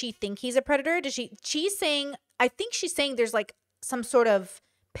like, does she think he's a predator? She's saying, I think she's saying there's like some sort of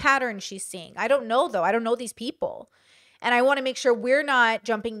pattern she's seeing. I don't know though. I don't know these people. And I want to make sure we're not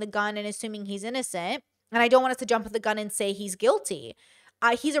jumping the gun and assuming he's innocent. And I don't want us to jump the gun and say he's guilty.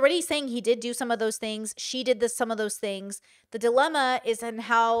 He's already saying he did do some of those things. She did some of those things. The dilemma is in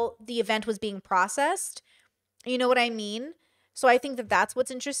how the event was being processed. You know what I mean? So I think that that's what's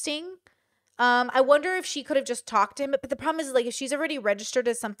interesting. I wonder if she could have just talked to him. But the problem is like if she's already registered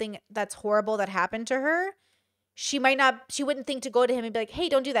as something that's horrible that happened to her, she wouldn't think to go to him and be like, hey,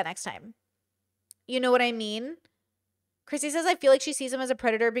 don't do that next time. You know what I mean? Chrissy says, I feel like she sees him as a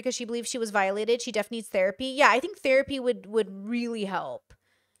predator because she believes she was violated. She definitely needs therapy. Yeah, I think therapy would really help.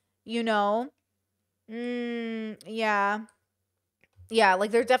 You know? Yeah. Yeah,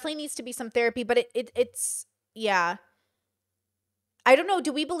 like there definitely needs to be some therapy, but it's, yeah. I don't know.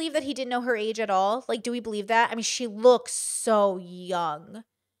 Do we believe that he didn't know her age at all? Like, do we believe that? I mean, she looks so young.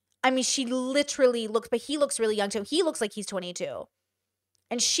 I mean, she literally looks, but he looks really young too. He looks like he's 22.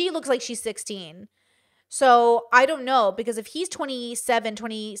 And she looks like she's 16. So I don't know, because if he's 27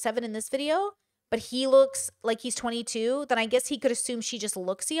 in this video, but he looks like he's 22, then I guess he could assume she just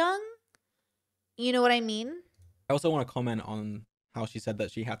looks young. You know what I mean? I also want to comment on how she said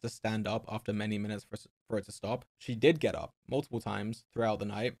that she had to stand up after many minutes for it to stop. She did get up multiple times throughout the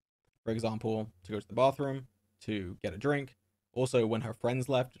night. For example, to go to the bathroom, to get a drink. Also, when her friends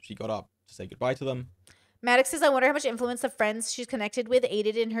left, she got up to say goodbye to them. Maddox says, I wonder how much influence the friends she's connected with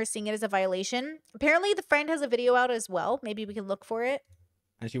aided in her seeing it as a violation. Apparently, the friend has a video out as well. Maybe we can look for it.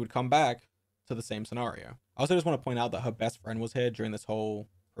 And she would come back to the same scenario. I also just want to point out that her best friend was here during this whole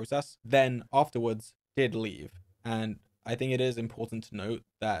process. Then afterwards did leave. And I think it is important to note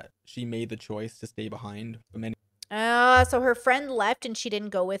that she made the choice to stay behind for many. So her friend left and she didn't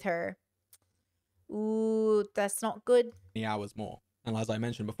go with her. Ooh, that's not good. Hours more. And as I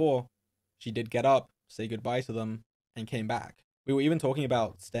mentioned before, she did get up, say goodbye to them, and came back. We were even talking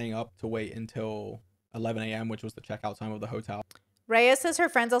about staying up to wait until 11 a.m., which was the checkout time of the hotel. Rhea says her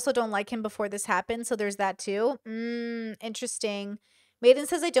friends also don't like him before this happened, so there's that too. Interesting. Maiden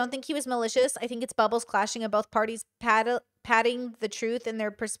says, I don't think he was malicious. I think it's bubbles clashing and both parties padding the truth in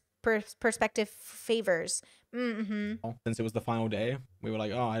their perspective favors. Since it was the final day, we were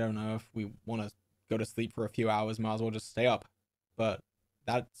like, oh, I don't know if we want to go to sleep for a few hours, might as well just stay up. But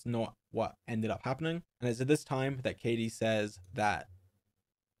that's not what ended up happening. And it's at this time that Katie says that,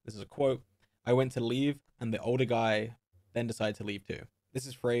 this is a quote, I went to leave and the older guy then decided to leave too. This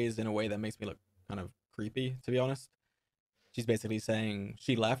is phrased in a way that makes me look kind of creepy, to be honest. She's basically saying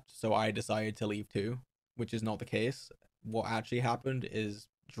she left, so I decided to leave too, which is not the case. What actually happened is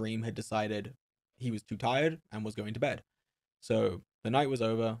Dream had decided he was too tired and was going to bed. So the night was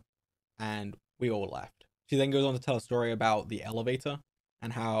over and we all left. She then goes on to tell a story about the elevator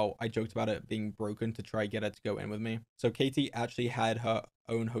and how I joked about it being broken to try get her to go in with me. So Katie actually had her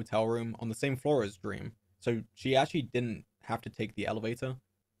own hotel room on the same floor as Dream. So she actually didn't have to take the elevator.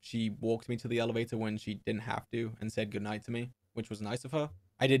 She walked me to the elevator when she didn't have to and said goodnight to me, which was nice of her.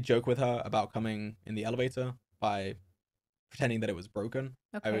 I did joke with her about coming in the elevator by pretending that it was broken.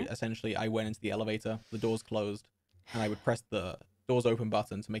 Okay. I went into the elevator, the doors closed, and I would press the doors open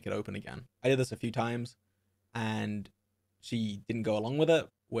button to make it open again. I did this a few times and she didn't go along with it,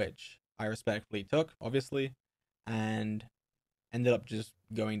 which I respectfully took, obviously, and ended up just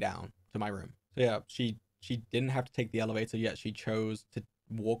going down to my room. So yeah, she didn't have to take the elevator, yet she chose to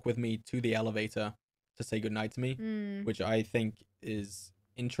walk with me to the elevator to say goodnight to me, Mm. which I think is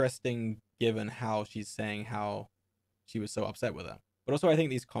interesting given how she's saying how she was so upset with her. But also I think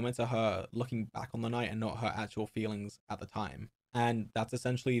these comments are her looking back on the night and not her actual feelings at the time. And that's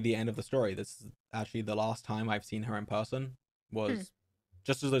essentially the end of the story. This is actually the last time I've seen her in person, was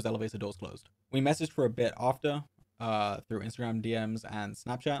just as those elevator doors closed. We messaged for a bit after, through Instagram DMs and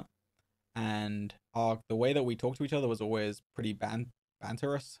Snapchat, and the way that we talked to each other was always pretty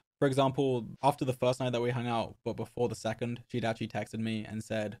banterous. For example, after the first night that we hung out, but before the second, she'd actually texted me and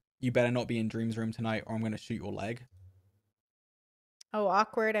said, "You better not be in Dream's room tonight or I'm going to shoot your leg." Oh,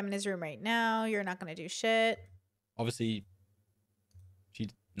 awkward. I'm in his room right now. You're not going to do shit. Obviously, she's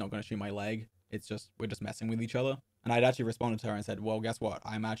not going to shoot my leg. It's just, we're just messing with each other. And I'd actually responded to her and said, well, guess what?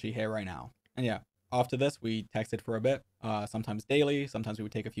 I'm actually here right now. And yeah, after this, we texted for a bit, sometimes daily. Sometimes we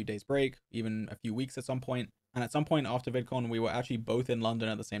would take a few days break, even a few weeks at some point. And at some point after VidCon, we were actually both in London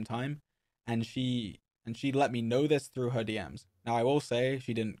at the same time. And she let me know this through her DMs. Now, I will say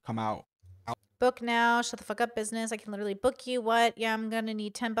she didn't come out. Book now. Shut the fuck up, business. I can literally book you. What? Yeah, I'm going to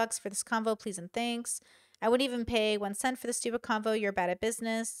need $10 for this convo. Please and thanks. I wouldn't even pay 1 cent for the stupid convo. You're bad at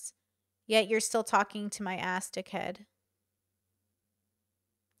business. Yet you're still talking to my ass, dickhead.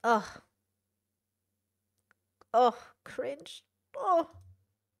 Ugh. Oh, cringe. Oh.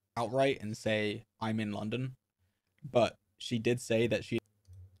 Outright and say, I'm in London. But she did say that she'd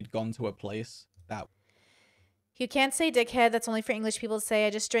gone to a place that... You can't say dickhead. That's only for English people to say. I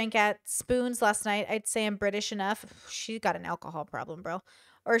just drank at Spoons last night. I'd say I'm British enough. She got an alcohol problem, bro.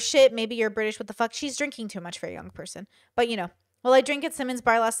 Or shit, maybe you're British. What the fuck? She's drinking too much for a young person. But, you know. Well, I drank at Simmons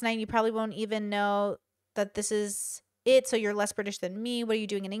Bar last night. You probably won't even know that this is it, so you're less British than me. What are you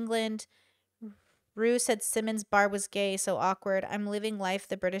doing in England? Rue said Simmons Bar was gay, so awkward. I'm living life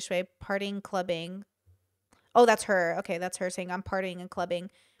the British way, partying, clubbing. Oh, that's her. Okay, that's her saying I'm partying and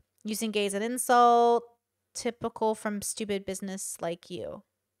clubbing. Using gay as an insult. Typical from stupid business like you.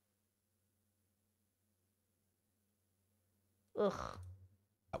 Ugh.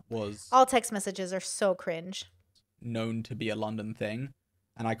 That was all text messages are so cringe. Known to be a London thing.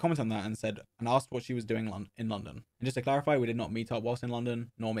 And I commented on that and said, and asked what she was doing in London. And just to clarify, we did not meet up whilst in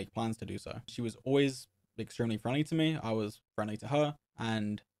London, nor make plans to do so. She was always extremely friendly to me. I was friendly to her.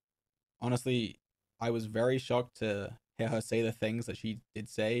 And honestly, I was very shocked to hear her say the things that she did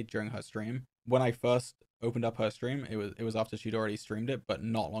say during her stream. When I first opened up her stream, it was after she'd already streamed it, but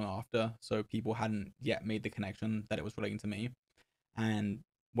not long after. So people hadn't yet made the connection that it was relating to me. And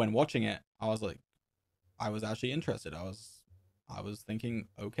when watching it, I was like, I was actually interested. I was thinking,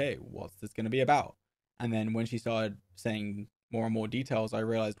 okay, what's this going to be about? And then when she started saying more and more details, I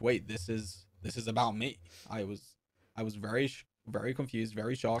realized, wait, this is about me. I was very confused,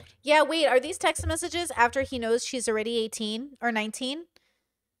 very shocked. Yeah, wait, are these text messages after he knows she's already 18 or 19?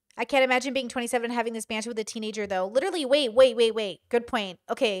 I can't imagine being 27 and having this banter with a teenager, though. Literally, wait. Good point.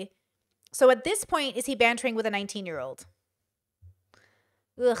 Okay, so at this point, is he bantering with a 19-year-old?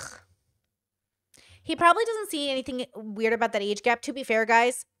 Ugh. He probably doesn't see anything weird about that age gap. To be fair,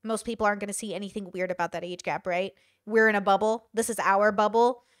 guys, most people aren't going to see anything weird about that age gap, right? We're in a bubble. This is our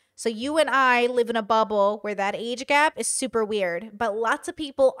bubble. So you and I live in a bubble where that age gap is super weird, but lots of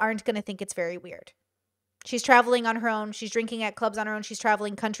people aren't going to think it's very weird. She's traveling on her own. She's drinking at clubs on her own. She's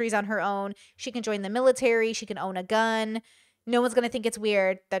traveling countries on her own. She can join the military. She can own a gun. No one's going to think it's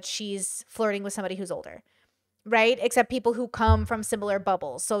weird that she's flirting with somebody who's older, right? Except people who come from similar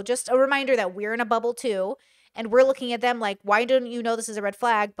bubbles. So just a reminder that we're in a bubble too, and we're looking at them like, why don't you know this is a red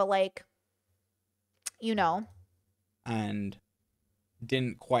flag? But like, you know. And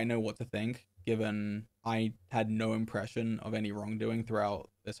didn't quite know what to think, given I had no impression of any wrongdoing throughout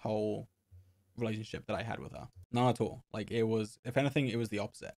this whole relationship that I had with her. None at all. Like, it was, if anything, it was the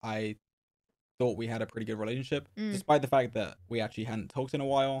opposite. I thought we had a pretty good relationship, despite the fact that we actually hadn't talked in a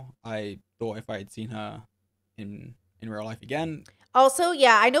while. I thought if I had seen her in real life again. Also,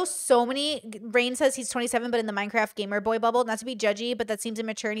 yeah, I know so many. Rain says he's 27, but in the Minecraft gamer boy bubble. Not to be judgy, but that seems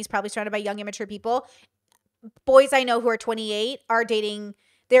immature, and he's probably surrounded by young, immature people. Boys I know who are 28 are dating.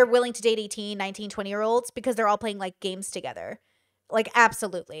 They're willing to date 18, 19, 20-year-olds because they're all playing like games together. Like,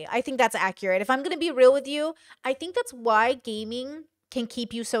 absolutely. I think that's accurate. If I'm going to be real with you, I think that's why gaming can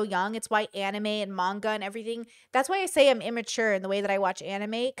keep you so young. It's why anime and manga and everything. That's why I say I'm immature in the way that I watch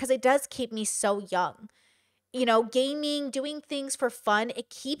anime, because it does keep me so young. You know, gaming, doing things for fun, it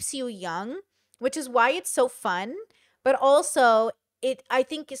keeps you young, which is why it's so fun. But also, I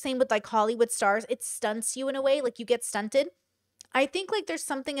think same with like Hollywood stars, it stunts you in a way, like you get stunted. I think like there's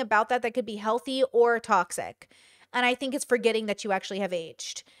something about that could be healthy or toxic. And I think it's forgetting that you actually have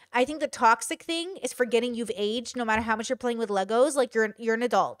aged. I think the toxic thing is forgetting you've aged no matter how much you're playing with Legos, like you're an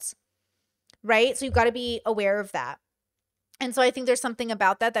adult. right? So you've got to be aware of that. And so I think there's something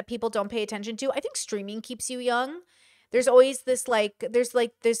about that people don't pay attention to. I think streaming keeps you young. There's always this there's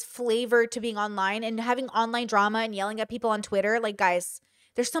this flavor to being online and having online drama and yelling at people on Twitter. Like, guys,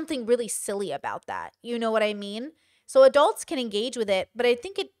 there's something really silly about that. You know what I mean? So adults can engage with it, but I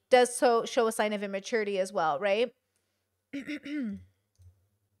think it does show a sign of immaturity as well, right?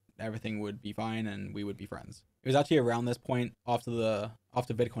 Everything would be fine and we would be friends. It was actually around this point after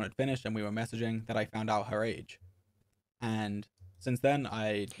VidCon had finished and we were messaging that I found out her age. And since then,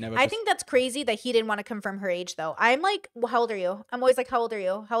 I think that's crazy that he didn't want to confirm her age, though. I'm like, well, how old are you? I'm always like, how old are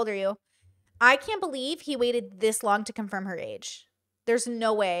you? How old are you? I can't believe he waited this long to confirm her age. There's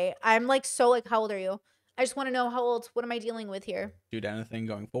no way. I'm like, so like, how old are you? I just want to know how old. What am I dealing with here? Do anything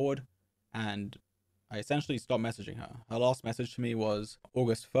going forward. And I essentially stopped messaging her. Her last message to me was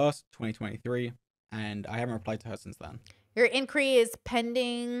August 1st, 2023. And I haven't replied to her since then. Your inquiry is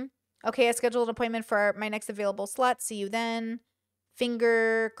pending. Okay, I scheduled an appointment for my next available slot. See you then. She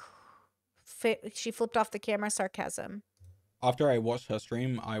flipped off the camera. Sarcasm. After I watched her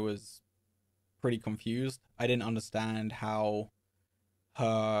stream, I was pretty confused. I didn't understand how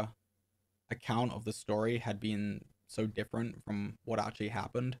her account of the story had been so different from what actually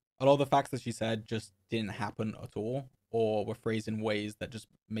happened. A lot of the facts that she said just didn't happen at all, or were phrased in ways that just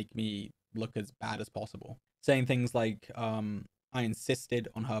make me look as bad as possible. Saying things like, I insisted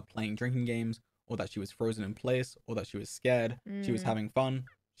on her playing drinking games, or that she was frozen in place, or that she was scared. She was having fun.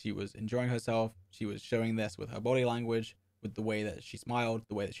 She was enjoying herself. She was showing this with her body language, with the way that she smiled,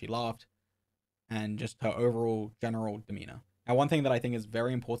 the way that she laughed, and just her overall general demeanor. Now, one thing that I think is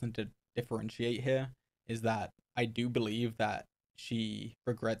very important to differentiate here is that I do believe that she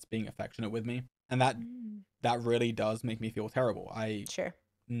regrets being affectionate with me. And that really does make me feel terrible. I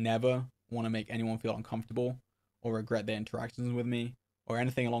never want to make anyone feel uncomfortable or regret their interactions with me or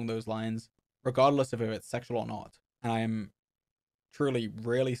anything along those lines, regardless of if it's sexual or not. And I am truly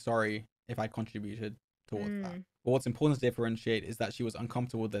really sorry if I contributed towards that. But what's important to differentiate is that she was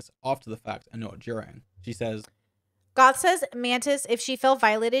uncomfortable with this after the fact and not during. She says, God says, Mantis, if she felt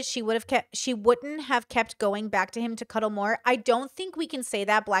violated, she wouldn't have kept going back to him to cuddle more. I don't think we can say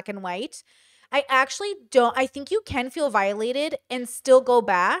that black and white. I actually don't. I think you can feel violated and still go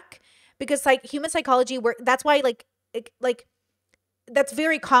back, because like human psychology that's why like that's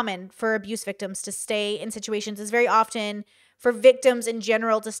very common for abuse victims to stay in situations. It's very often for victims in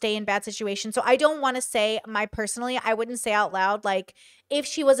general to stay in bad situations. So I don't want to say, I wouldn't say out loud, like, if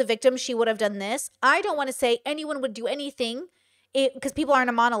she was a victim, she would have done this. I don't want to say anyone would do anything because people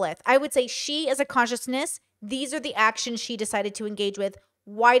aren't a monolith. I would say she is a consciousness. These are the actions she decided to engage with.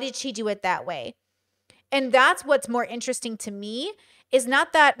 Why did she do it that way? And that's what's more interesting to me, is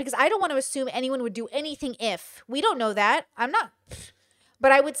not that, because I don't want to assume anyone would do anything if. We don't know that. I'm not.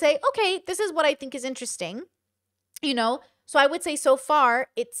 But I would say, okay, this is what I think is interesting, you know? So I would say so far,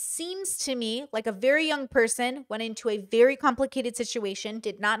 it seems to me like a very young person went into a very complicated situation,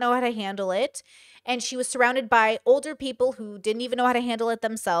 did not know how to handle it, and she was surrounded by older people who didn't even know how to handle it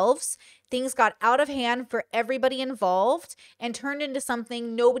themselves. Things got out of hand for everybody involved and turned into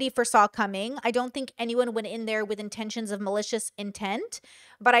something nobody foresaw coming. I don't think anyone went in there with intentions of malicious intent,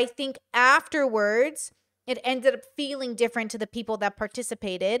 but I think afterwards it ended up feeling different to the people that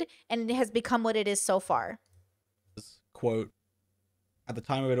participated, and it has become what it is so far. Quote, at the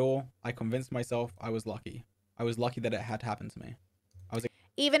time of it all, I convinced myself I was lucky. I was lucky that it had happened to me.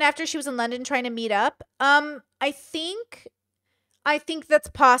 Even after she was in London trying to meet up, I think that's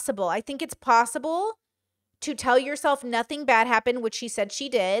possible. I think it's possible to tell yourself nothing bad happened, which she said she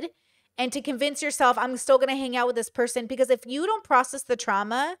did, and to convince yourself I'm still going to hang out with this person, because if you don't process the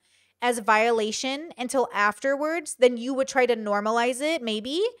trauma as violation until afterwards, then you would try to normalize it,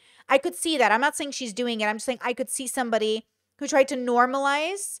 maybe. I could see that. I'm not saying she's doing it. I'm just saying I could see somebody who tried to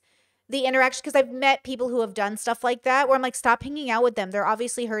normalize the interaction, because I've met people who have done stuff like that where I'm like, stop hanging out with them. They're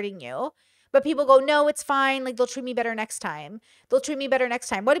obviously hurting you. But people go, no, it's fine. Like, they'll treat me better next time. They'll treat me better next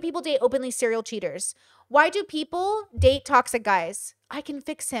time. Why do people date openly serial cheaters? Why do people date toxic guys? I can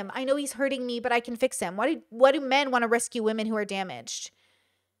fix him. I know he's hurting me, but I can fix him. Why do men want to rescue women who are damaged?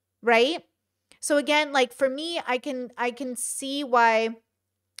 Right? So again, like for me, I can see why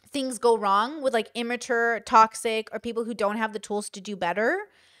things go wrong with like immature, toxic, or people who don't have the tools to do better.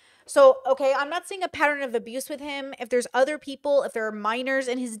 So, okay, I'm not seeing a pattern of abuse with him. If there's other people, if there are minors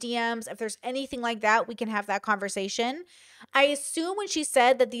in his DMs, if there's anything like that, we can have that conversation. I assume when she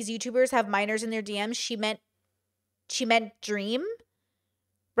said that these YouTubers have minors in their DMs, she meant Dream,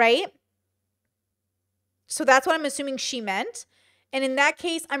 right? So that's what I'm assuming she meant. And in that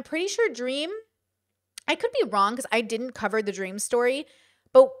case, I'm pretty sure Dream, I could be wrong because I didn't cover the Dream story,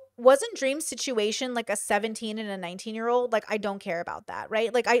 but wasn't Dream's situation like a 17 and a 19-year-old? Like, I don't care about that,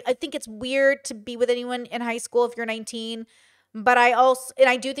 right? Like, I think it's weird to be with anyone in high school if you're 19. But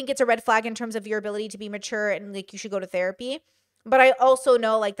I do think it's a red flag in terms of your ability to be mature and like you should go to therapy. But I also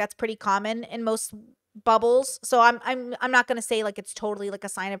know like that's pretty common in most bubbles. So I'm not gonna say like it's totally like a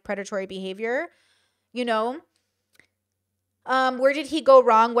sign of predatory behavior, you know? Where did he go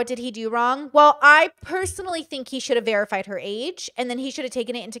wrong? What did he do wrong? Well, I personally think he should have verified her age and then he should have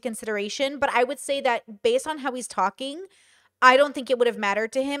taken it into consideration. But I would say that based on how he's talking, I don't think it would have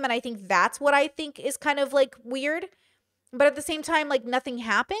mattered to him. And I think that's what I think is kind of like weird. But at the same time, like nothing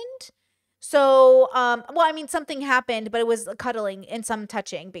happened. So, well, I mean, something happened, but it was cuddling and some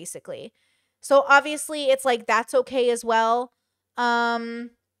touching, basically. So obviously, it's like that's okay as well.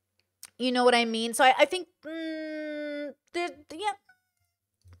 You know what I mean? So I think, yeah. I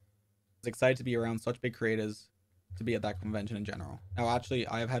was excited to be around such big creators, to be at that convention in general. Now, actually,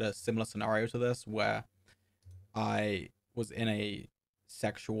 I have had a similar scenario to this where I was in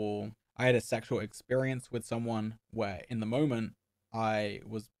I had a sexual experience with someone where in the moment I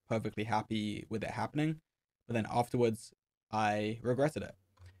was perfectly happy with it happening, but then afterwards I regretted it.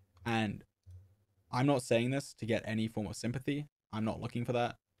 And I'm not saying this to get any form of sympathy. I'm not looking for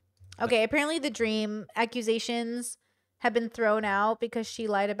that. Okay, apparently the Dream accusations have been thrown out because she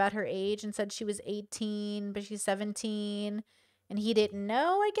lied about her age and said she was 18, but she's 17, and he didn't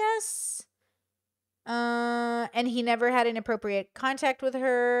know, I guess. And he never had inappropriate contact with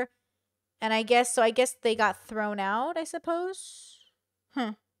her. And I guess they got thrown out, I suppose.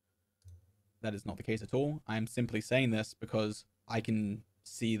 That is not the case at all. I'm simply saying this because I can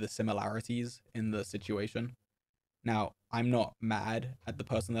see the similarities in the situation. Now, I'm not mad at the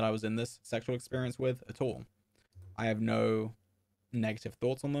person that I was in this sexual experience with at all. I have no negative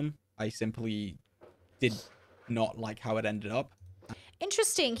thoughts on them. I simply did not like how it ended up.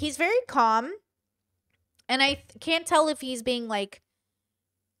 Interesting. He's very calm. And I can't tell if he's being like,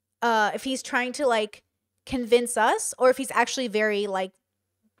 if he's trying to like convince us or if he's actually very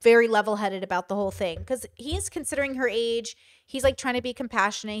level-headed about the whole thing. Because he's considering her age. He's like trying to be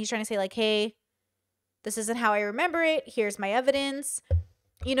compassionate. He's trying to say like, hey, this isn't how I remember it. Here's my evidence.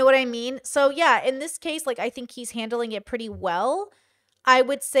 You know what I mean? So yeah, in this case, like I think he's handling it pretty well. I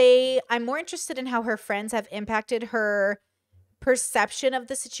would say I'm more interested in how her friends have impacted her perception of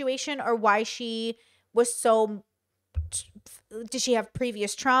the situation or why she was so... Did she have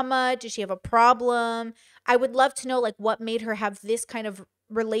previous trauma? Did she have a problem? I would love to know like what made her have this kind of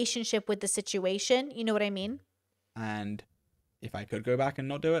relationship with the situation. You know what I mean? And if I could go back and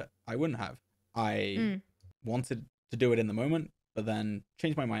not do it, I wouldn't have. I wanted to do it in the moment, but then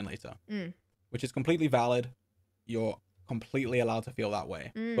changed my mind later, which is completely valid. You're completely allowed to feel that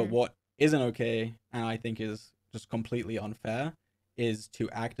way. But what isn't okay, and I think is just completely unfair, is to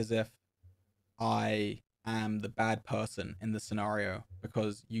act as if I am the bad person in the scenario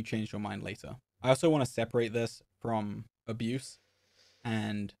because you changed your mind later. I also want to separate this from abuse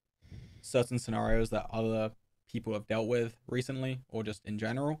and certain scenarios that other people have dealt with recently or just in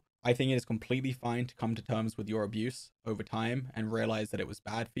general. I think it is completely fine to come to terms with your abuse over time and realize that it was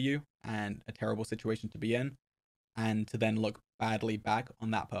bad for you and a terrible situation to be in, and to then look badly back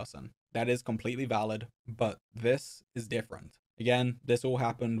on that person. That is completely valid, but this is different. Again, this all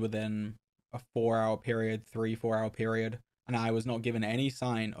happened within a 4-hour period, 3-4 hour period, and I was not given any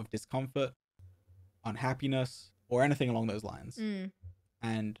sign of discomfort, unhappiness, or anything along those lines.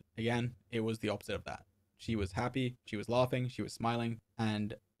 And again, it was the opposite of that. She was happy, she was laughing, she was smiling,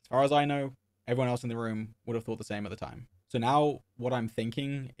 and as far as I know, everyone else in the room would have thought the same at the time. So now what I'm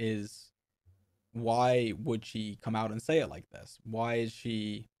thinking is, why would she come out and say it like this? Why is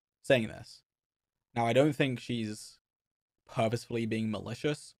she saying this? Now, I don't think she's purposefully being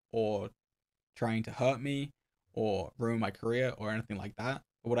malicious or trying to hurt me or ruin my career or anything like that.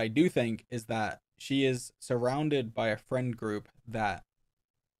 But what I do think is that she is surrounded by a friend group that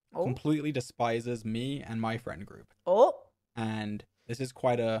completely despises me and my friend group. And this is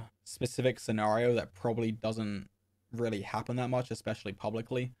quite a specific scenario that probably doesn't really happen that much, especially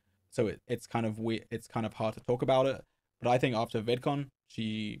publicly. So it's kind of weird. It's kind of hard to talk about it. But I think after VidCon,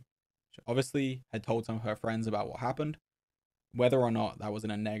 she obviously had told some of her friends about what happened. Whether or not that was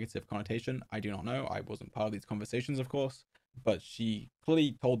in a negative connotation, I do not know. I wasn't part of these conversations, of course. But she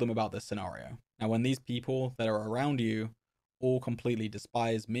clearly told them about this scenario. Now, when these people that are around you all completely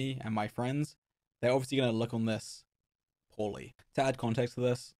despise me and my friends, they're obviously going to look on this poorly. To add context to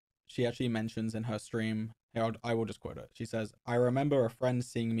this, she actually mentions in her stream, here, I will just quote it. She says, "I remember a friend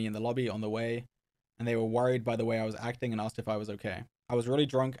seeing me in the lobby on the way, and they were worried by the way I was acting and asked if I was okay. I was really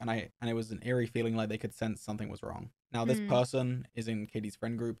drunk, and it was an eerie feeling like they could sense something was wrong. Now, this person is in Katie's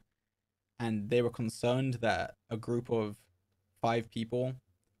friend group, and they were concerned that a group of 5 people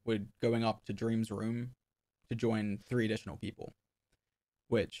were going up to Dream's room to join 3 additional people,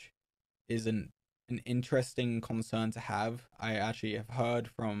 which is an interesting concern to have. I actually have heard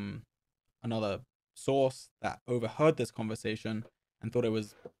from another source that overheard this conversation and thought it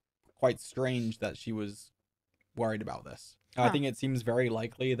was quite strange that she was worried about this. I think it seems very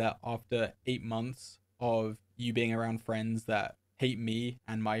likely that after 8 months of you being around friends that hate me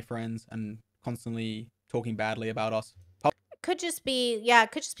and my friends and constantly talking badly about us. Could just be,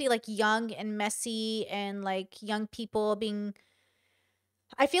 it could just be like young and messy and like young people being.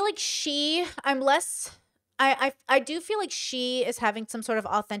 I feel like I do feel like she is having some sort of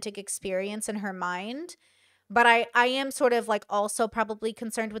authentic experience in her mind, but I am sort of like also probably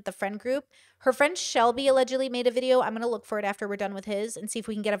concerned with the friend group. Her friend Shelby allegedly made a video. I'm going to look for it after we're done with his and see if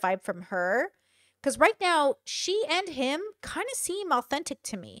we can get a vibe from her. Because right now, she and him kind of seem authentic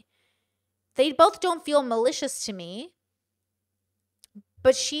to me. They both don't feel malicious to me.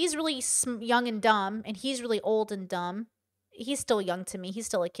 But she's really young and dumb, and he's really old and dumb. He's still young to me. He's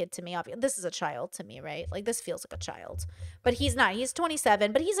still a kid to me. This is a child to me, right? Like, this feels like a child. But he's not. He's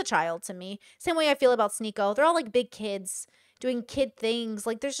 27, but he's a child to me. Same way I feel about Sneeko. They're all, like, big kids doing kid things.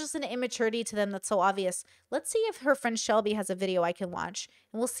 Like, there's just an immaturity to them that's so obvious. Let's see if her friend Shelby has a video I can watch,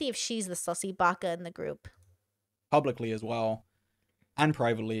 and we'll see if she's the sussy baka in the group. Publicly as well, and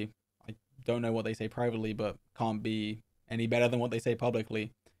privately. I don't know what they say privately, but can't be any better than what they say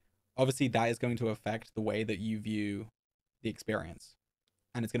publicly. Obviously, that is going to affect the way that you view the experience,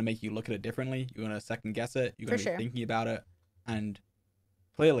 and it's going to make you look at it differently. You're going to second guess it. You're going to be thinking about it, and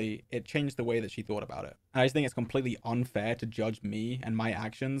clearly it changed the way that she thought about it. And I just think it's completely unfair to judge me and my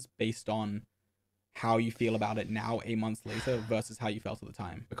actions based on how you feel about it now, 8 months later, versus how you felt at the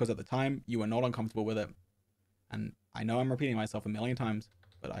time, because at the time you were not uncomfortable with it. And I know I'm repeating myself a million times,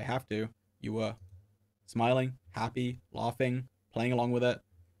 but I have to. You were smiling, happy, laughing, playing along with it,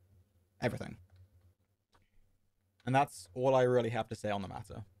 everything. And that's all I really have to say on the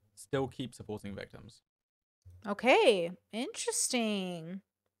matter. Still keep supporting victims. Okay, interesting.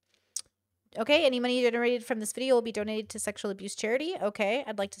 Okay, any money generated from this video will be donated to sexual abuse charity. Okay,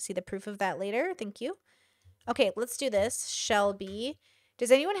 I'd like to see the proof of that later. Thank you. Okay, let's do this. Shelby.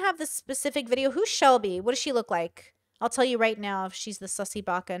 Does anyone have the specific video? Who's Shelby? What does she look like? I'll tell you right now if she's the sussy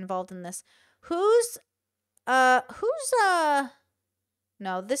baka involved in this.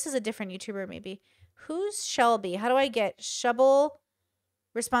 No, this is a different YouTuber maybe. Who's Shelby? How do I get Shubble?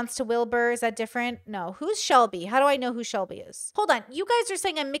 Response to Wilbur, is that different? No. Who's Shelby? How do I know who Shelby is? Hold on. You guys are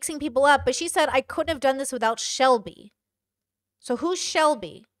saying I'm mixing people up, but she said I couldn't have done this without Shelby. So who's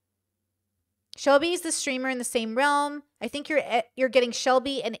Shelby? Shelby's the streamer in the same realm. I think you're getting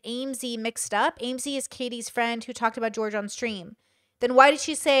Shelby and Amesy mixed up. Amesy is Katie's friend who talked about George on stream. Then why did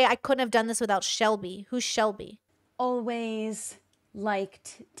she say I couldn't have done this without Shelby? Who's Shelby? Always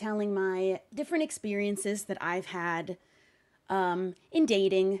liked telling my different experiences that I've had in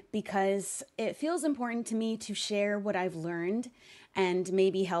dating, because it feels important to me to share what I've learned and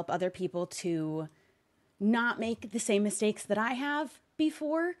maybe help other people to not make the same mistakes that I have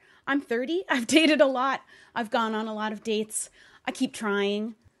before. I'm 30. I've dated a lot. I've gone on a lot of dates. I keep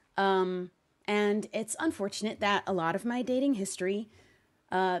trying. And it's unfortunate that a lot of my dating history,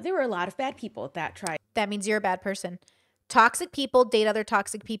 there were a lot of bad people that tried. That means you're a bad person. Toxic people date other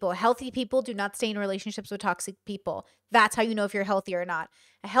toxic people. Healthy people do not stay in relationships with toxic people. That's how you know if you're healthy or not.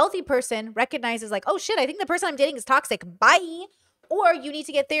 A healthy person recognizes like, oh shit, I think the person I'm dating is toxic. Bye. Or you need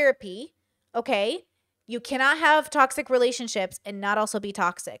to get therapy. Okay. You cannot have toxic relationships and not also be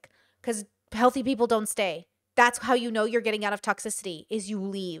toxic, because healthy people don't stay. That's how you know you're getting out of toxicity, is you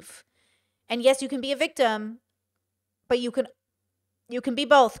leave. And yes, you can be a victim, but you can be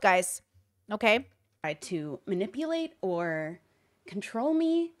both, guys. Okay? Tried to manipulate or control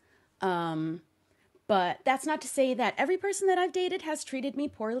me. But that's not to say that every person that I've dated has treated me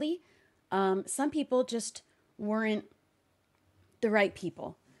poorly. Some people just weren't the right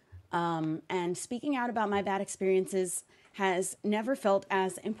people. And speaking out about my bad experiences has never felt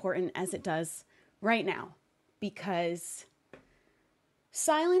as important as it does right now, because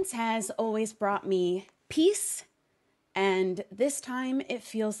silence has always brought me peace. And this time it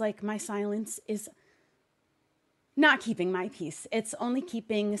feels like my silence is not keeping my peace. It's only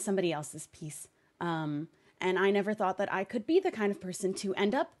keeping somebody else's peace. And I never thought that I could be the kind of person to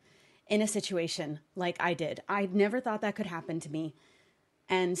end up in a situation like I did. I never thought that could happen to me.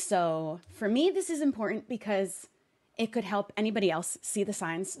 And so for me, this is important because it could help anybody else see the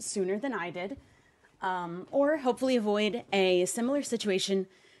signs sooner than I did, or hopefully avoid a similar situation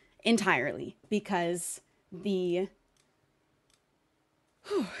entirely, because the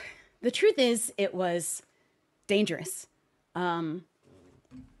The truth is, it was dangerous.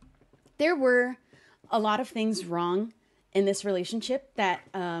 There were a lot of things wrong in this relationship that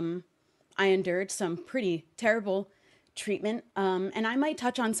I endured some pretty terrible treatment. And I might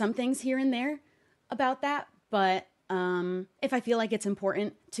touch on some things here and there about that, but if I feel like it's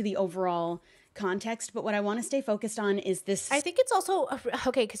important to the overall context. But what I want to stay focused on is this. I think it's also,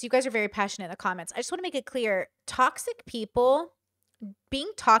 okay, because you guys are very passionate in the comments. I just want to make it clear, toxic people,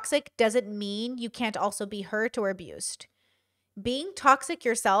 being toxic doesn't mean you can't also be hurt or abused. Being toxic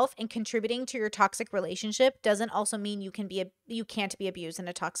yourself and contributing to your toxic relationship doesn't also mean you can't be abused in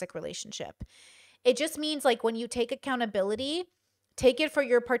a toxic relationship. It just means like when you take accountability, take it for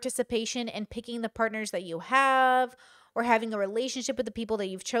your participation in picking the partners that you have or having a relationship with the people that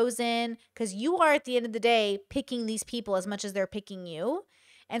you've chosen, because you are at the end of the day picking these people as much as they're picking you.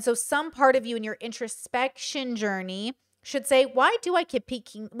 And so some part of you in your introspection journey should say, why do I keep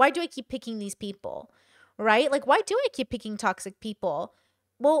picking these people? Right? Like, why do I keep picking toxic people?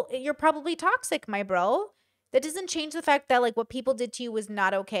 Well, you're probably toxic, my bro. That doesn't change the fact that like what people did to you was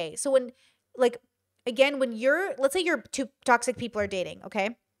not okay. So when like, again, when let's say you're two toxic people are dating,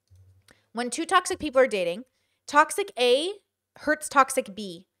 okay? When two toxic people are dating, toxic A hurts toxic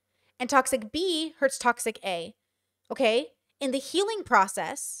B and toxic B hurts toxic A, okay? In the healing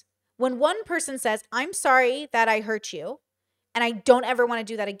process, when one person says, I'm sorry that I hurt you and I don't ever want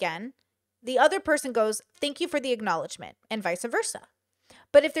to do that again, the other person goes, thank you for the acknowledgement, and vice versa.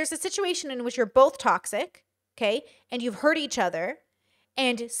 But if there's a situation in which you're both toxic, okay, and you've hurt each other,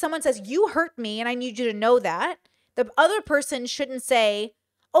 and someone says, you hurt me and I need you to know that, the other person shouldn't say,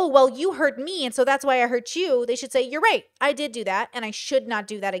 oh, well, you hurt me and so that's why I hurt you. They should say, you're right, I did do that and I should not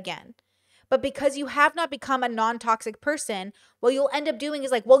do that again. But because you have not become a non-toxic person, what you'll end up doing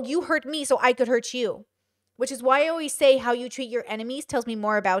is like, well, you hurt me so I could hurt you. Which is why I always say how you treat your enemies tells me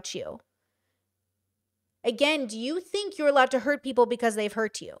more about you. Again, do you think you're allowed to hurt people because they've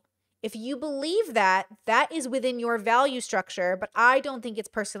hurt you? If you believe that, that is within your value structure, but I don't think it's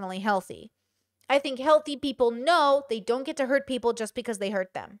personally healthy. I think healthy people know they don't get to hurt people just because they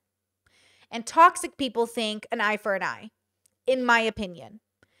hurt them. And toxic people think an eye for an eye, in my opinion.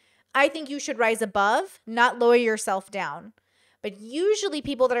 I think you should rise above, not lower yourself down. But usually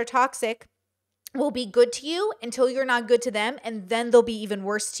people that are toxic will be good to you until you're not good to them, and then they'll be even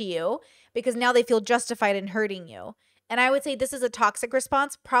worse to you because now they feel justified in hurting you. And I would say this is a toxic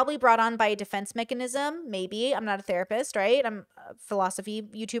response, probably brought on by a defense mechanism. Maybe. I'm not a therapist, right? I'm a philosophy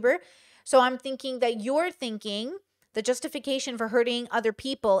YouTuber. So I'm thinking that you're thinking the justification for hurting other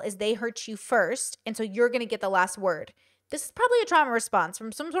people is they hurt you first, and so you're going to get the last word. This is probably a trauma response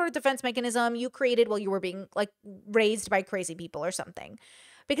from some sort of defense mechanism you created while you were being like raised by crazy people or something,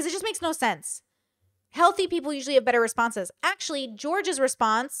 because it just makes no sense. Healthy people usually have better responses. Actually, George's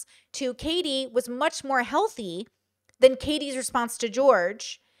response to Katie was much more healthy than Katie's response to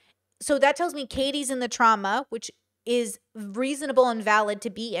George. So that tells me Katie's in the trauma, which is reasonable and valid to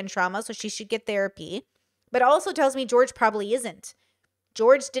be in trauma, so she should get therapy. But also tells me George probably isn't.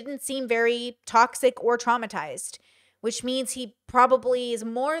 George didn't seem very toxic or traumatized, which means he probably is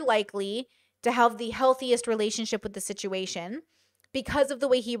more likely to have the healthiest relationship with the situation because of the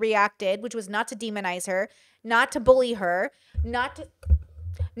way he reacted, which was not to demonize her, not to bully her, not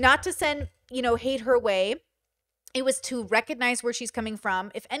to send, hate her way. It was to recognize where she's coming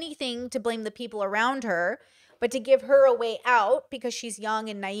from, if anything, to blame the people around her, but to give her a way out because she's young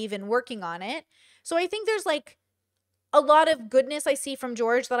and naive and working on it. So I think there's like a lot of goodness I see from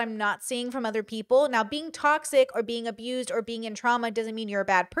George that I'm not seeing from other people. Now, being toxic or being abused or being in trauma doesn't mean you're a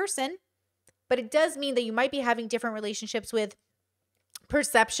bad person, but it does mean that you might be having different relationships with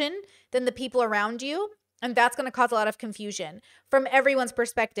perception than the people around you. And that's going to cause a lot of confusion from everyone's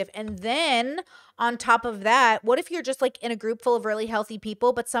perspective. And then on top of that, what if you're just like in a group full of really healthy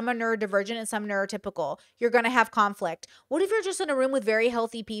people, but some are neurodivergent and some neurotypical? You're going to have conflict. What if you're just in a room with very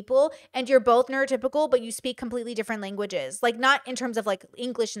healthy people and you're both neurotypical, but you speak completely different languages? Like not in terms of like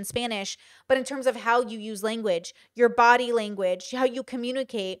English and Spanish, but in terms of how you use language, your body language, how you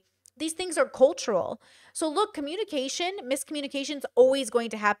communicate. These things are cultural. So look, miscommunication is always going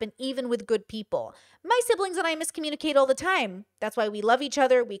to happen even with good people. My siblings and I miscommunicate all the time. That's why we love each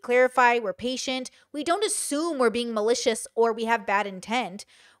other. We clarify. We're patient. We don't assume we're being malicious or we have bad intent.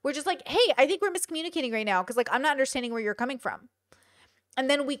 We're just like, hey, I think we're miscommunicating right now because like I'm not understanding where you're coming from. And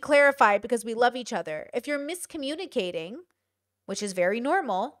then we clarify because we love each other. If you're miscommunicating, which is very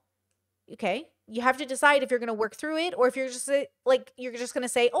normal, okay, you have to decide if you're going to work through it or if you're just like, you're just going to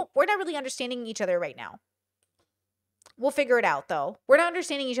say, oh, we're not really understanding each other right now. We'll figure it out though. We're not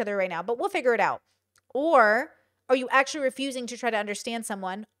understanding each other right now, but we'll figure it out. Or Are you actually refusing to try to understand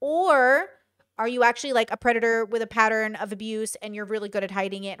someone? Or are you actually like a predator with a pattern of abuse and you're really good at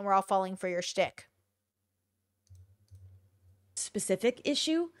hiding it and we're all falling for your shtick? Specific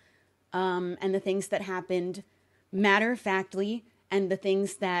issue, and the things that happened matter-of-factly, and the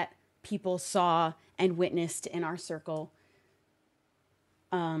things that people saw and witnessed in our circle.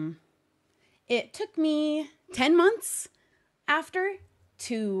 It took me 10 months after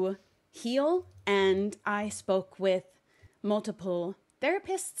to heal, and I spoke with multiple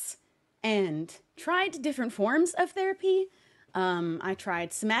therapists and tried different forms of therapy. I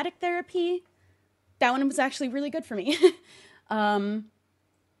tried somatic therapy. That one was actually really good for me.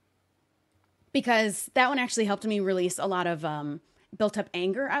 Because that one actually helped me release a lot of built up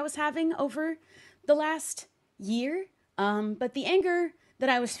anger I was having over the last year. But the anger that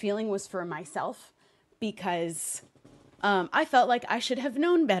I was feeling was for myself, because I felt like I should have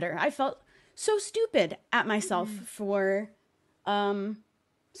known better. I felt so stupid at myself for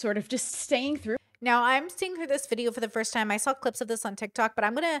sort of just staying through. Now, I'm seeing through this video for the first time. I saw clips of this on TikTok, but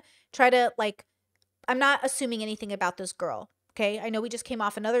I'm going to try to, like, I'm not assuming anything about this girl, okay? I know we just came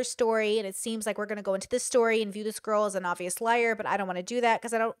off another story, and it seems like we're going to go into this story and view this girl as an obvious liar, but I don't want to do that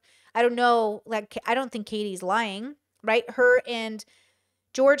because I don't know, like, I don't think Katie's lying, right? Her and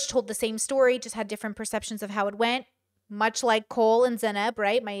George told the same story, just had different perceptions of how it went, much like Cole and Zeneb,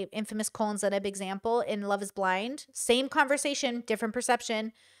 right? My infamous Cole and Zeneb example in Love is Blind. Same conversation, different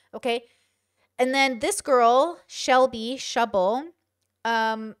perception, okay? And then this girl, Shubble,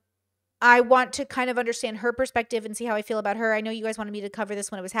 I want to kind of understand her perspective and see how I feel about her. I know you guys wanted me to cover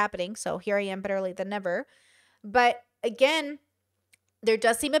this when it was happening, so here I am, better late than never. But again, there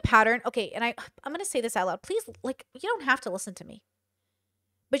does seem a pattern. Okay, and I'm going to say this out loud. Please, like, you don't have to listen to me,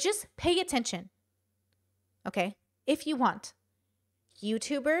 but just pay attention, okay, if you want.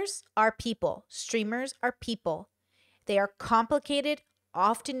 YouTubers are people. Streamers are people. They are complicated,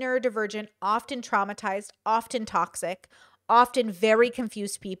 often neurodivergent, often traumatized, often toxic, often very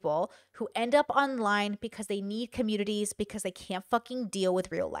confused people who end up online because they need communities, because they can't fucking deal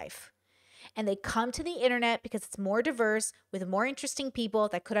with real life. And they come to the internet because it's more diverse with more interesting people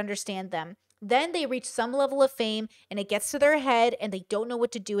that could understand them. Then they reach some level of fame and it gets to their head and they don't know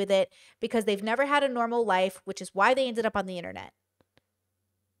what to do with it because they've never had a normal life, which is why they ended up on the internet.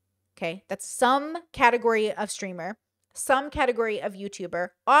 Okay, that's some category of streamer, some category of YouTuber,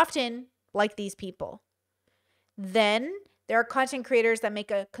 often like these people. Then there are content creators that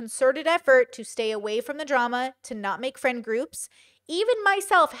make a concerted effort to stay away from the drama, to not make friend groups. Even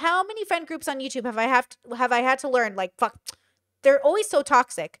myself, how many friend groups on YouTube have I had to learn? Like, fuck, they're always so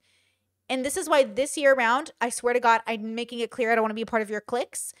toxic. And this is why this year around, I swear to God, I'm making it clear I don't want to be a part of your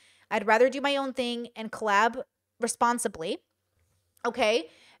cliques. I'd rather do my own thing and collab responsibly. Okay?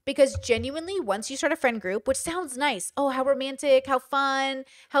 Because genuinely, once you start a friend group, which sounds nice. Oh, how romantic, how fun,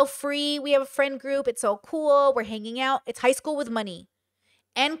 how free. We have a friend group. It's so cool. We're hanging out. It's high school with money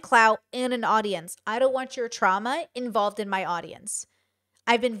and clout and an audience. I don't want your trauma involved in my audience.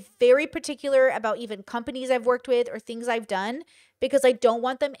 I've been very particular about even companies I've worked with or things I've done because I don't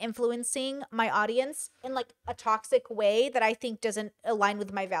want them influencing my audience in like a toxic way that I think doesn't align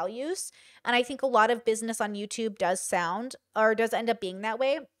with my values. And I think a lot of business on YouTube does end up being that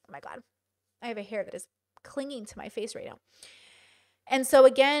way. Oh my God, I have a hair that is clinging to my face right now. And so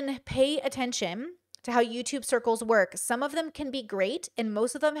again, pay attention to how YouTube circles work. Some of them can be great and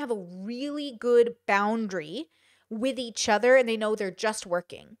most of them have a really good boundary with each other and they know they're just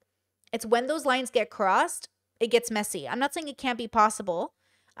working. It's when those lines get crossed, it gets messy. I'm not saying it can't be possible.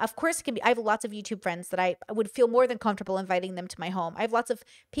 Of course it can be. I have lots of YouTube friends that I would feel more than comfortable inviting them to my home. I have lots of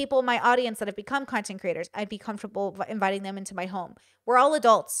people in my audience that have become content creators. I'd be comfortable inviting them into my home. We're all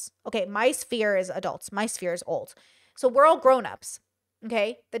adults. Okay, my sphere is adults. My sphere is old. So we're all grown-ups.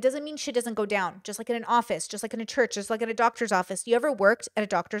 Okay? That doesn't mean shit doesn't go down. Just like in an office, just like in a church, just like in a doctor's office. You ever worked at a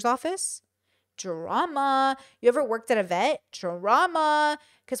doctor's office? Drama. You ever worked at a vet? Drama.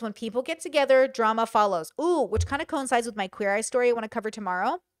 Because when people get together, drama follows. Ooh, which kind of coincides with my Queer Eye story I want to cover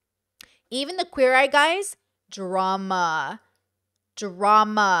tomorrow. Even the Queer Eye guys, drama.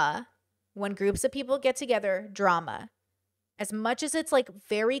 Drama. When groups of people get together, drama. As much as it's like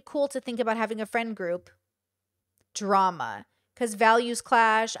very cool to think about having a friend group, drama. Because values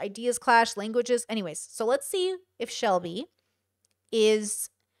clash, ideas clash, languages. Anyways, so let's see if Shelby is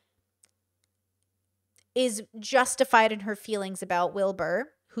justified in her feelings about Wilbur,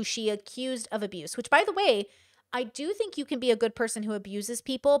 who she accused of abuse, which, by the way, I do think you can be a good person who abuses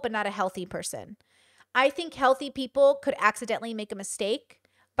people, but not a healthy person. I think healthy people could accidentally make a mistake,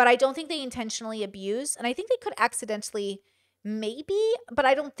 but I don't think they intentionally abuse. And I think they could accidentally maybe, but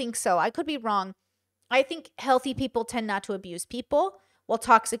I don't think so. I could be wrong. I think healthy people tend not to abuse people, while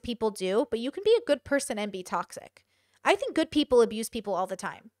toxic people do, but you can be a good person and be toxic. I think good people abuse people all the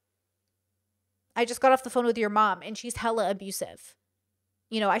time. I just got off the phone with your mom and she's hella abusive.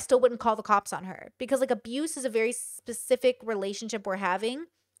 You know, I still wouldn't call the cops on her because like abuse is a very specific relationship we're having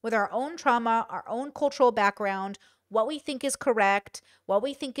with our own trauma, our own cultural background, what we think is correct, what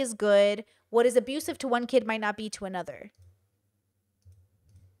we think is good. What is abusive to one kid might not be to another.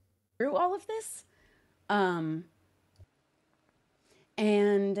 Through all of this.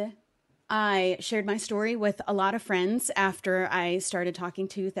 And I shared my story with a lot of friends after I started talking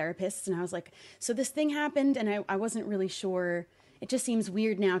to therapists. And I was like, so this thing happened and I wasn't really sure. It just seems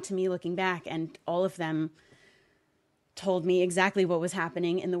weird now to me looking back. And all of them told me exactly what was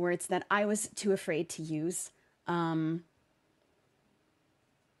happening in the words that I was too afraid to use. And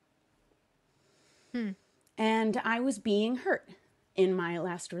I was being hurt in my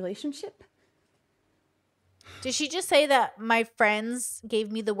last relationship. Did she just say that my friends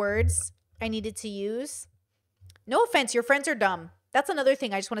gave me the words I needed to use? No offense, your friends are dumb. That's another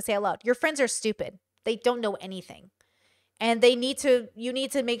thing I just want to say out loud. Your friends are stupid. They don't know anything. And you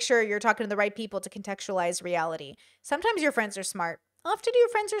need to make sure you're talking to the right people to contextualize reality. Sometimes your friends are smart. Often your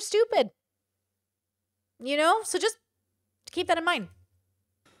friends are stupid. You know? So just keep that in mind.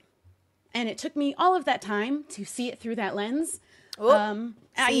 And it took me all of that time to see it through that lens.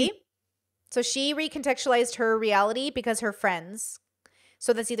 See? So she recontextualized her reality because her friends.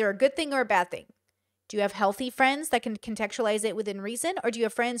 So that's either a good thing or a bad thing. Do you have healthy friends that can contextualize it within reason? Or do you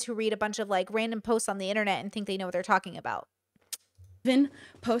have friends who read a bunch of like random posts on the internet and think they know what they're talking about? Even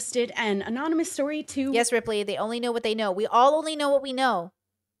posted an anonymous story to Yes, Ripley, they only know what they know. We all only know what we know.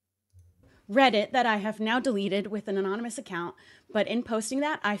 Reddit that I have now deleted with an anonymous account. But in posting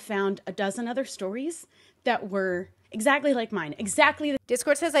that, I found a dozen other stories that were exactly like mine. Exactly.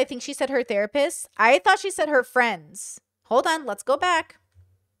 Discord says, I think she said her therapist. I thought she said her friends. Hold on, let's go back.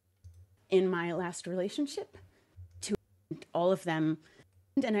 In my last relationship, to all of them.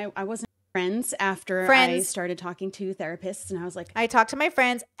 And I wasn't friends after I started talking to therapists. And I was like, I talked to my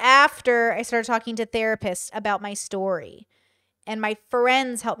friends after I started talking to therapists about my story. And my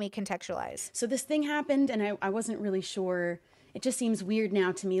friends helped me contextualize. So this thing happened and I wasn't really sure. It just seems weird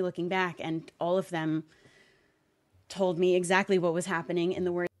now to me looking back. And all of them told me exactly what was happening in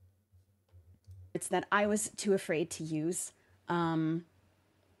the words that I was too afraid to use.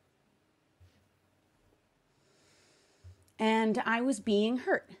 And I was being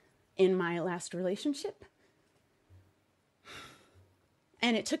hurt in my last relationship.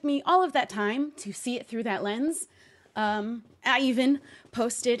 And it took me all of that time to see it through that lens. I even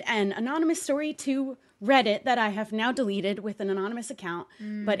posted an anonymous story to Reddit that I have now deleted with an anonymous account.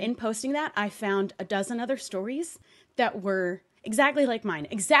 But in posting that, I found a dozen other stories that were exactly like mine,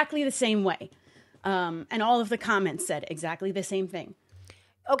 exactly the same way. And all of the comments said exactly the same thing.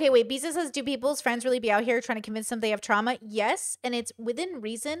 Okay, wait. Bisa says, do people's friends really be out here trying to convince them they have trauma? Yes, and it's within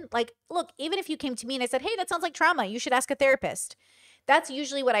reason. Like, look, even if you came to me and I said, hey, that sounds like trauma, you should ask a therapist. That's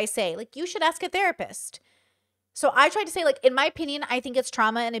usually what I say. Like, you should ask a therapist. So I tried to say, like, in my opinion, I think it's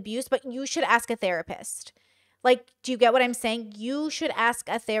trauma and abuse, but you should ask a therapist. Like, do you get what I'm saying? You should ask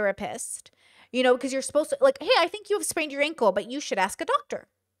a therapist. You know, because you're supposed to, like, hey, I think you have sprained your ankle, but you should ask a doctor.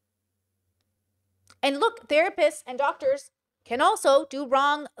 And look, therapists and doctors can also do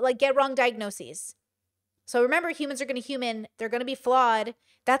wrong, like get wrong diagnoses. So remember, humans are going to human. They're going to be flawed.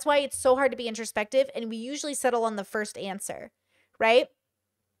 That's why it's so hard to be introspective. And we usually settle on the first answer, right?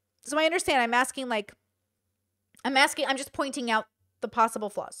 So I understand. I'm just pointing out the possible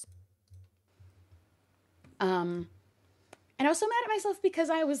flaws. And also mad at myself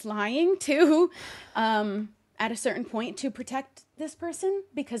because I was lying too, at a certain point to protect this person,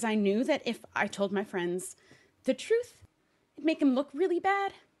 because I knew that if I told my friends the truth, it'd make them look really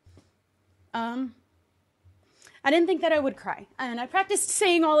bad. I didn't think that I would cry. And I practiced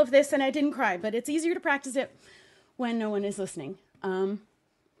saying all of this and I didn't cry, but it's easier to practice it when no one is listening.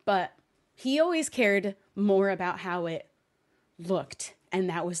 But he always cared more about how it looked, and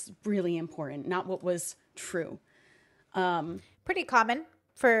that was really important, not what was true. Pretty common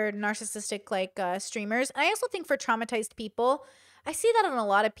for narcissistic streamers. And I also think for traumatized people, I see that on a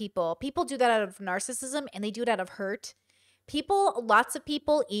lot of people. People do that out of narcissism and they do it out of hurt. Lots of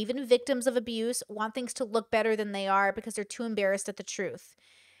people, even victims of abuse, want things to look better than they are because they're too embarrassed at the truth.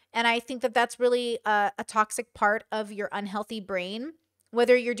 And I think that that's really a toxic part of your unhealthy brain,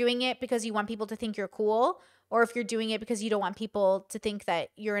 whether you're doing it because you want people to think you're cool or if you're doing it because you don't want people to think that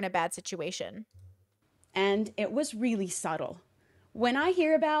you're in a bad situation. And it was really subtle. When I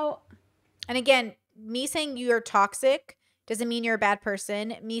hear about... And again, me saying you're toxic doesn't mean you're a bad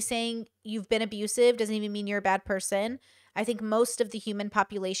person. Me saying you've been abusive doesn't even mean you're a bad person. I think most of the human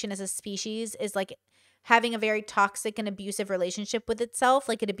population as a species is like having a very toxic and abusive relationship with itself.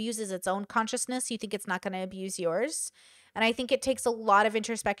 Like it abuses its own consciousness. You think it's not going to abuse yours. And I think it takes a lot of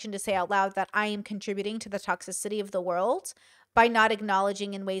introspection to say out loud that I am contributing to the toxicity of the world by not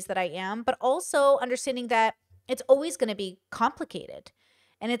acknowledging in ways that I am, but also understanding that it's always going to be complicated.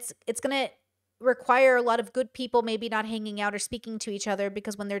 And it's going to require a lot of good people maybe not hanging out or speaking to each other,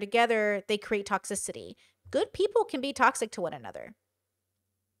 because when they're together, they create toxicity. Good people can be toxic to one another.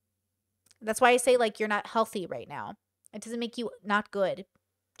 That's why I say, like, you're not healthy right now. It doesn't make you not good.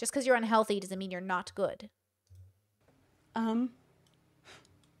 Just because you're unhealthy doesn't mean you're not good. When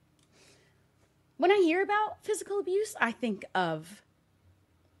I hear about physical abuse, I think of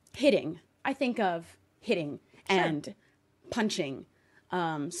hitting. And punching.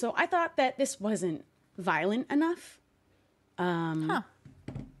 So I thought that this wasn't violent enough.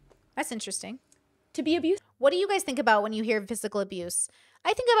 That's interesting. To be abused. What do you guys think about when you hear physical abuse?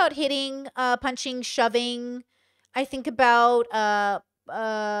 I think about hitting, punching, shoving. I think about I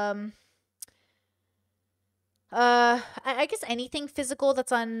guess anything physical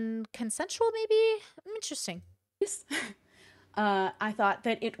that's unconsensual, maybe. Interesting. I thought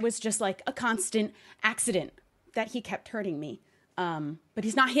that it was just like a constant accident that he kept hurting me. But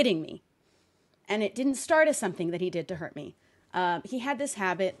he's not hitting me. And it didn't start as something that he did to hurt me. He had this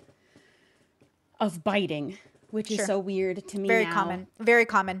habit of biting, which is so weird to me Very now. common. Very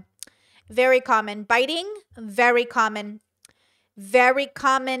common. Very common. Biting, very common. Very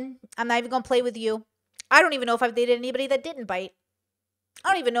common. I'm not even going to play with you. I don't even know if I've dated anybody that didn't bite. I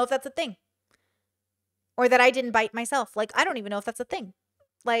don't even know if that's a thing. Or that I didn't bite myself. Like, I don't even know if that's a thing.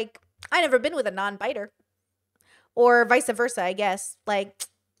 Like, I never been with a non-biter. Or vice versa, I guess. Like,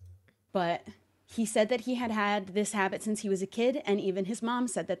 but he said that he had had this habit since he was a kid, and even his mom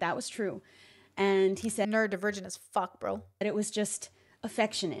said that that was true. And he said neurodivergent as fuck, bro. That it was just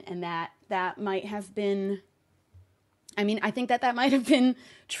affectionate, and that might have been, I mean, I think that might have been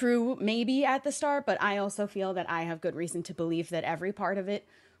true maybe at the start, but I also feel that I have good reason to believe that every part of it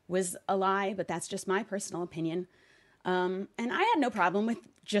was a lie, but that's just my personal opinion. And I had no problem with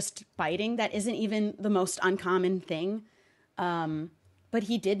just biting. That isn't even the most uncommon thing. But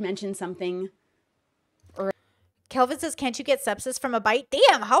he did mention something. Kelvin says, can't you get sepsis from a bite?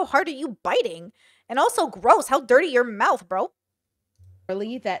 Damn, how hard are you biting? And also gross, how dirty your mouth, bro.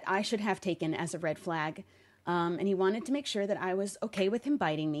 Early that I should have taken as a red flag. And he wanted to make sure that I was okay with him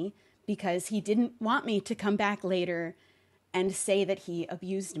biting me, because he didn't want me to come back later and say that he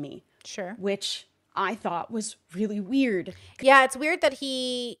abused me. Sure. Which I thought was really weird. Yeah, it's weird that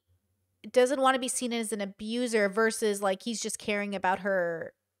he doesn't want to be seen as an abuser versus like he's just caring about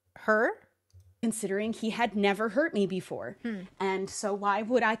her. Considering he had never hurt me before. And so why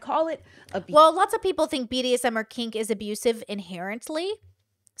would I call it abuse? Well, lots of people think BDSM or kink is abusive inherently.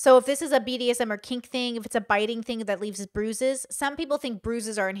 So if this is a BDSM or kink thing, if it's a biting thing that leaves bruises, some people think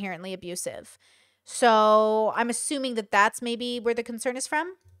bruises are inherently abusive. So I'm assuming that that's maybe where the concern is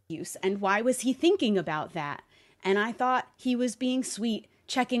from. And why was he thinking about that? And I thought he was being sweet,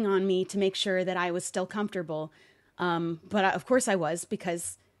 checking on me to make sure that I was still comfortable. But of course I was,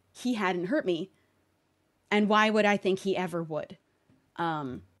 because he hadn't hurt me. And why would I think he ever would?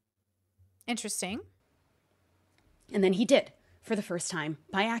 Interesting. And then he did, for the first time,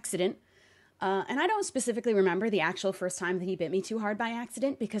 by accident. And I don't specifically remember the actual first time that he bit me too hard by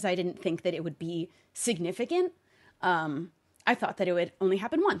accident, because I didn't think that it would be significant. I thought that it would only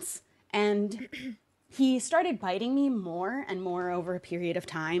happen once. And he started biting me more and more over a period of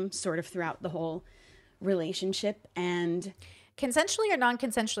time, sort of throughout the whole relationship. And consensually or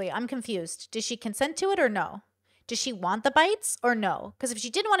non-consensually? I'm confused. Did she consent to it or no? Does she want the bites or no? Because if she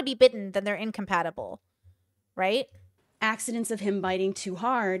didn't want to be bitten, then they're incompatible, right? Accidents of him biting too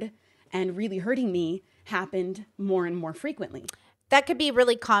hard and really hurting me happened more and more frequently. That could be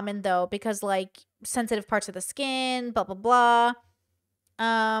really common though, because like sensitive parts of the skin, blah, blah, blah.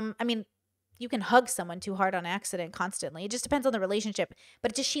 I mean, you can hug someone too hard on accident constantly. It just depends on the relationship.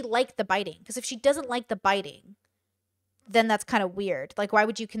 But does she like the biting? Because if she doesn't like the biting, then that's kind of weird. Like, why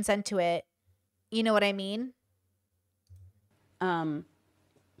would you consent to it? You know what I mean?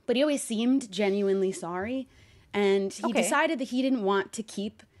 But he always seemed genuinely sorry. And he decided that he didn't want to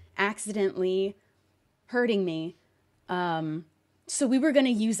keep accidentally hurting me. So we were going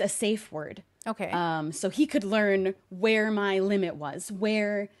to use a safe word. Okay. So he could learn where my limit was,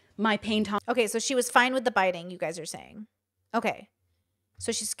 where my pain tolerance. Okay, so she was fine with the biting, you guys are saying. Okay.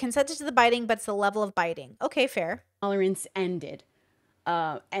 So she's consented to the biting, but it's the level of biting. Okay, fair. Tolerance ended.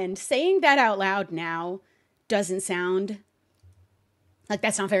 And saying that out loud now doesn't sound Like,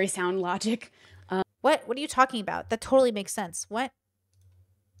 that's not very sound logic. What are you talking about? That totally makes sense. What?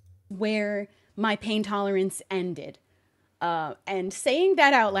 Where my pain tolerance ended. And saying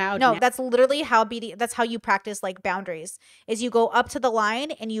that out loud. No, that's literally how that's how you practice like boundaries, is you go up to the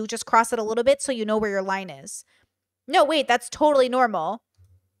line and you just cross it a little bit so you know where your line is. No, wait, that's totally normal.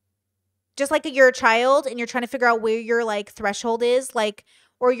 Just like you're a child and you're trying to figure out where your like threshold is, like,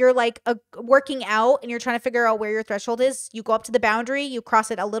 or you're like working out and you're trying to figure out where your threshold is. You go up to the boundary, you cross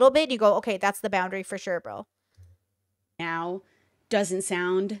it a little bit, and you go, okay, that's the boundary for sure, bro. Now doesn't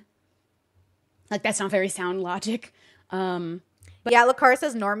sound like that's not very sound logic. But yeah, Lacar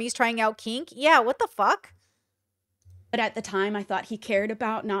says Normie's trying out kink. Yeah, what the fuck? But at the time, I thought he cared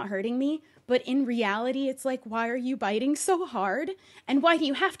about not hurting me. But in reality, it's like, why are you biting so hard? And why do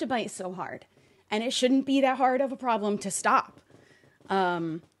you have to bite so hard? And it shouldn't be that hard of a problem to stop.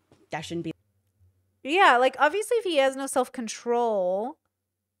 That shouldn't be. Yeah, like obviously if he has no self-control,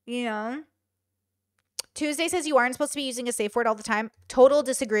 you know. Tuesday says you aren't supposed to be using a safe word all the time. Total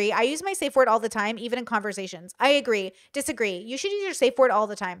disagree. I use my safe word all the time, even in conversations. I agree. Disagree. You should use your safe word all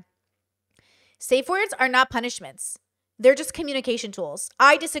the time. Safe words are not punishments. They're just communication tools.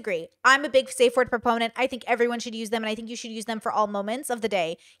 I disagree. I'm a big safe word proponent. I think everyone should use them, and I think you should use them for all moments of the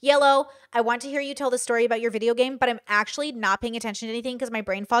day. Yellow, I want to hear you tell the story about your video game, but I'm actually not paying attention to anything because my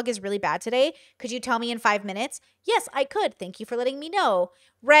brain fog is really bad today. Could you tell me in 5 minutes? Yes, I could. Thank you for letting me know.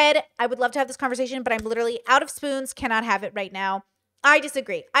 Red, I would love to have this conversation, but I'm literally out of spoons. Cannot have it right now. I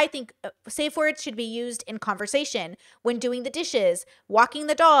disagree. I think safe words should be used in conversation, when doing the dishes, walking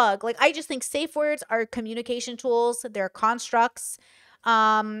the dog. Like, I just think safe words are communication tools. They're constructs.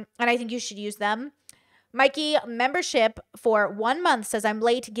 And I think you should use them. Mikey, membership for 1 month says, I'm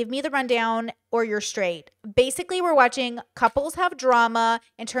late. Give me the rundown or you're straight. Basically, we're watching couples have drama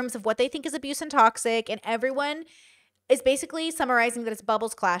in terms of what they think is abuse and toxic. And everyone is basically summarizing that it's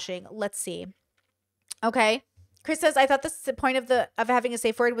bubbles clashing. Let's see. Okay. Chris says, I thought the point of having a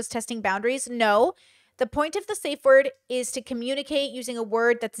safe word was testing boundaries. No, the point of the safe word is to communicate using a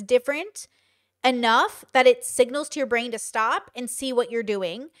word that's different enough that it signals to your brain to stop and see what you're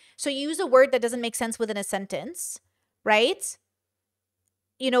doing. So you use a word that doesn't make sense within a sentence, right?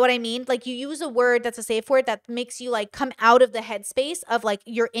 You know what I mean? Like, you use a word that's a safe word that makes you like come out of the headspace of like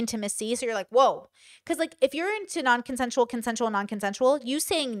your intimacy. So you're like, whoa. Because like if you're into non-consensual, consensual, non-consensual, you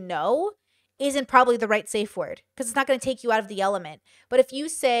saying no isn't probably the right safe word because it's not going to take you out of the element. But if you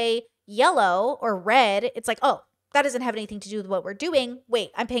say yellow or red, it's like, oh, that doesn't have anything to do with what we're doing.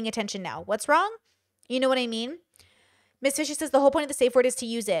 Wait, I'm paying attention now. What's wrong? You know what I mean? Miss Fishy says the whole point of the safe word is to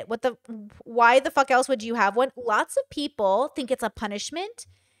use it. Why the fuck else would you have one? Lots of people think it's a punishment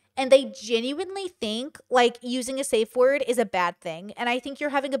and they genuinely think like using a safe word is a bad thing. And I think you're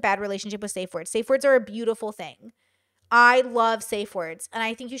having a bad relationship with safe words. Safe words are a beautiful thing. I love safe words, and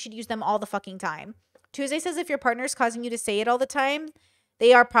I think you should use them all the fucking time. Tuesday says if your partner's causing you to say it all the time,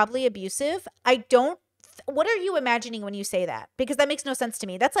 they are probably abusive. What are you imagining when you say that? Because that makes no sense to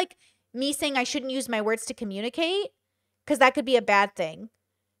me. That's like me saying I shouldn't use my words to communicate because that could be a bad thing.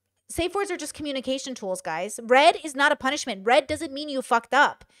 Safe words are just communication tools, guys. Red is not a punishment. Red doesn't mean you fucked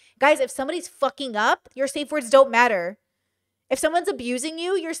up. Guys, if somebody's fucking up, your safe words don't matter. If someone's abusing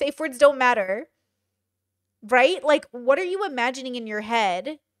you, your safe words don't matter. Right? Like, what are you imagining in your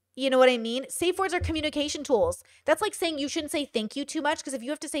head? You know what I mean? Safe words are communication tools. That's like saying you shouldn't say thank you too much because if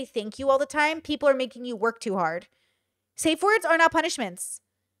you have to say thank you all the time, people are making you work too hard. Safe words are not punishments.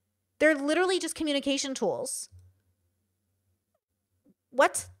 They're literally just communication tools.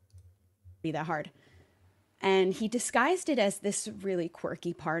 What? Be that hard. And he disguised it as this really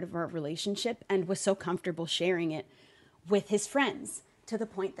quirky part of our relationship and was so comfortable sharing it with his friends to the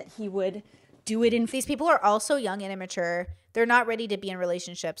point that he would do it in. These people are also young and immature. They're not ready to be in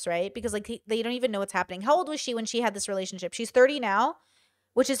relationships, right? Because like they don't even know what's happening. How old was she when she had this relationship? She's 30 now,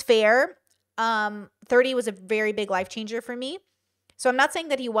 which is fair. 30 was a very big life changer for me. So I'm not saying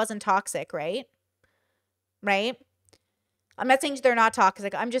that he wasn't toxic, right? Right? I'm not saying they're not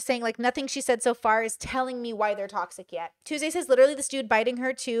toxic. I'm just saying like nothing she said so far is telling me why they're toxic yet. Tuesday says literally this dude biting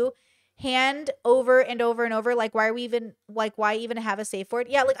her too, hand over and over and over. Like why even have a safe word?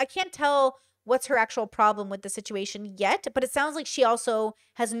 Yeah, like I can't tell what's her actual problem with the situation yet, but it sounds like she also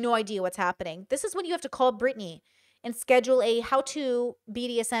has no idea what's happening. This is when you have to call Brittany and schedule a how-to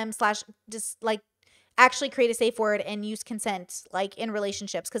BDSM / just like actually create a safe word and use consent like in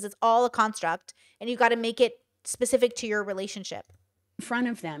relationships because it's all a construct and you got to make it specific to your relationship. In front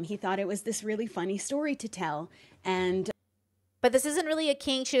of them, he thought it was this really funny story to tell. And But this isn't really a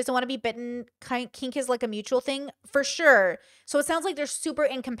kink. She doesn't want to be bitten. Kink is like a mutual thing for sure. So it sounds like they're super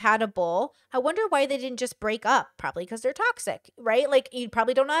incompatible. I wonder why they didn't just break up. Probably because they're toxic, right? Like you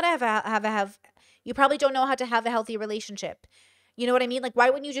probably don't know how to you probably don't know how to have a healthy relationship. You know what I mean? Like, why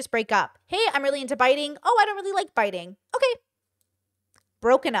wouldn't you just break up? Hey, I'm really into biting. Oh, I don't really like biting. Okay.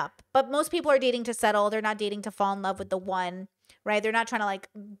 Broken up. But most people are dating to settle. They're not dating to fall in love with the one, right? They're not trying to like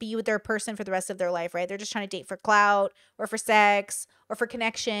be with their person for the rest of their life, right? They're just trying to date for clout or for sex or for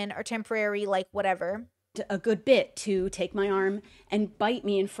connection or temporary, like whatever. A good bit to take my arm and bite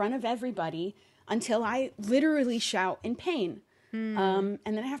me in front of everybody until I literally shout in pain. And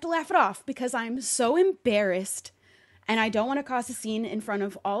then I have to laugh it off because I'm so embarrassed and I don't want to cause a scene in front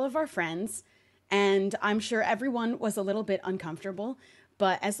of all of our friends. And I'm sure everyone was a little bit uncomfortable,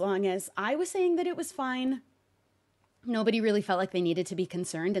 but as long as I was saying that it was fine, nobody really felt like they needed to be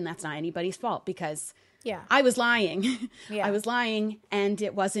concerned. And that's not anybody's fault because I was lying. Yeah. I was lying and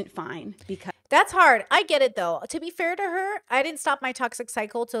it wasn't fine because That's hard. I get it though. To be fair to her, I didn't stop my toxic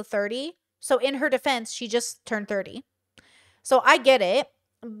cycle till 30. So in her defense, she just turned 30. So I get it.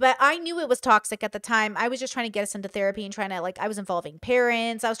 But I knew it was toxic at the time. I was just trying to get us into therapy and trying to like, I was involving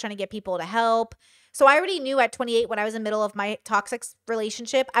parents. I was trying to get people to help. So I already knew at 28 when I was in the middle of my toxic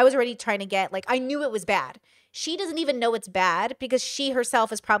relationship, I was already trying to get like, I knew it was bad. She doesn't even know it's bad because she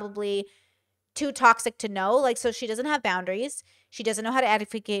herself is probably too toxic to know. Like, so she doesn't have boundaries. She doesn't know how to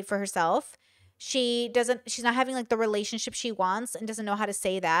advocate for herself. She's not having like the relationship she wants and doesn't know how to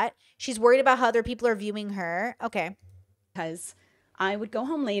say that. She's worried about how other people are viewing her. Okay. because I would go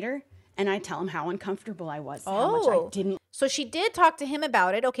home later and I'd tell him how uncomfortable I was, how much I didn't So she did talk to him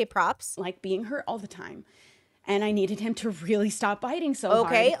about it. Okay, props. like being hurt all the time. And I needed him to really stop biting so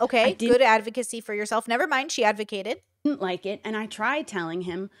Okay, hard. okay. I Good advocacy for yourself. Never mind, she advocated. didn't like it. And I tried telling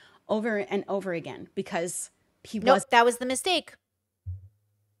him over and over again because he No, was that was the mistake.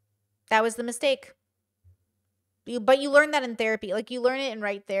 That was the mistake. But you learn that in therapy. Like you learn it in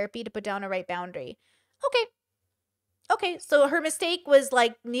right therapy to put down a right boundary. Okay. Okay, so her mistake was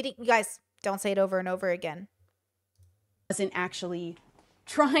like needing, you guys, don't say it over and over again. wasn't actually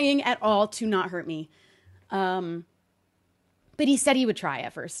trying at all to not hurt me. But he said he would try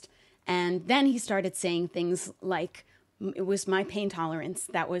at first. And then he started saying things like it was my pain tolerance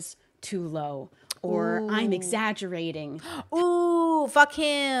that was too low, or I'm exaggerating Ooh, fuck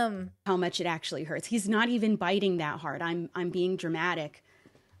him. how much it actually hurts. He's not even biting that hard. I'm being dramatic.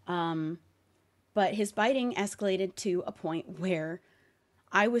 But his biting escalated to a point where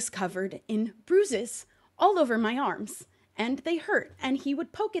I was covered in bruises all over my arms and they hurt, and he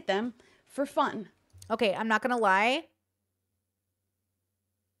would poke at them for fun. Okay, I'm not going to lie.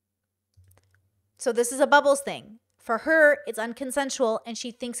 So this is a Bubbles thing. For her, it's unconsensual and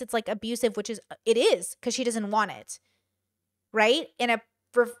she thinks it's like abusive, which is it is because she doesn't want it. Right? In a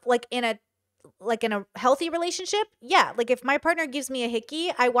healthy relationship, yeah, like if my partner gives me a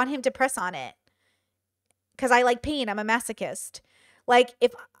hickey, I want him to press on it. Cuz I like pain, I'm a masochist. Like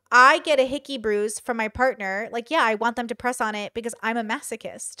if I get a hickey bruise from my partner, like yeah, I want them to press on it because I'm a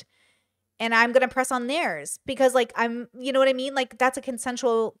masochist. And I'm going to press on theirs because like you know what I mean? Like that's a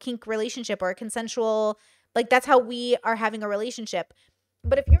consensual kink relationship or a consensual, like that's how we are having a relationship.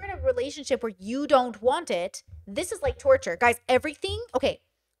 But if you're in a relationship where you don't want it, this is like torture. Guys, everything, okay,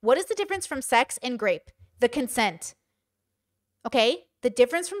 what is the difference from sex and rape? The consent. Okay? The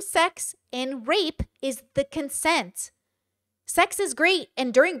difference from sex and rape is the consent. Sex is great,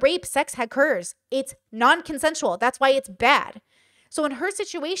 and during rape, sex occurs. It's non-consensual. That's why it's bad. So in her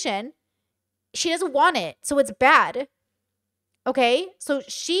situation, she doesn't want it, so it's bad. Okay? So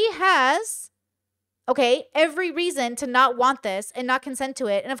she has, okay, every reason to not want this and not consent to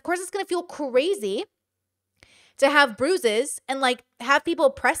it. And of course, it's going to feel crazy to have bruises and like have people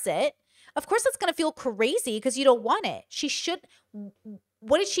press it. Of course, it's going to feel crazy because you don't want it. She's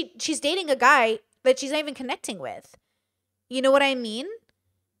dating a guy that she's not even connecting with. You know what I mean?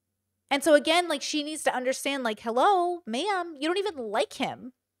 And so again, like she needs to understand like, hello, ma'am, you don't even like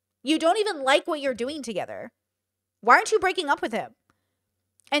him. You don't even like what you're doing together. Why aren't you breaking up with him?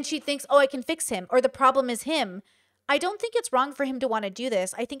 And she thinks, oh, I can fix him, or the problem is him. I don't think it's wrong for him to want to do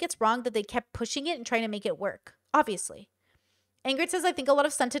this. I think it's wrong that they kept pushing it and trying to make it work, obviously. Ingrid says, I think a lot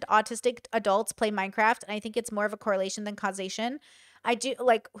of stunted autistic adults play Minecraft, and I think it's more of a correlation than causation. I do,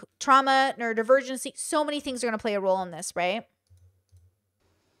 like, trauma, neurodivergency, so many things are going to play a role in this, right?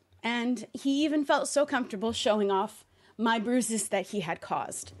 And he even felt so comfortable showing off my bruises that he had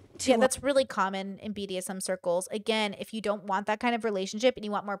caused. Yeah, that's really common in BDSM circles. Again, if you don't want that kind of relationship and you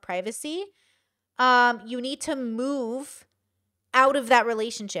want more privacy, you need to move out of that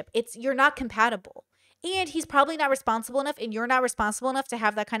relationship. You're not compatible. And he's probably not responsible enough, and you're not responsible enough to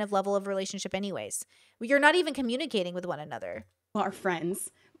have that kind of level of relationship anyways. You're not even communicating with one another. Our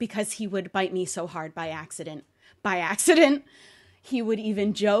friends, because he would bite me so hard by accident. By accident, he would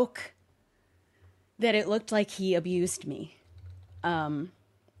even joke that it looked like he abused me. And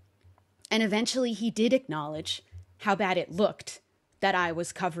eventually he did acknowledge how bad it looked that I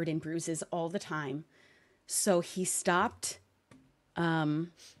was covered in bruises all the time. So he stopped.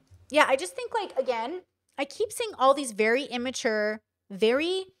 Yeah, I just think, like, again, I keep seeing all these very immature,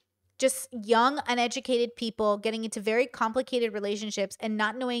 very just young, uneducated people getting into very complicated relationships and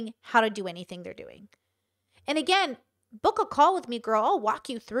not knowing how to do anything they're doing. And again, book a call with me, girl. I'll walk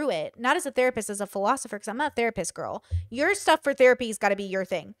you through it. Not as a therapist, as a philosopher, because I'm not a therapist, girl. Your stuff for therapy has got to be your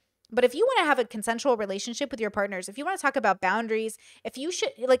thing. But if you want to have a consensual relationship with your partners, if you want to talk about boundaries, if you should,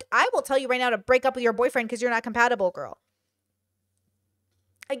 like, I will tell you right now to break up with your boyfriend because you're not compatible, girl.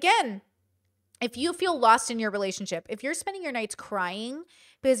 Again, if you feel lost in your relationship, if you're spending your nights crying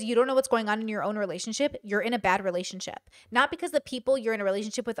because you don't know what's going on in your own relationship, you're in a bad relationship. Not because the people you're in a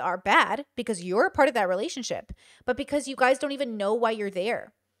relationship with are bad, because you're a part of that relationship, but because you guys don't even know why you're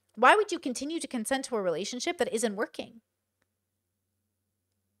there. Why would you continue to consent to a relationship that isn't working?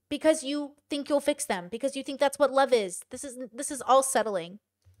 Because you think you'll fix them, because you think that's what love is. This is all settling.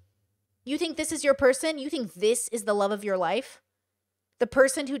 You think this is your person? You think this is the love of your life? The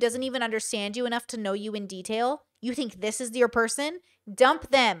person who doesn't even understand you enough to know you in detail? You think this is your person? Dump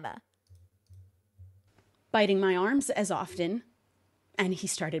them. Biting my arms as often, and he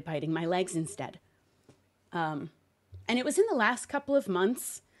started biting my legs instead. And it was in the last couple of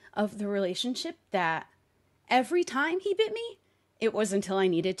months of the relationship that every time he bit me, it was until I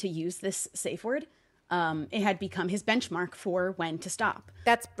needed to use this safe word. It had become his benchmark for when to stop.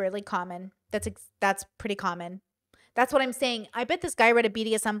 That's really common. That's pretty common. That's what I'm saying. I bet this guy read a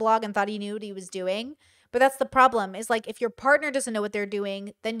BDSM blog and thought he knew what he was doing. But that's the problem, is like, if your partner doesn't know what they're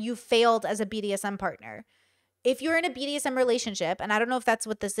doing, then you failed as a BDSM partner. If you're in a BDSM relationship, and I don't know if that's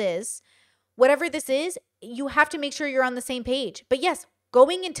what this is, whatever this is, you have to make sure you're on the same page. But yes,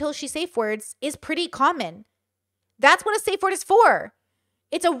 going until she safe words is pretty common. That's what a safe word is for.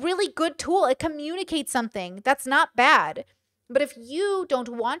 It's a really good tool. It communicates something. That's not bad. But if you don't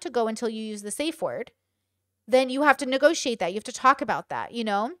want to go until you use the safe word, then you have to negotiate that. You have to talk about that, you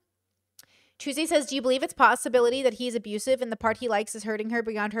know? Tuesday says, do you believe it's possibility that he's abusive and the part he likes is hurting her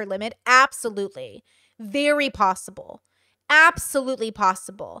beyond her limit? Absolutely. Very possible. Absolutely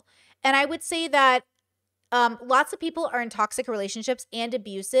possible. And I would say that lots of people are in toxic relationships and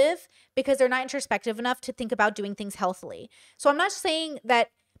abusive because they're not introspective enough to think about doing things healthily. So I'm not saying that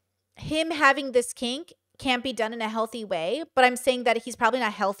him having this kink can't be done in a healthy way, but I'm saying that he's probably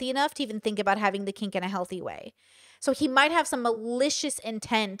not healthy enough to even think about having the kink in a healthy way. So he might have some malicious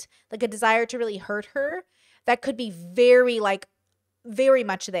intent, like a desire to really hurt her, that could be very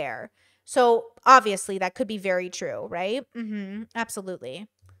much there. So obviously that could be very true, right? Absolutely.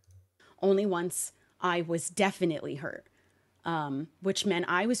 Only once I was definitely hurt, which meant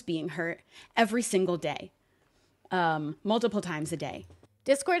I was being hurt every single day, multiple times a day.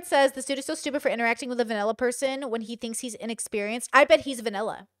 Discord says, this dude is so stupid for interacting with a vanilla person when he thinks he's inexperienced. I bet he's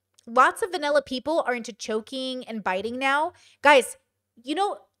vanilla. Lots of vanilla people are into choking and biting now. Guys, you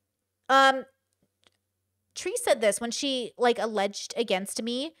know, Tree said this when she alleged against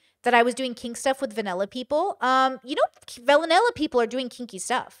me that I was doing kink stuff with vanilla people. You know, vanilla people are doing kinky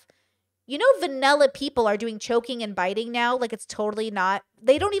stuff. You know, vanilla people are doing choking and biting now. Like, it's totally not.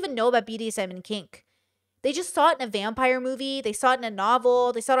 They don't even know about BDSM and kink. They just saw it in a vampire movie. They saw it in a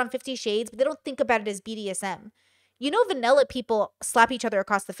novel. They saw it on 50 Shades, but they don't think about it as BDSM. You know, vanilla people slap each other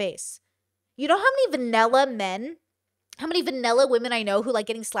across the face. You know how many vanilla men, how many vanilla women I know who like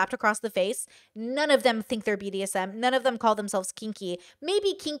getting slapped across the face? None of them think they're BDSM. None of them call themselves kinky.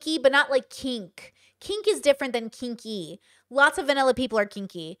 Maybe kinky, but not like kink. Kink is different than kinky. Lots of vanilla people are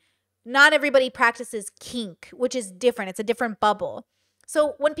kinky. Not everybody practices kink, which is different. It's a different bubble.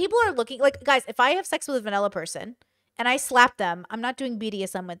 So when people are looking, like, guys, if I have sex with a vanilla person and I slap them, I'm not doing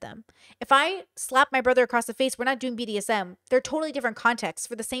BDSM with them. If I slap my brother across the face, we're not doing BDSM. They're totally different contexts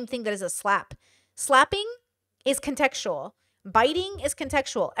for the same thing that is a slap. Slapping is contextual. Biting is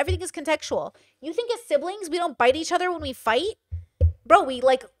contextual. Everything is contextual. You think as siblings, we don't bite each other when we fight? Bro,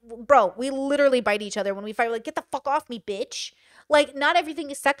 we literally bite each other when we fight. We're like, get the fuck off me, bitch. Like, not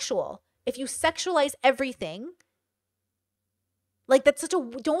everything is sexual. If you sexualize everything, like, that's such a,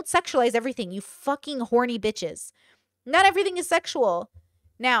 don't sexualize everything, you fucking horny bitches. Not everything is sexual.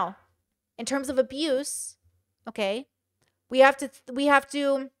 Now, in terms of abuse, okay, we have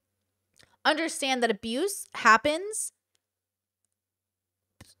to understand that abuse happens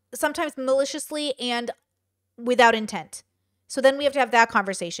sometimes maliciously and without intent. So then we have to have that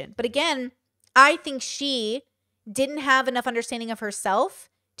conversation. But again, I think she didn't have enough understanding of herself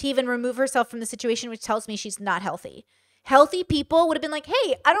to even remove herself from the situation, which tells me she's not healthy. Healthy people would have been like,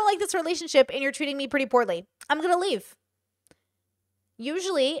 hey, I don't like this relationship and you're treating me pretty poorly. I'm going to leave.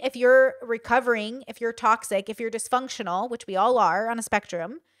 Usually, if you're recovering, if you're toxic, if you're dysfunctional, which we all are on a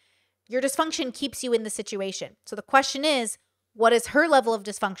spectrum, your dysfunction keeps you in the situation. So the question is, what is her level of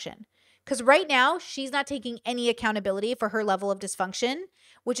dysfunction? Because right now, she's not taking any accountability for her level of dysfunction,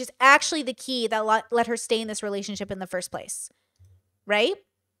 which is actually the key that let her stay in this relationship in the first place. Right?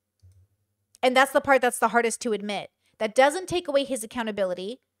 And that's the part that's the hardest to admit. That doesn't take away his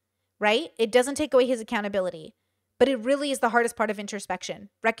accountability, right? It doesn't take away his accountability. But it really is the hardest part of introspection.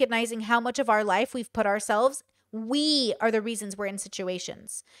 Recognizing how much of our life we've put ourselves. We are the reasons we're in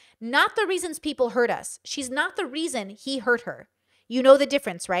situations. Not the reasons people hurt us. She's not the reason he hurt her. You know the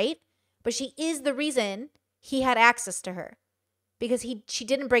difference, right? But she is the reason he had access to her. Because she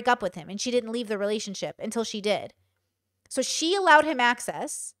didn't break up with him and she didn't leave the relationship until she did. So she allowed him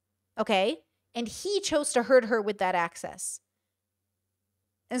access, okay? And he chose to hurt her with that access.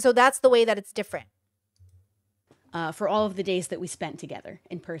 And so that's the way that it's different. For all of the days that we spent together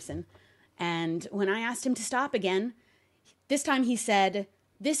in person. And when I asked him to stop again, this time he said,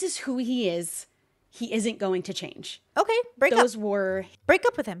 this is who he is. He isn't going to change. Okay, break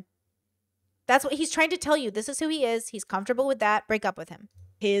up with him. That's what he's trying to tell you. This is who he is. He's comfortable with that. Break up with him.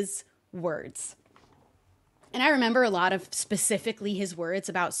 His words. And I remember a lot of specifically his words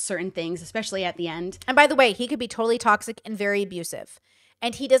about certain things, especially at the end. And by the way, he could be totally toxic and very abusive.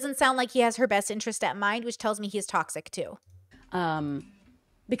 And he doesn't sound like he has her best interest at mind, which tells me he's toxic too.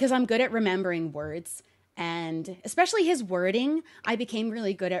 Because I'm good at remembering words. And especially his wording, I became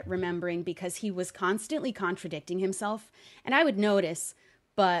really good at remembering because he was constantly contradicting himself. And I would notice,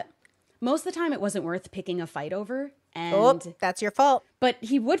 but most of the time it wasn't worth picking a fight over. And that's your fault. But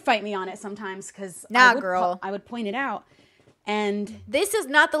he would fight me on it sometimes because I would point it out. And this is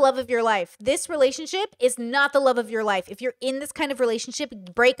not the love of your life. This relationship is not the love of your life. If you're in this kind of relationship,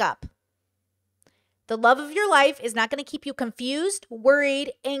 break up. The love of your life is not going to keep you confused,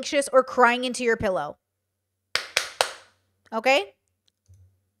 worried, anxious, or crying into your pillow. Okay?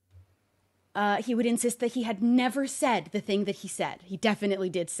 He would insist that he had never said the thing that he said. He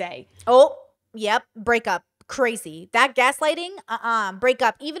definitely did say. Oh, yep. Break up. Crazy. That gaslighting, break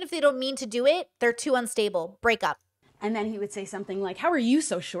up. Even if they don't mean to do it, they're too unstable. Break up. And then he would say something like, how are you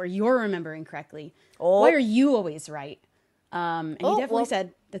so sure you're remembering correctly? Why are you always right? And he definitely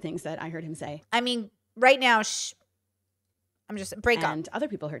said the things that I heard him say. I mean, right now, I'm just, break up. And other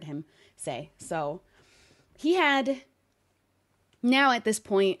people heard him say. So he had now at this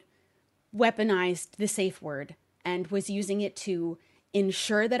point weaponized the safe word and was using it to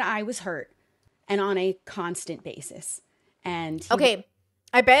ensure that I was hurt and on a constant basis. And okay.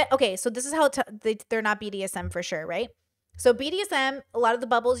 I bet. Okay, so this is how they're not BDSM for sure, right? So BDSM, a lot of the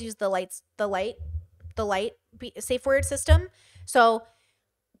bubbles use the light safe word system. So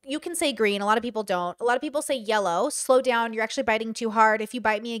you can say green. A lot of people don't. A lot of people say yellow. Slow down. You're actually biting too hard. If you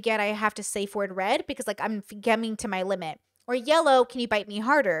bite me again, I have to safe word red because like I'm getting to my limit. Or yellow, can you bite me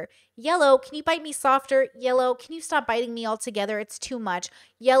harder? Yellow, can you bite me softer? Yellow, can you stop biting me altogether? It's too much.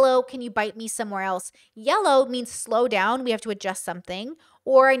 Yellow, can you bite me somewhere else? Yellow means slow down. We have to adjust something.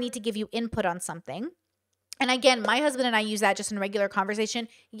 Or I need to give you input on something. And again, my husband and I use that just in regular conversation.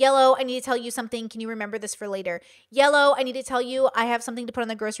 Yellow, I need to tell you something. Can you remember this for later? Yellow, I need to tell you I have something to put on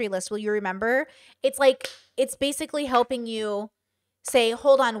the grocery list. Will you remember? It's like, it's basically helping you say,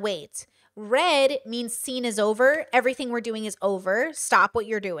 hold on, wait. Red means scene is over. Everything we're doing is over. Stop what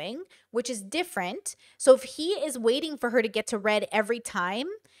you're doing, which is different. So if he is waiting for her to get to red every time,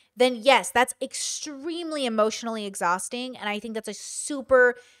 then yes, that's extremely emotionally exhausting. And I think that's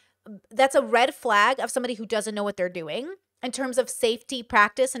a red flag of somebody who doesn't know what they're doing in terms of safety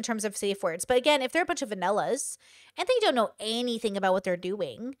practice, in terms of safe words. But again, if they're a bunch of vanillas and they don't know anything about what they're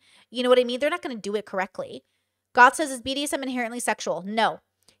doing, you know what I mean? They're not going to do it correctly. God says, is BDSM inherently sexual? No.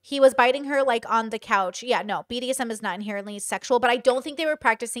 He was biting her like on the couch. Yeah, no, BDSM is not inherently sexual, but I don't think they were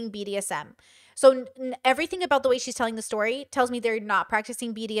practicing BDSM. So everything about the way she's telling the story tells me they're not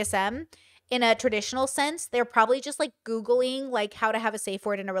practicing BDSM in a traditional sense. They're probably just like Googling like how to have a safe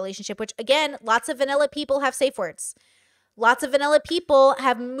word in a relationship, which again, lots of vanilla people have safe words. Lots of vanilla people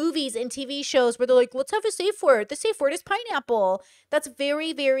have movies and TV shows where they're like, let's have a safe word. The safe word is pineapple. That's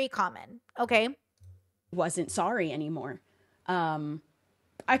very, very common. Okay. Wasn't sorry anymore.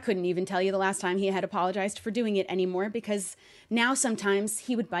 I couldn't even tell you the last time he had apologized for doing it anymore because now sometimes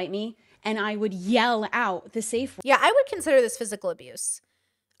he would bite me and I would yell out the safe word. Yeah, I would consider this physical abuse.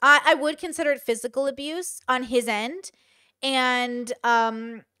 I would consider it physical abuse on his end. And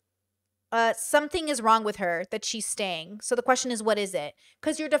something is wrong with her that she's staying. So the question is, what is it?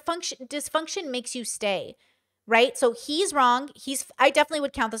 Because your dysfunction makes you stay, right? So he's wrong. I definitely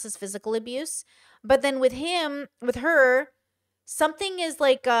would count this as physical abuse. But then with her, something is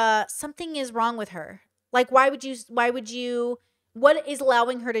something is wrong with her. Like, why would you, what is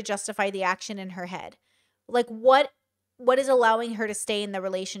allowing her to justify the action in her head? Like, what is allowing her to stay in the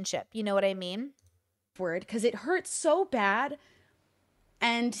relationship? You know what I mean? Word, because it hurt so bad,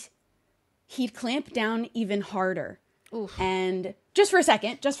 and he'd clamp down even harder. Oof. And just for a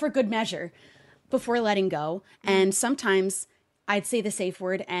second, just for good measure, before letting go. And sometimes I'd say the safe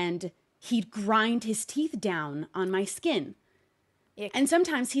word and he'd grind his teeth down on my skin. Ick. And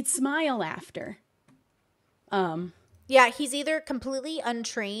sometimes he'd smile after. Yeah, he's either completely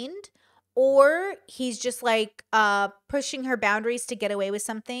untrained or he's just like pushing her boundaries to get away with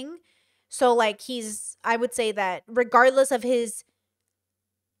something. So like I would say that regardless of his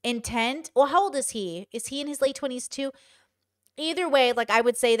intent, well, how old is he? Is he in his late 20s too? Either way, like I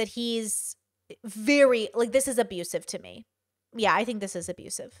would say that he's very, like, this is abusive to me. Yeah, I think this is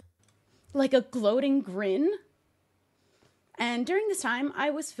abusive. Like a gloating grin. And during this time,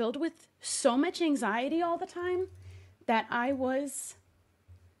 I was filled with so much anxiety all the time that I was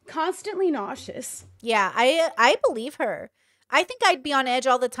constantly nauseous. Yeah, I believe her. I think I'd be on edge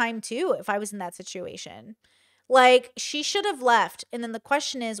all the time too if I was in that situation. Like, she should have left. And then the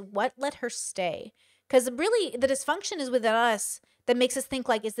question is, what let her stay? Because really, the dysfunction is within us that makes us think,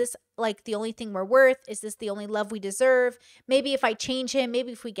 like, is this like the only thing we're worth? Is this the only love we deserve? Maybe if I change him,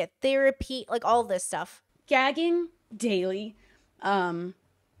 maybe if we get therapy, like all this stuff. Gagging daily. On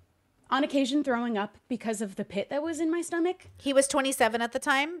occasion throwing up because of the pit that was in my stomach. He was 27 at the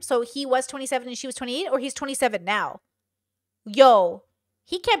time. So he was 27 and she was 28, or he's 27 now. Yo,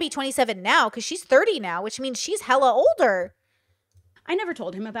 he can't be 27 now because she's 30 now, which means she's hella older. I never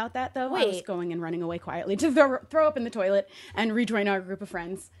told him about that, though. Wait. I was going and running away quietly to throw up in the toilet and rejoin our group of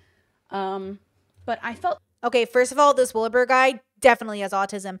friends. But I felt... Okay, first of all, this Wilbur guy definitely has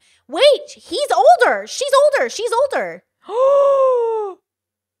autism. Wait, he's older. She's older. She's older.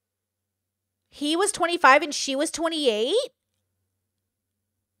 He was 25 and she was 28?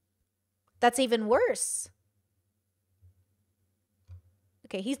 That's even worse.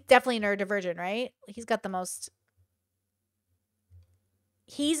 Okay, he's definitely neurodivergent, right? He's got the most...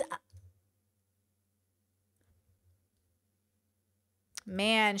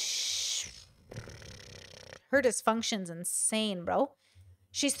 Man, her dysfunction's insane, bro.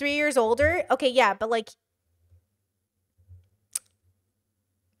 She's 3 years older? Okay, yeah, but like...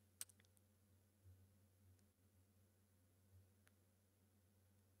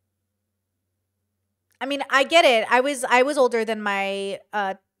 I mean, I get it. I was older than my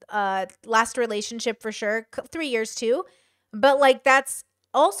last relationship for sure. 3 years too. But like, that's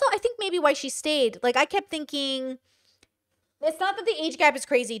also, I think, maybe why she stayed. Like, I kept thinking, it's not that the age gap is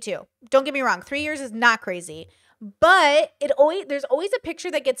crazy too. Don't get me wrong. 3 years is not crazy. But there's always a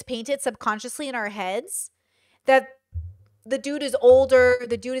picture that gets painted subconsciously in our heads that the dude is older,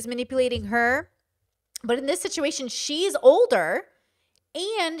 the dude is manipulating her. But in this situation, she's older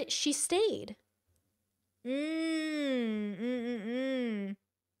and she stayed. I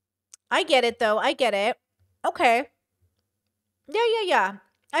get it though. I get it. Okay. Yeah.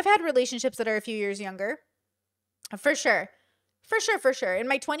 I've had relationships that are a few years younger. For sure. In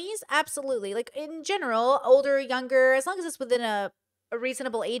my 20s, absolutely. Like, in general, older, younger, as long as it's within a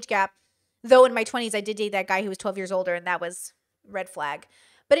reasonable age gap. Though in my 20s, I did date that guy who was 12 years older, and that was red flag.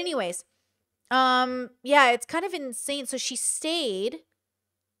 But anyways, yeah, it's kind of insane. So she stayed.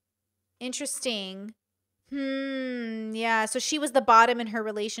 Interesting. Yeah, so she was the bottom in her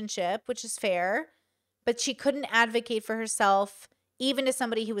relationship, which is fair. But she couldn't advocate for herself, even to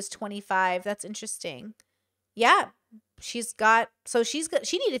somebody who was 25. That's interesting. Yeah, she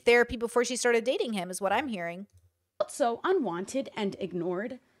needed therapy before she started dating him, is what I'm hearing. So unwanted and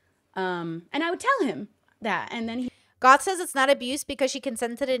ignored. And I would tell him that. And then God says it's not abuse because she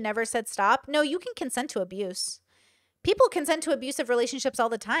consented and never said stop. No, you can consent to abuse. People consent to abusive relationships all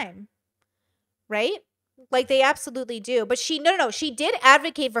the time. Right? Like, they absolutely do. But she did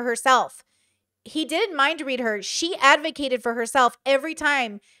advocate for herself. He didn't mind read her. She advocated for herself every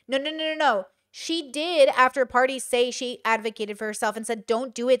time. No. She did, after parties, say she advocated for herself and said,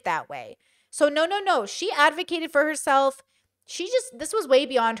 don't do it that way. So no. She advocated for herself. This was way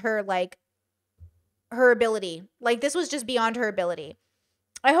beyond her, like, her ability. Like, this was just beyond her ability.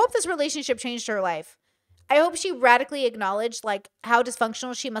 I hope this relationship changed her life. I hope she radically acknowledged, like, how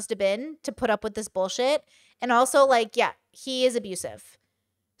dysfunctional she must have been to put up with this bullshit. And also, like, yeah, he is abusive.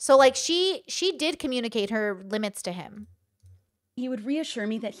 So like she did communicate her limits to him. He would reassure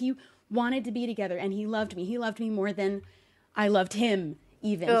me that he wanted to be together and he loved me. He loved me more than I loved him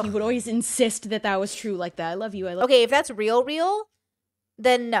even. Ugh. He would always insist that that was true, like that. I love you. I love Okay, if that's real,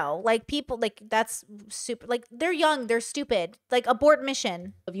 then no. Like people, like that's super, like they're young, they're stupid. Like abort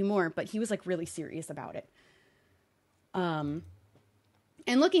mission. you more, but he was like really serious about it. And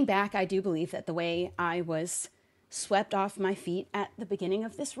looking back, I do believe that the way I was swept off my feet at the beginning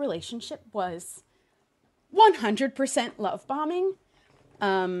of this relationship was 100% love bombing.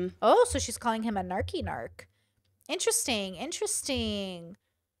 Oh, so she's calling him a narky narc. Interesting.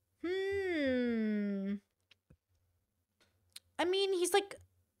 I mean, he's like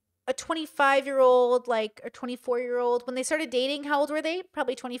a 25-year-old, like a 24-year-old. When they started dating, how old were they?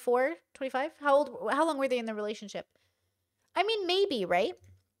 Probably 24, 25? How long were they in the relationship? I mean, maybe, right?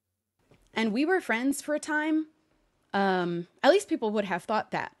 And we were friends for a time. At least people would have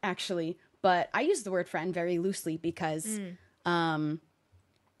thought that, actually. But I use the word friend very loosely because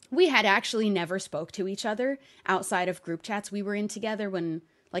we had actually never spoke to each other outside of group chats we were in together when,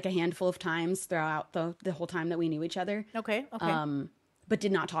 like, a handful of times throughout the whole time that we knew each other. Okay. But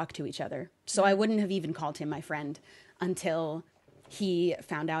did not talk to each other. So I wouldn't have even called him my friend until he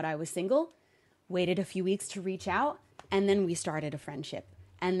found out I was single, waited a few weeks to reach out, and then we started a friendship.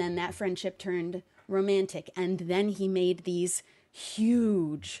 And then that friendship turned romantic. And then he made these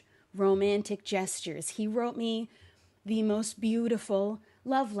huge romantic gestures. He wrote me the most beautiful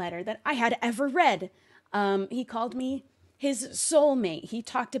love letter that I had ever read. He called me his soulmate. He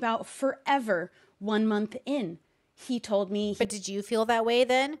talked about forever 1 month in. He told me... But did you feel that way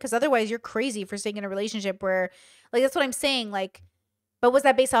then? Because otherwise you're crazy for staying in a relationship where, like, that's what I'm saying. Like, but was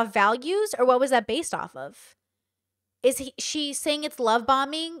that based off values or what was that based off of? She saying it's love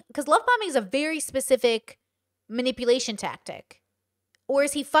bombing? Because love bombing is a very specific manipulation tactic. Or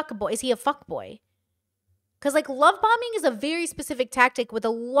is he fuckboy? Is he a fuckboy? Because, like, love bombing is a very specific tactic with a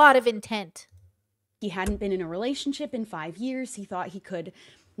lot of intent. He hadn't been in a relationship in 5 years. He thought he could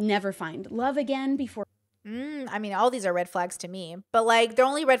never find love again before... I mean, all these are red flags to me. But, like, they're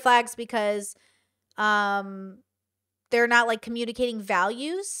only red flags because they're not, like, communicating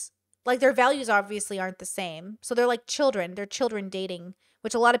values. Like, their values obviously aren't the same. So they're like children. They're children dating,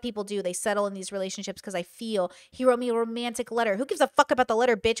 which a lot of people do. They settle in these relationships because I feel he wrote me a romantic letter. Who gives a fuck about the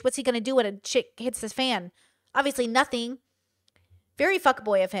letter, bitch? What's he going to do when a chick hits his fan? Obviously nothing. Very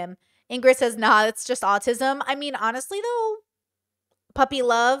fuckboy of him. Ingrid says, nah, it's just autism. I mean, honestly, though, puppy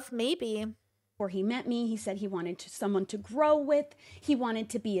love, maybe. Before he met me, he said he wanted someone to grow with. He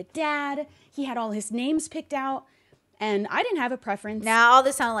wanted to be a dad. He had all his names picked out. And I didn't have a preference. Now, all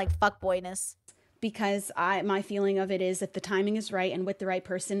this sounded like fuckboyness. Because my feeling of it is if the timing is right and with the right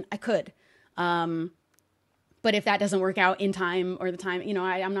person, I could. But if that doesn't work out in time or the time, you know,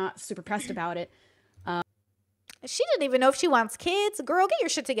 I'm not super pressed about it. She didn't even know if she wants kids. Girl, get your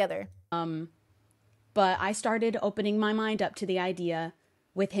shit together. But I started opening my mind up to the idea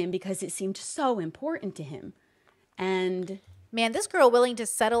with him because it seemed so important to him. And... Man, this girl willing to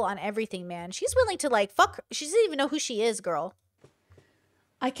settle on everything, man. She's willing to, like, fuck. She doesn't even know who she is, girl.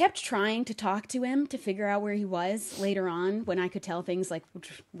 I kept trying to talk to him to figure out where he was later on when I could tell things, like,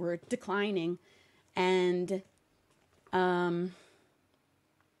 were declining. And now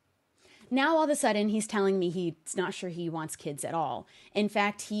all of a sudden he's telling me he's not sure he wants kids at all. In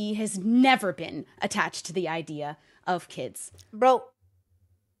fact, he has never been attached to the idea of kids. Bro,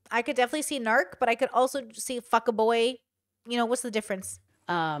 I could definitely see narc, but I could also see fuck a boy. You know, what's the difference?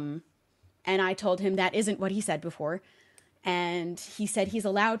 And I told him that isn't what he said before. And he said he's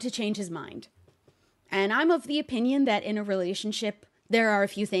allowed to change his mind. And I'm of the opinion that in a relationship, there are a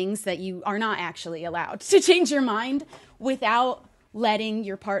few things that you are not actually allowed to change your mind without letting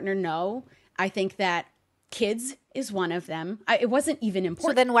your partner know. I think that kids is one of them. It wasn't even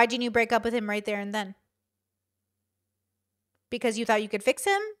important. So then why didn't you break up with him right there and then? Because you thought you could fix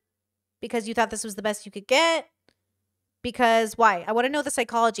him? Because you thought this was the best you could get? Because why? I want to know the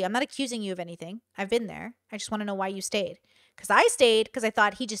psychology. I'm not accusing you of anything. I've been there. I just want to know why you stayed. Because I stayed because I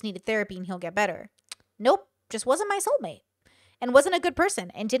thought he just needed therapy and he'll get better. Nope. Just wasn't my soulmate. And wasn't a good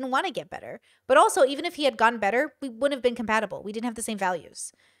person and didn't want to get better. But also, even if he had gotten better, we wouldn't have been compatible. We didn't have the same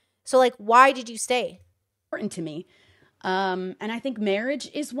values. So, like, why did you stay? Important to me. And I think marriage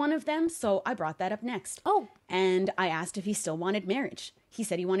is one of them. So I brought that up next. Oh. And I asked if he still wanted marriage. He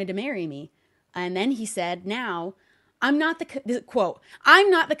said he wanted to marry me. And then he said, now... I'm not quote, I'm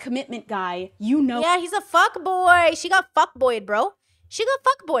not the commitment guy, you know. Yeah, he's a fuckboy. She got fuckboyed, bro. She got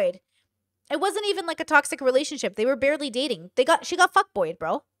fuckboyed. It wasn't even like a toxic relationship. They were barely dating. She got fuckboyed,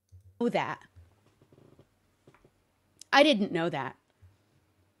 bro. Know that. I didn't know that.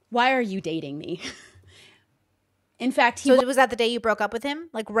 why are you dating me? In fact, he So was that the day you broke up with him?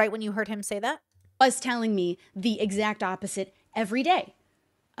 Like right when you heard him say that? was telling me the exact opposite every day.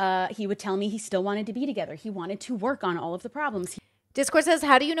 He would tell me he still wanted to be together. He wanted to work on all of the problems. Discord says,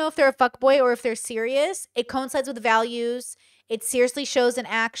 how do you know if they're a fuckboy or if they're serious? It coincides with values. It seriously shows in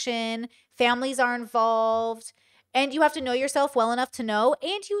action. Families are involved. And you have to know yourself well enough to know.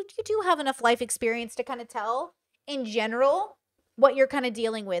 And you do have enough life experience to kind of tell, in general, what you're kind of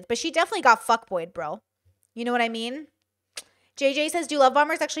dealing with. But she definitely got fuckboyed, bro. You know what I mean? JJ says, do love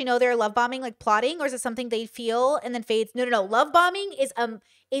bombers actually know they're love bombing, like plotting? Or is it something they feel and then fades? No. Love bombing is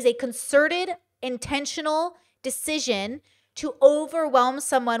a concerted, intentional decision to overwhelm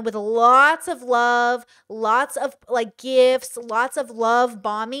someone with lots of love, lots of like gifts, lots of love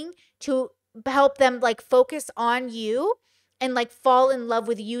bombing to help them like focus on you and like fall in love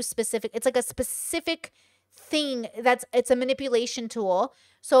with you specific. It's like a specific thing it's a manipulation tool.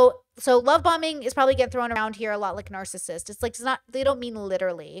 So love bombing is probably getting thrown around here a lot like narcissist. It's like, it's not, they don't mean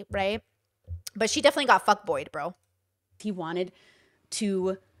literally, right? But she definitely got fuckboyed, bro. He wanted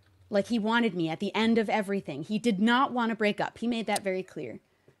to, like, he wanted me at the end of everything. He did not want to break up. He made that very clear.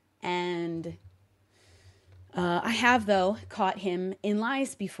 And I have, though, caught him in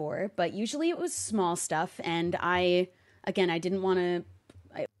lies before, but usually it was small stuff. And I didn't want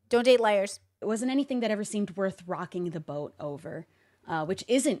to. Don't date liars. It wasn't anything that ever seemed worth rocking the boat over, which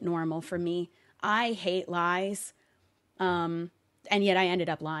isn't normal for me. I hate lies. And yet I ended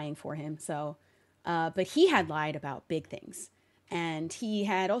up lying for him. So, but he had lied about big things. And he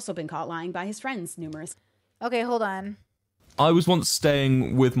had also been caught lying by his friends numerous. Okay, hold on. I was once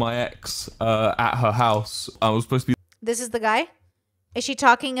staying with my ex at her house. I was supposed to be This is the guy? Is he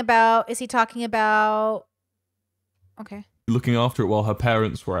talking about, okay. looking after it while her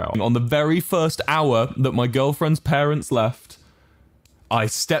parents were out. On the very first hour that my girlfriend's parents left, I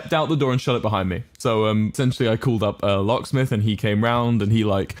stepped out the door and shut it behind me. So essentially I called up a locksmith and he came round and he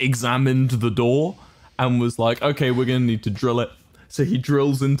like examined the door and was like, okay, we're gonna need to drill it. So he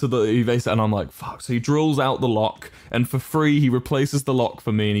drills into the evasive, and I'm like, fuck. So he drills out the lock, and for free, he replaces the lock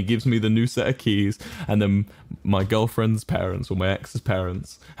for me, and he gives me the new set of keys. And then my girlfriend's parents, or my ex's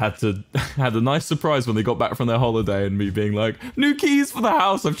parents, had a nice surprise when they got back from their holiday, and me being like, new keys for the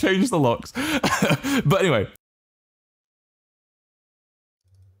house, I've changed the locks. But anyway.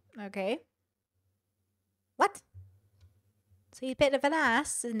 Okay. What? So he's a bit of an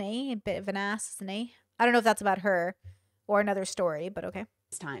ass, isn't he? I don't know if that's about her or another story, but okay.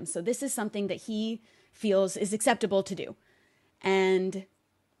 Time. So this is something that he feels is acceptable to do. And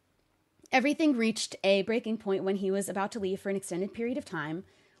everything reached a breaking point when he was about to leave for an extended period of time.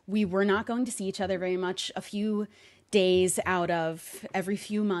 We were not going to see each other very much, a few days out of every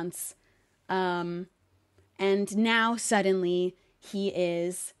few months. And now suddenly he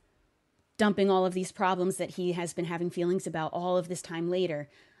is dumping all of these problems that he has been having feelings about all of this time later.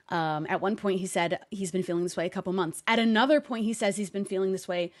 At one point, he said he's been feeling this way a couple months. At another point, he says he's been feeling this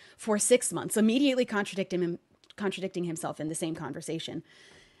way for 6 months, immediately contradicting himself in the same conversation.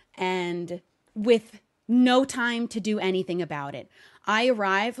 And with no time to do anything about it. I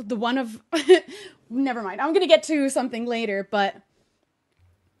arrive, never mind, I'm going to get to something later, but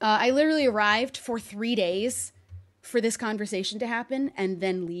I literally arrived for 3 days for this conversation to happen and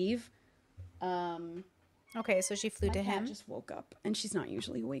then leave. Okay, so she flew to him. Just woke up, and she's not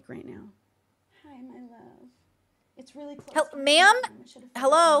usually awake right now. Hi, my love. It's really close. Ma'am?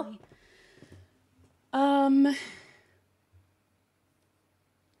 Hello?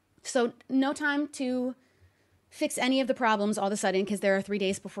 So no time to fix any of the problems all of a sudden because there are 3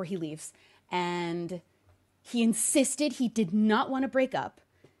 days before he leaves. And he insisted he did not want to break up.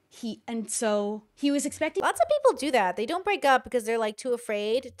 So he was expecting. Lots of people do that. They don't break up because they're like too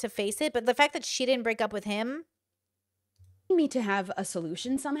afraid to face it. But the fact that she didn't break up with him. Me to have a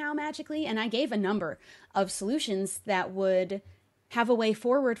solution somehow magically. And I gave a number of solutions that would have a way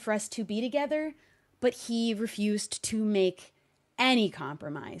forward for us to be together. But he refused to make any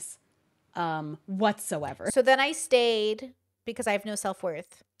compromise whatsoever. So then I stayed because I have no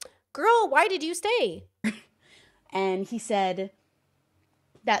self-worth. Girl, why did you stay? And he said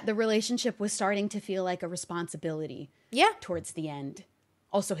that the relationship was starting to feel like a responsibility. Yeah. Towards the end.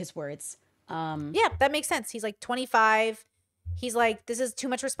 Also his words. Yeah, that makes sense. He's like 25. He's like, this is too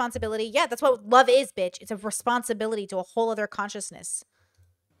much responsibility. Yeah, that's what love is, bitch. It's a responsibility to a whole other consciousness.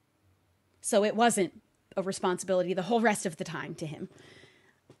 So it wasn't a responsibility the whole rest of the time to him.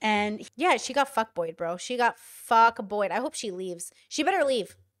 And yeah, she got fuckboyed, bro. She got fuckboyed. I hope she leaves. She better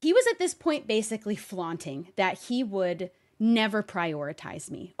leave. He was at this point basically flaunting that he would never prioritize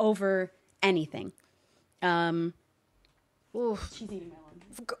me over anything. Ooh. She's eating my lunch.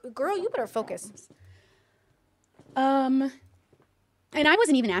 Girl, you better focus. And I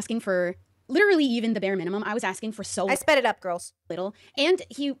wasn't even asking for literally even the bare minimum. I was asking for so I sped it up, girls. little. And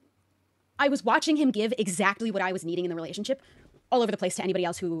I was watching him give exactly what I was needing in the relationship all over the place to anybody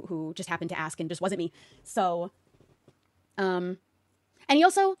else who just happened to ask and just wasn't me. So, and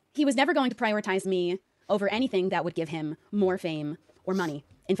he was never going to prioritize me over anything that would give him more fame or money.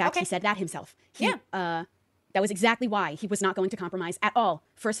 In fact, he said that himself. That was exactly why he was not going to compromise at all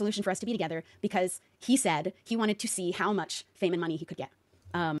for a solution for us to be together, because he said he wanted to see how much fame and money he could get.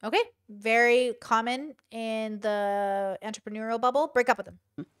 Okay. Very common in the entrepreneurial bubble. Break up with him.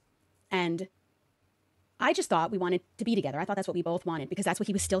 And I just thought we wanted to be together. I thought that's what we both wanted, because that's what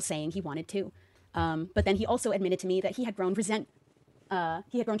he was still saying he wanted to. But then he also admitted to me that he had grown to resent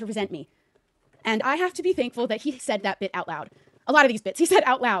me. And I have to be thankful that he said that bit out loud. A lot of these bits he said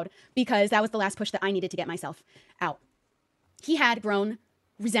out loud, because that was the last push that I needed to get myself out. He had grown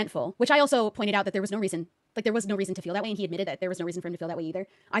resentful, which I also pointed out that there was no reason to feel that way. And he admitted that there was no reason for him to feel that way either.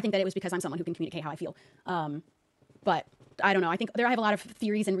 I think that it was because I'm someone who can communicate how I feel. But I don't know. I have a lot of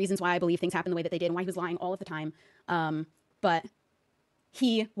theories and reasons why I believe things happen the way that they did and why he was lying all of the time. But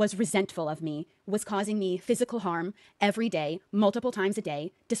he was resentful of me, was causing me physical harm every day, multiple times a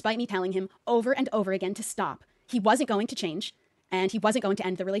day, despite me telling him over and over again to stop. He wasn't going to change, and he wasn't going to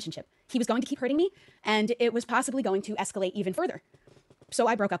end the relationship. He was going to keep hurting me, and it was possibly going to escalate even further. So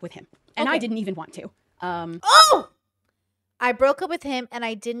I broke up with him, and I didn't even want to. I broke up with him, and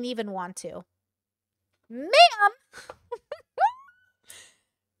I didn't even want to. Ma'am!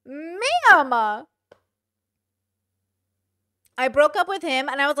 Ma'am! I broke up with him,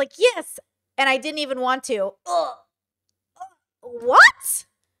 and I was like, yes! And I didn't even want to. Ugh. What?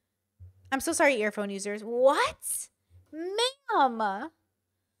 I'm so sorry, earphone users. What? Ma'am!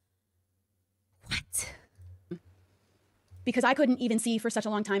 What? Because I couldn't even see for such a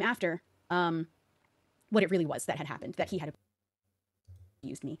long time after what it really was that had happened, that he had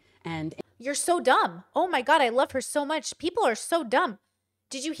abused me. And you're so dumb. Oh my God, I love her so much. People are so dumb.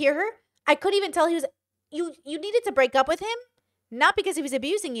 Did you hear her? I couldn't even tell he was... You needed to break up with him? Not because he was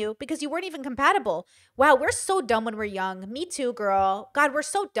abusing you, because you weren't even compatible. Wow, we're so dumb when we're young. Me too, girl. God, we're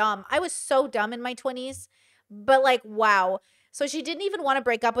so dumb. I was so dumb in my 20s. But like, wow. So she didn't even want to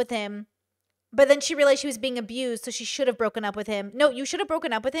break up with him. But then she realized she was being abused, so she should have broken up with him. No, you should have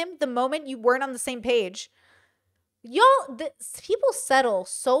broken up with him the moment you weren't on the same page. Y'all, people settle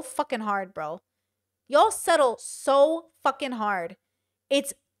so fucking hard, bro. Y'all settle so fucking hard.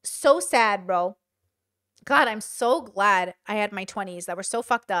 It's so sad, bro. God, I'm so glad I had my 20s that were so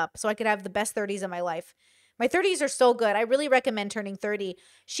fucked up so I could have the best 30s of my life. My 30s are so good. I really recommend turning 30.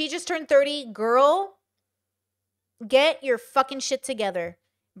 She just turned 30. Girl, get your fucking shit together.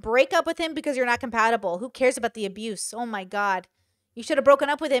 Break up with him because you're not compatible. Who cares about the abuse? Oh my God. You should have broken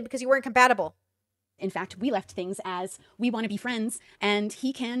up with him because you weren't compatible. In fact, we left things as we want to be friends, and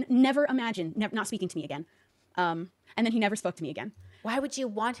he can never imagine not speaking to me again. And then he never spoke to me again. Why would you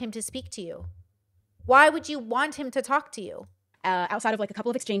want him to speak to you? Why would you want him to talk to you? Outside of like a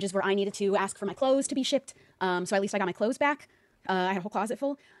couple of exchanges where I needed to ask for my clothes to be shipped. So at least I got my clothes back. I had a whole closet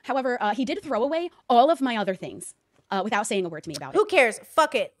full. However, he did throw away all of my other things without saying a word to me about it. Who cares?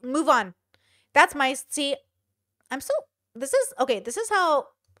 Fuck it. Move on. That's my... See, this is how...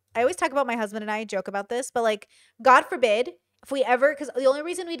 I always talk about my husband and I joke about this, but like, God forbid, if we ever... Because the only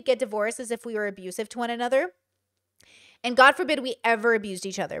reason we'd get divorced is if we were abusive to one another. And God forbid we ever abused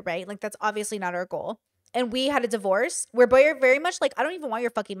each other, right? Like, that's obviously not our goal. And we had a divorce. We're very much like, I don't even want your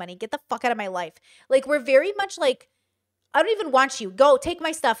fucking money. Get the fuck out of my life. Like, we're very much like, I don't even want you. Go, take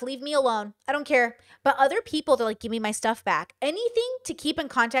my stuff. Leave me alone. I don't care. But other people, they're like, give me my stuff back. Anything to keep in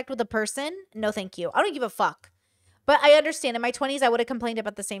contact with a person, no thank you. I don't give a fuck. But I understand. In my 20s, I would have complained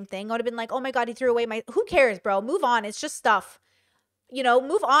about the same thing. I would have been like, oh my God, he threw away my... Who cares, bro? Move on. It's just stuff. You know,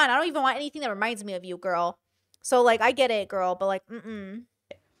 move on. I don't even want anything that reminds me of you, girl. So, like, I get it, girl, but, like,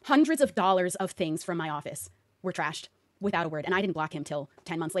 Hundreds of dollars of things from my office were trashed without a word. And I didn't block him till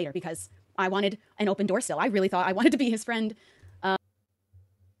 10 months later because I wanted an open door still. I really thought I wanted to be his friend.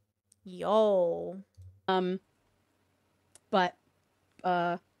 Yo. But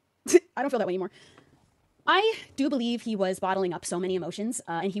I don't feel that way anymore. I do believe he was bottling up so many emotions,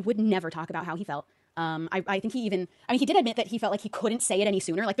 and he would never talk about how he felt. I think he did admit that he felt like he couldn't say it any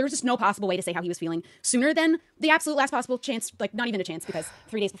sooner. Like, there was just no possible way to say how he was feeling sooner than the absolute last possible chance. Like, not even a chance, because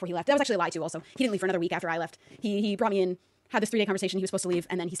 3 days before he left, that was actually a lie too also. He didn't leave for another week after I left. He brought me in, had this 3-day conversation. He was supposed to leave,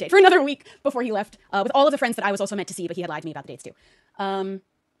 and then he stayed for another week before he left with all of the friends that I was also meant to see, but he had lied to me about the dates too.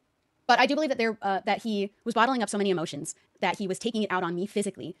 But I do believe that that he was bottling up so many emotions that he was taking it out on me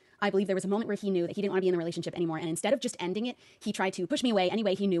physically. I believe there was a moment where he knew that he didn't want to be in the relationship anymore. And instead of just ending it, he tried to push me away any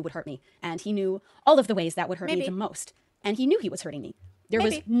way he knew would hurt me. And he knew all of the ways that would hurt me the most. And he knew he was hurting me. There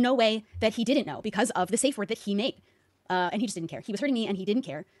was no way that he didn't know because of the safe word that he made. And he just didn't care. He was hurting me and he didn't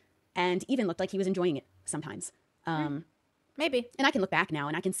care. And even looked like he was enjoying it sometimes. Maybe. And I can look back now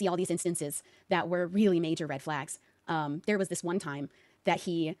and I can see all these instances that were really major red flags. There was this one time that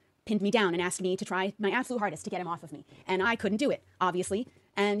he pinned me down and asked me to try my absolute hardest to get him off of me. And I couldn't do it, obviously.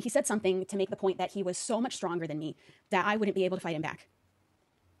 And he said something to make the point that he was so much stronger than me that I wouldn't be able to fight him back.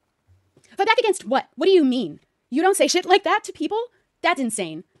 Fight back against what? What do you mean? You don't say shit like that to people? That's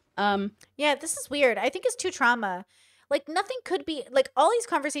insane. Yeah, this is weird. I think it's too trauma. Like, nothing could be, like, all these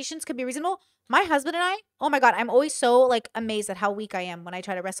conversations could be reasonable. My husband and I, oh my God, I'm always so, like, amazed at how weak I am when I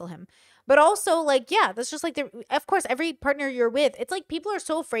try to wrestle him. But also, like, yeah, that's just, like, of course, every partner you're with, it's like people are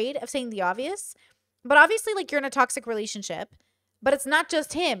so afraid of saying the obvious. But obviously, like, you're in a toxic relationship. But it's not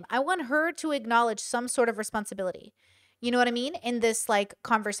just him. I want her to acknowledge some sort of responsibility. You know what I mean? In this, like,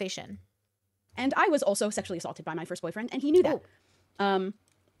 conversation. And I was also sexually assaulted by my first boyfriend, and he knew that.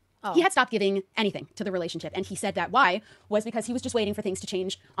 He had stopped giving anything to the relationship, and he said that why was because he was just waiting for things to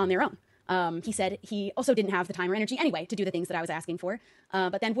change on their own. He said he also didn't have the time or energy anyway to do the things that I was asking for,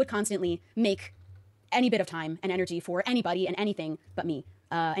 but then would constantly make any bit of time and energy for anybody and anything but me.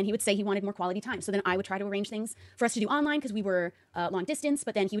 And he would say he wanted more quality time. So then I would try to arrange things for us to do online because we were long distance,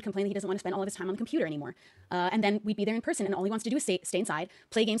 but then he would complain that he doesn't want to spend all of his time on the computer anymore. And then we'd be there in person, and all he wants to do is stay inside,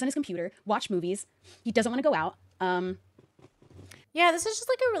 play games on his computer, watch movies. He doesn't want to go out. Yeah, this is just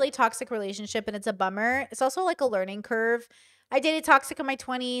like a really toxic relationship, and it's a bummer. It's also like a learning curve. I dated toxic in my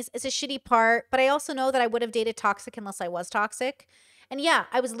 20s. It's a shitty part, but I also know that I would have dated toxic unless I was toxic. And yeah,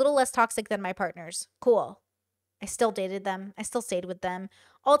 I was a little less toxic than my partners. Cool. I still dated them. I still stayed with them.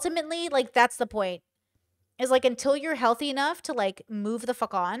 Ultimately, like, that's the point. Is like, until you're healthy enough to, like, move the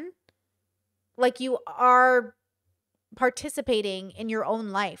fuck on, like, you are participating in your own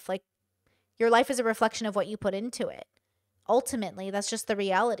life. Like, your life is a reflection of what you put into it. Ultimately, that's just the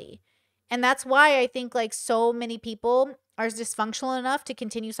reality. And that's why I think, like, so many people are dysfunctional enough to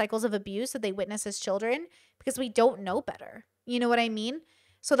continue cycles of abuse that they witness as children, because we don't know better. You know what I mean?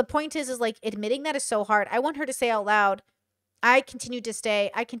 So the point is like, admitting that is so hard. I want her to say out loud, I continued to stay.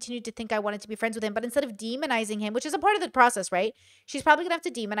 I continued to think I wanted to be friends with him. But instead of demonizing him, which is a part of the process, right? She's probably going to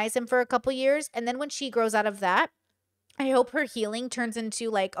have to demonize him for a couple years. And then when she grows out of that, I hope her healing turns into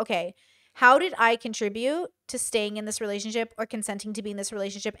like, okay, how did I contribute to staying in this relationship or consenting to be in this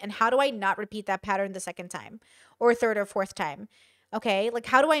relationship? And how do I not repeat that pattern the second time or third or fourth time? Okay, like,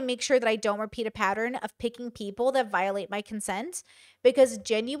 how do I make sure that I don't repeat a pattern of picking people that violate my consent? Because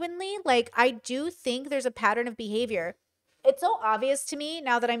genuinely, like, I do think there's a pattern of behavior. It's so obvious to me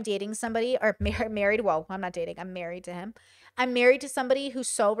now that I'm dating somebody or married. Well, I'm not dating. I'm married to him. I'm married to somebody who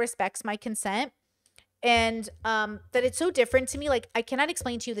so respects my consent. And that it's so different to me. Like, I cannot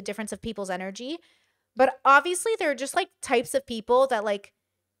explain to you the difference of people's energy. But obviously, there are just, like, types of people that, like,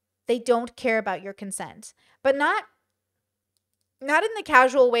 they don't care about your consent. But not in the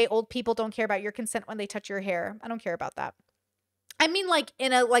casual way old people don't care about your consent when they touch your hair. I don't care about that. I mean, like,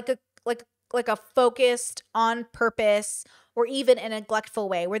 in a like a focused, on purpose, or even a neglectful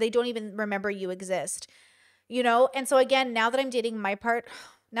way where they don't even remember you exist. You know? And so again, now that I'm dating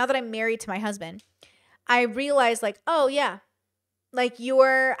now that I'm married to my husband, I realize, like, oh yeah, like,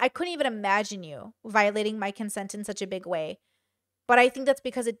 I couldn't even imagine you violating my consent in such a big way. But I think that's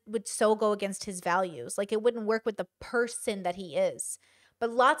because it would so go against his values. Like, it wouldn't work with the person that he is.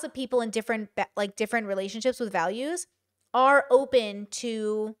 But lots of people in different relationships with values are open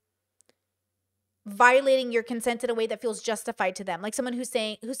to violating your consent in a way that feels justified to them. Like, someone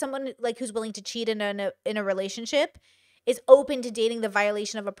who's willing to cheat in a relationship is open to dating the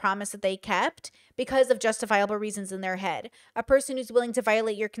violation of a promise that they kept because of justifiable reasons in their head. A person who's willing to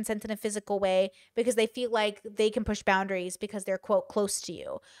violate your consent in a physical way because they feel like they can push boundaries because they're, quote, close to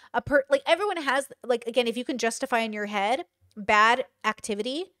you. Like, everyone has, like, again, if you can justify in your head bad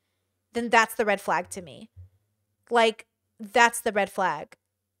activity, then that's the red flag to me. Like, that's the red flag.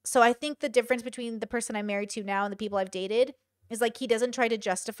 So I think the difference between the person I'm married to now and the people I've dated is, like, he doesn't try to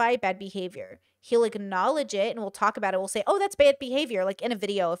justify bad behavior. He'll acknowledge it and we'll talk about it. We'll say, oh, that's bad behavior. Like, in a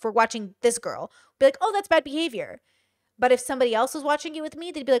video, if we're watching this girl, be like, oh, that's bad behavior. But if somebody else was watching it with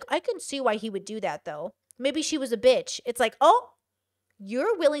me, they'd be like, I can see why he would do that, though. Maybe she was a bitch. It's like, oh,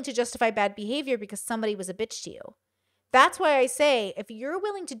 you're willing to justify bad behavior because somebody was a bitch to you. That's why I say, if you're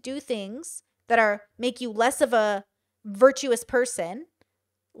willing to do things that make you less of a virtuous person,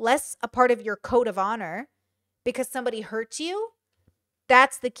 less a part of your code of honor because somebody hurt you,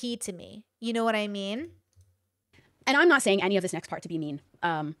 That's the key to me. You know what I mean? And I'm not saying any of this next part to be mean.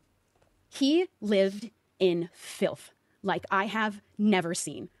 He lived in filth like I have never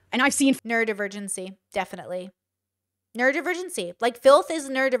seen. And I've seen Neurodivergency, definitely. Neurodivergency. Like filth is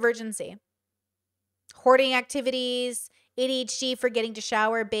neurodivergency. Hoarding activities, ADHD, forgetting to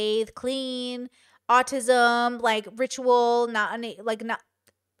shower, bathe, clean, autism, like ritual, not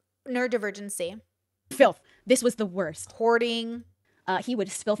neurodivergency. filth. This was the worst. Hoarding. He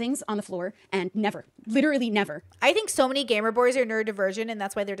would spill things on the floor and never, literally never, I think so many gamer boys are neurodivergent, and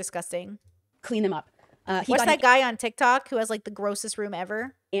that's why they're disgusting. clean them up. He What's got that guy on TikTok who has like the grossest room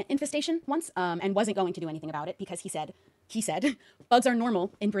ever? an ant infestation once and wasn't going to do anything about it because he said bugs are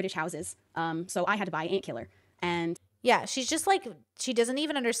normal in British houses. So I had to buy ant killer. And Yeah, she's just like, she doesn't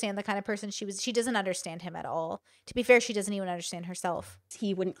even understand the kind of person she was. She doesn't understand him at all. To be fair, she doesn't even understand herself.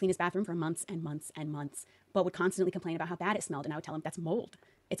 he wouldn't clean his bathroom for months and months and months, but would constantly complain about how bad it smelled. And I would tell him that's mold.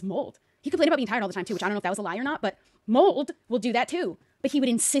 It's mold. He complained about being tired all the time too, which I don't know if that was a lie or not, but mold will do that too. But he would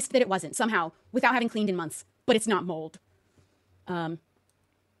insist that it wasn't somehow without having cleaned in months, but it's not mold. When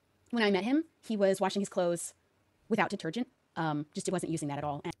I met him, he was washing his clothes without detergent. Just it wasn't using that at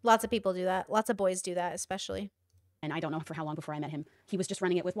all. Lots of people do that. Lots of boys do that, especially. And I don't know for how long before I met him. He was just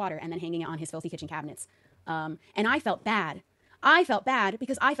running it with water and then hanging it on his filthy kitchen cabinets. And I felt bad. I felt bad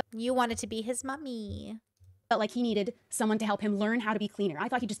because I You wanted to be his mummy. felt like he needed someone to help him learn how to be cleaner. I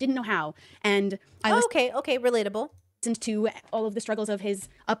thought he just didn't know how. And I Oh, okay, relatable. listened to all of the struggles of his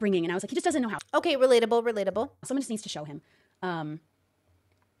upbringing, and I was like, he just doesn't know how. Okay, relatable. Someone just needs to show him. And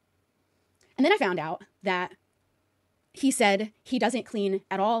then I found out that he said he doesn't clean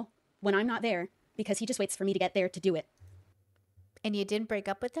at all when I'm not there because he just waits for me to get there to do it. And you didn't break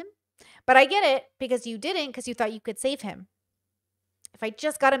up with him? But I get it, because you didn't, because you thought you could save him. If I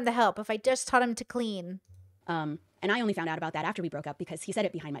just got him the help, if I just taught him to clean. And I only found out about that after we broke up because he said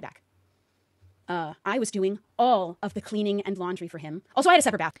it behind my back. I was doing all of the cleaning and laundry for him. Also, I had a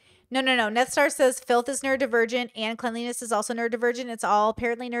separate bath. No. Nethstar says filth is neurodivergent and cleanliness is also neurodivergent. It's all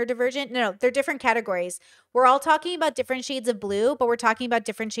apparently neurodivergent. No, they're different categories. We're all talking about different shades of blue, but we're talking about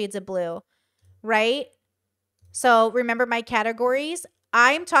different shades of blue, right? So remember my categories?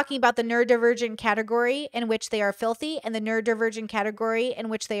 I'm talking about the neurodivergent category in which they are filthy and the neurodivergent category in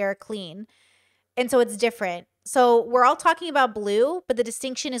which they are clean. And so it's different. So we're all talking about blue, but the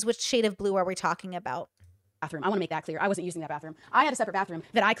distinction is which shade of blue are we talking about? Bathroom. I want to make that clear. I wasn't using that bathroom. I had a separate bathroom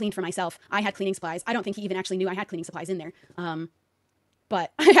that I cleaned for myself. I had cleaning supplies. I don't think he even actually knew I had cleaning supplies in there.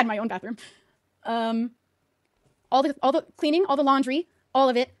 But I had my own bathroom. All the cleaning, all the laundry, all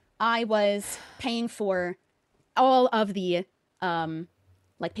of it, I was paying for. All of the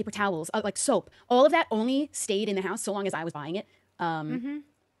like paper towels, like soap, all of that only stayed in the house so long as I was buying it.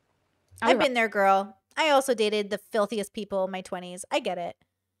 I've been there, girl. I also dated the filthiest people in my 20s. I get it.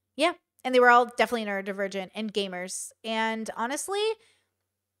 Yeah. And they were all definitely neurodivergent and gamers. And honestly,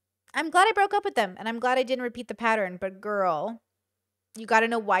 I'm glad I broke up with them. And I'm glad I didn't repeat the pattern. But girl, you got to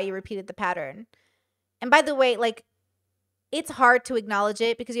know why you repeated the pattern. And by the way, like, it's hard to acknowledge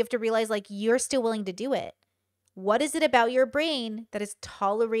it because you have to realize, like, you're still willing to do it. What is it about your brain that is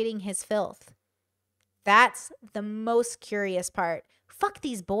tolerating his filth? That's the most curious part. Fuck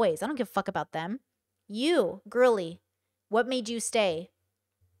these boys. I don't give a fuck about them. You, girly, what made you stay?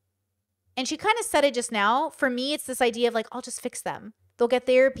 And she kind of said it just now. For me, it's this idea of like, I'll just fix them. They'll get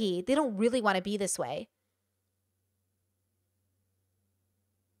therapy. They don't really want to be this way.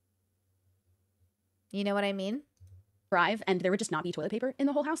 You know what I mean? Arrive, and there would just not be toilet paper in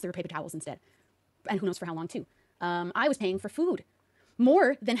the whole house. There were paper towels instead. And who knows for how long too. I was paying for food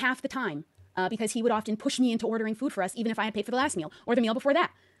more than half the time because he would often push me into ordering food for us, even if I had paid for the last meal or the meal before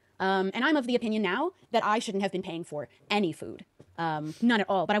that. And I'm of the opinion now that I shouldn't have been paying for any food. None at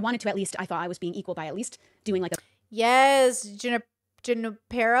all. But I wanted to at least, I thought I was being equal by at least doing like a... Yes,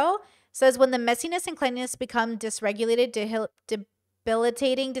 Junipero says, when the messiness and cleanliness become dysregulated,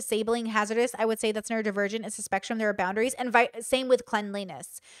 debilitating, disabling, hazardous, I would say that's neurodivergent. It's a spectrum. There are boundaries. And same with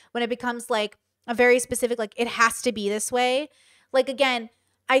cleanliness. When it becomes like a very specific, like it has to be this way. Like, again,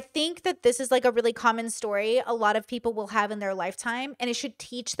 I think that this is like a really common story a lot of people will have in their lifetime. And it should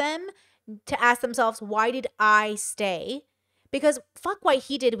teach them to ask themselves, why did I stay? Because fuck why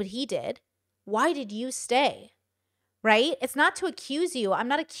he did what he did. Why did you stay? Right? It's not to accuse you. I'm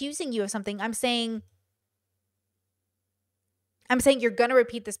not accusing you of something. I'm saying you're going to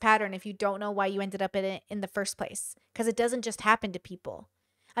repeat this pattern if you don't know why you ended up in it in the first place. Because it doesn't just happen to people.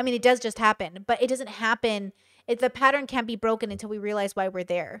 I mean, it does just happen, but it doesn't happen. The pattern can't be broken until we realize why we're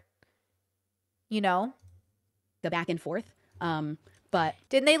there. You know? The back and forth. But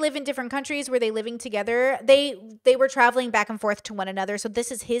didn't they live in different countries? Were they living together? They were traveling back and forth to one another. So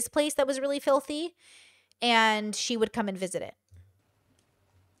this is his place that was really filthy, and she would come and visit it.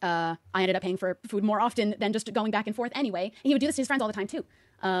 I ended up paying for food more often than just going back and forth anyway. And he would do this to his friends all the time too.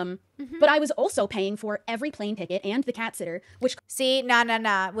 But I was also paying for every plane ticket and the cat sitter, which... See,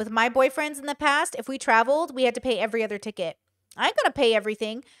 nah. With my boyfriends in the past, if we traveled, we had to pay every other ticket. I ain't gonna pay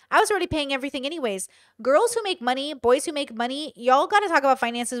everything. I was already paying everything anyways. Girls who make money, boys who make money, y'all gotta talk about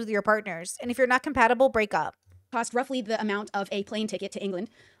finances with your partners. And if you're not compatible, break up. Cost roughly the amount of a plane ticket to England.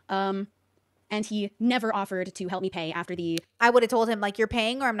 And he never offered to help me pay after the... I would have told him, like, you're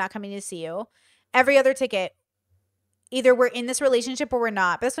paying or I'm not coming to see you. Every other ticket. Either we're in this relationship or we're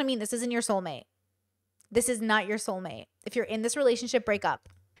not. But that's what I mean. This isn't your soulmate. This is not your soulmate. If you're in this relationship, break up.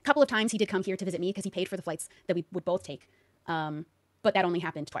 A couple of times he did come here to visit me because he paid for the flights that we would both take. But that only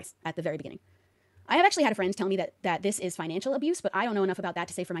happened twice at the very beginning. I have actually had a friend tell me that this is financial abuse, but I don't know enough about that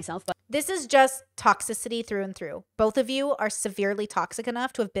to say for myself. But this is just toxicity through and through. Both of you are severely toxic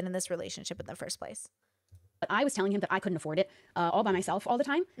enough to have been in this relationship in the first place. But I was telling him that I couldn't afford it all by myself all the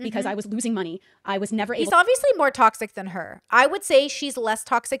time because I was losing money. I was never able... He's obviously more toxic than her. I would say she's less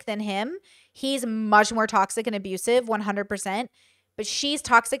toxic than him. He's much more toxic and abusive, 100%. But she's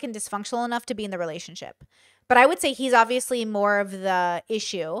toxic and dysfunctional enough to be in the relationship. But I would say he's obviously more of the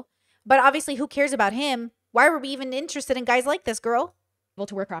issue. But obviously, who cares about him? Why were we even interested in guys like this, girl? Able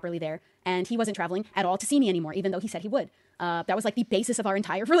to work properly there. And he wasn't traveling at all to see me anymore, even though he said he would. That was like the basis of our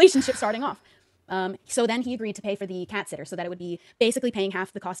entire relationship starting off. So then he agreed to pay for the cat sitter so that it would be basically paying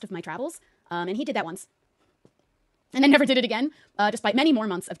half the cost of my travels. And he did that once. And then never did it again, despite many more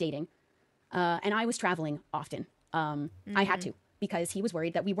months of dating. And I was traveling often. I had to, because he was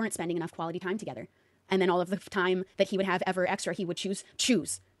worried that we weren't spending enough quality time together. And then all of the time that he would have ever extra, he would choose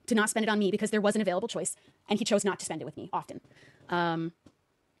to not spend it on me because there was an available choice. And he chose not to spend it with me often.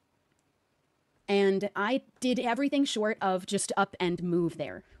 And I did everything short of just up and move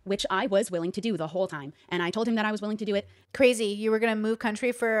there, which I was willing to do the whole time. And I told him that I was willing to do it. Crazy. You were going to move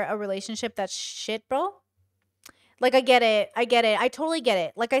country for a relationship that's shit, bro? Like, I get it. I totally get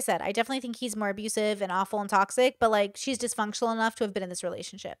it. Like I said, I definitely think he's more abusive and awful and toxic, but like, she's dysfunctional enough to have been in this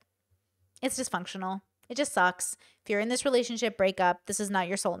relationship. It's dysfunctional. It just sucks. If you're in this relationship, break up. This is not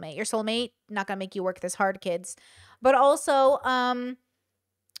your soulmate. Your soulmate not going to make you work this hard, kids. But also,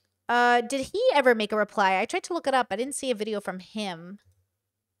 did he ever make a reply? I tried to look it up. I didn't see a video from him.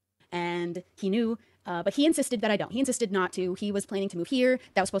 And he knew, but he insisted that I don't. He insisted not to. He was planning to move here.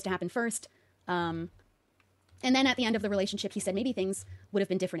 That was supposed to happen first. And then at the end of the relationship, he said maybe things would have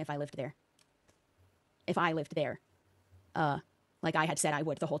been different if I lived there. If I lived there. Like I had said I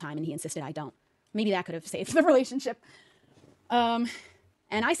would the whole time, and he insisted I don't. Maybe that could have saved the relationship. And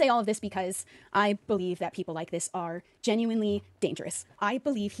I say all of this because I believe that people like this are genuinely dangerous. I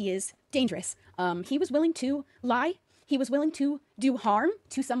believe he is dangerous. He was willing to lie. He was willing to do harm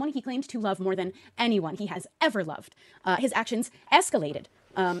to someone he claimed to love more than anyone he has ever loved. His actions escalated.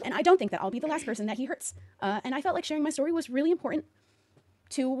 And I don't think that I'll be the last person that he hurts. And I felt like sharing my story was really important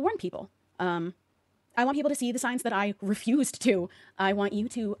to warn people. I want people to see the signs that I refused to. I want you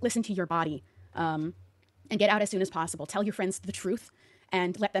to listen to your body and get out as soon as possible. Tell your friends the truth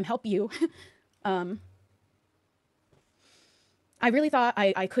and let them help you. I really thought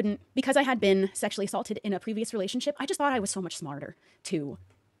I couldn't, because I had been sexually assaulted in a previous relationship, I just thought I was so much smarter to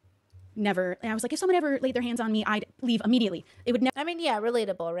never, and I was like, if someone ever laid their hands on me, I'd leave immediately. It would never. I mean, yeah,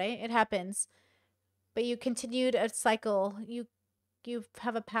 relatable, right? It happens. But you continued a cycle. You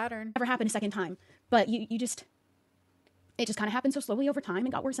have a pattern. Never happened a second time. But it just kind of happened so slowly over time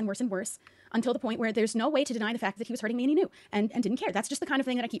and got worse and worse and worse until the point where there's no way to deny the fact that he was hurting me and he knew and didn't care. That's just the kind of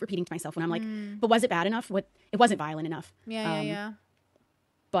thing that I keep repeating to myself when I'm like, but was it bad enough? It wasn't violent enough. Yeah.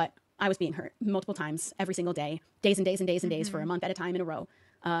 But I was being hurt multiple times every single day, days and days and days and days for a month at a time in a row.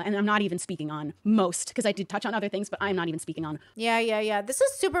 And I'm not even speaking on most, because I did touch on other things, but I'm not even speaking on. Yeah. This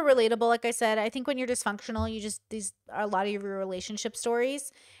is super relatable. Like I said, I think when you're dysfunctional, these are a lot of your relationship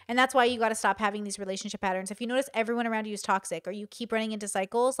stories. And that's why you got to stop having these relationship patterns. If you notice everyone around you is toxic or you keep running into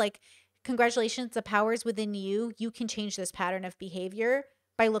cycles, like, congratulations, the power's within you. You can change this pattern of behavior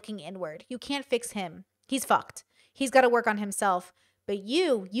by looking inward. You can't fix him. He's fucked. He's got to work on himself. But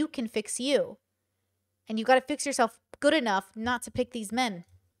you can fix you. And you got to fix yourself good enough not to pick these men.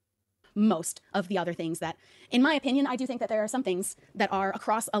 Most of the other things that, in my opinion, I do think that there are some things that are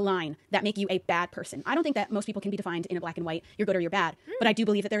across a line that make you a bad person. I don't think that most people can be defined in a black and white, you're good or you're bad, but I do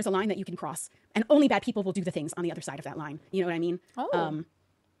believe that there's a line that you can cross, and only bad people will do the things on the other side of that line. You know what I mean? Oh.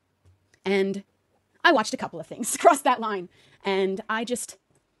 And I watched a couple of things cross that line, and I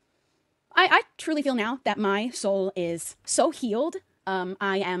truly feel now that my soul is so healed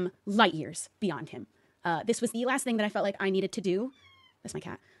I am light years beyond him. This was the last thing that I felt like I needed to do. That's my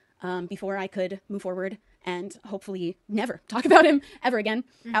cat. Before I could move forward and hopefully never talk about him ever again,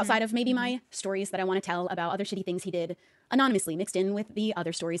 outside of maybe my stories that I want to tell about other shitty things he did anonymously, mixed in with the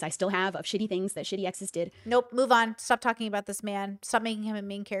other stories I still have of shitty things that shitty exes did. Nope, move on. Stop talking about this man. Stop making him a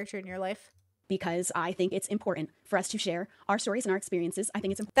main character in your life. Because I think it's important for us to share our stories and our experiences. I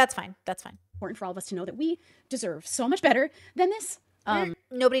think it's That's fine. That's fine. important for all of us to know that we deserve so much better than this.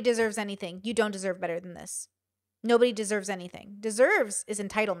 Nobody deserves anything. You don't deserve better than this. Nobody deserves anything. Deserves is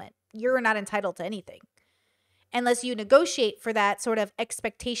entitlement. You're not entitled to anything. Unless you negotiate for that sort of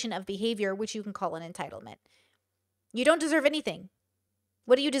expectation of behavior, which you can call an entitlement. You don't deserve anything.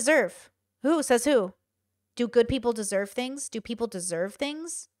 What do you deserve? Who says who? Do good people deserve things? Do people deserve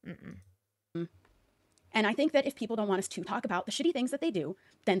things? Mm-mm. And I think that if people don't want us to talk about the shitty things that they do,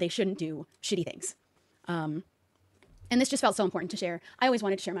 then they shouldn't do shitty things. And this just felt so important to share. I always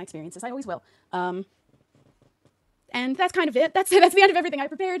wanted to share my experiences. I always will. And that's kind of it. That's the end of everything I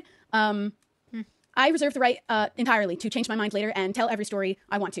prepared. I reserve the right entirely to change my mind later and tell every story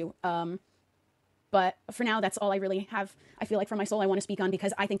I want to. But for now, that's all I really have, I feel like, from my soul I want to speak on,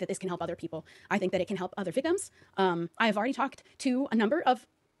 because I think that this can help other people. I think that it can help other victims. I have already talked to a number of...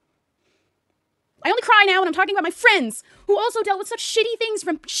 I only cry now when I'm talking about my friends who also dealt with such shitty things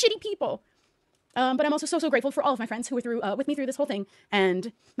from shitty people. But I'm also so grateful for all of my friends who were with me through this whole thing,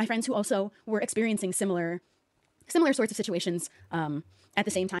 and my friends who also were experiencing similar sorts of situations at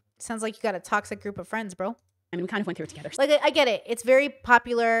the same time. Sounds like you got a toxic group of friends, bro. I mean, we kind of went through it together. Like, I get it. It's very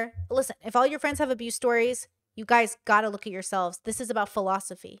popular. Listen, if all your friends have abuse stories, you guys got to look at yourselves. This is about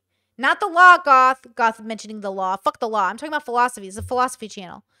philosophy. Not the law, Goth. Goth mentioning the law. Fuck the law. I'm talking about philosophy. It's a philosophy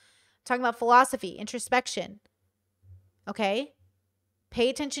channel. I'm talking about philosophy, introspection. Okay? Pay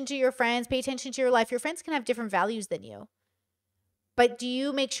attention to your friends. Pay attention to your life. Your friends can have different values than you. But do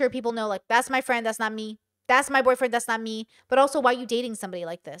you make sure people know, like, that's my friend, that's not me. That's my boyfriend, that's not me. But also, why are you dating somebody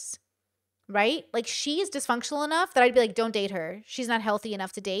like this? Right? Like, she is dysfunctional enough that I'd be like, don't date her. She's not healthy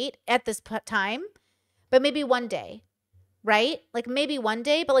enough to date at this time. But maybe one day. Right? Like, maybe one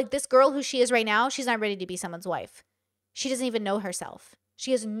day. But like, this girl who she is right now, she's not ready to be someone's wife. She doesn't even know herself.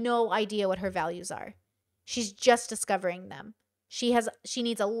 She has no idea what her values are. She's just discovering them. She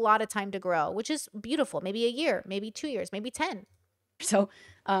needs a lot of time to grow, which is beautiful. Maybe a year, maybe 2 years, maybe 10. So,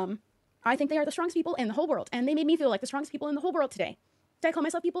 I think they are the strongest people in the whole world. And they made me feel like the strongest people in the whole world today. Did I call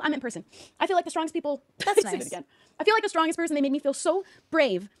myself people? I'm in person. I feel like the strongest people. That's I said nice. it again. I feel like the strongest person. They made me feel so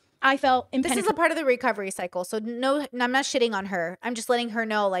brave. I felt This is a part of the recovery cycle. So no, I'm not shitting on her. I'm just letting her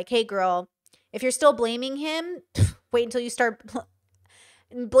know, like, hey, girl, if you're still blaming him, wait until you start.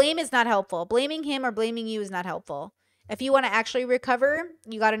 Blame is not helpful. Blaming him or blaming you is not helpful. If you want to actually recover,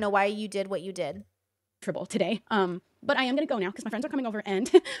 you got to know why you did what you did. Today. But I am going to go now because my friends are coming over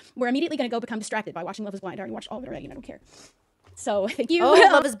and we're immediately going to go become distracted by watching Love is Blind. I already watched all of it already and I don't care. So thank you. Oh,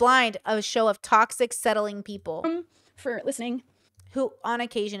 Love is Blind, a show of toxic, settling people. For listening. Who on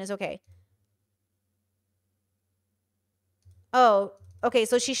occasion is okay. Oh, okay.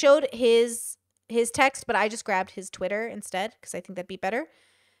 So she showed his text, but I just grabbed his Twitter instead because I think that'd be better.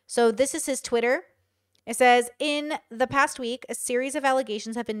 So this is his Twitter. It says, in the past week, a series of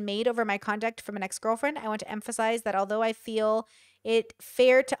allegations have been made over my conduct from an ex-girlfriend. I want to emphasize that although I feel it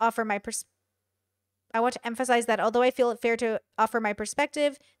fair to offer my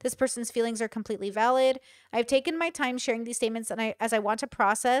perspective, this person's feelings are completely valid. I've taken my time sharing these statements and as I wanted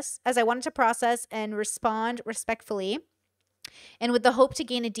to process and respond respectfully and with the hope to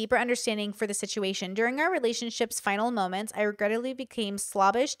gain a deeper understanding for the situation. During our relationship's final moments, I regrettably became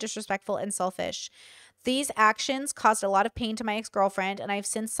slobbish, disrespectful, and selfish. These actions caused a lot of pain to my ex-girlfriend, and I've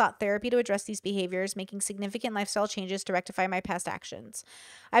since sought therapy to address these behaviors, making significant lifestyle changes to rectify my past actions.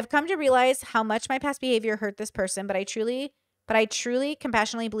 I've come to realize how much my past behavior hurt this person, but I truly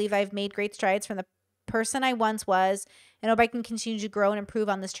compassionately believe I've made great strides from the person I once was and hope I can continue to grow and improve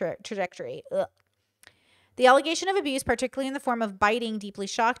on this trajectory. Ugh. The allegation of abuse, particularly in the form of biting, deeply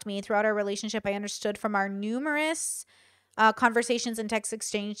shocked me. Throughout our relationship, I understood from our numerous conversations and text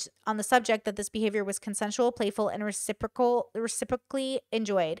exchange on the subject that this behavior was consensual, playful, and reciprocally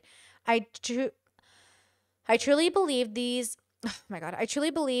enjoyed. I truly believe these. Oh my God. I truly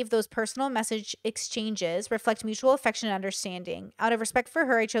believe those personal message exchanges reflect mutual affection and understanding. Out of respect for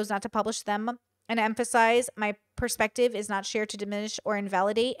her, I chose not to publish them and emphasize my perspective is not shared to diminish or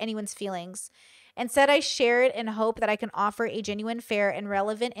invalidate anyone's feelings. Instead, I share it in hope that I can offer a genuine, fair, and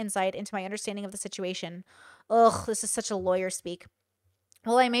relevant insight into my understanding of the situation. Ugh, this is such a lawyer speak.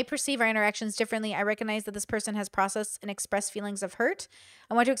 While I may perceive our interactions differently, I recognize that this person has processed and expressed feelings of hurt.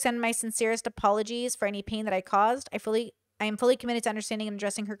 I want to extend my sincerest apologies for any pain that I caused. I I am fully committed to understanding and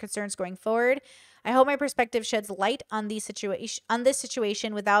addressing her concerns going forward. I hope my perspective sheds light on this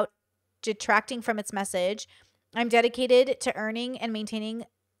situation without detracting from its message. I'm dedicated to earning and maintaining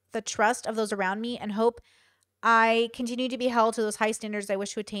the trust of those around me and hope I continue to be held to those high standards I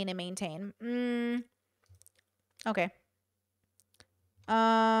wish to attain and maintain. Okay.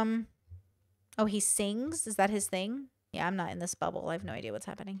 Oh, he sings? Is that his thing? Yeah, I'm not in this bubble. I have no idea what's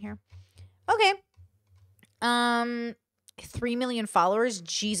happening here. Okay. 3 million followers?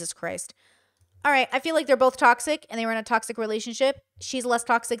 Jesus Christ. All right, I feel like they're both toxic and they were in a toxic relationship. She's less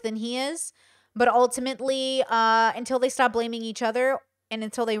toxic than he is. But ultimately, until they stop blaming each other and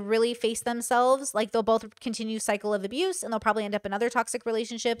until they really face themselves, like they'll both continue cycle of abuse and they'll probably end up in other toxic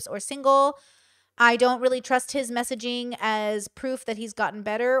relationships or single. I don't really trust his messaging as proof that he's gotten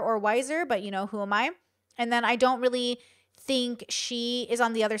better or wiser, but you know, who am I? And then I don't really think she is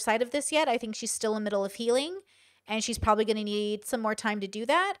on the other side of this yet. I think she's still in the middle of healing and she's probably going to need some more time to do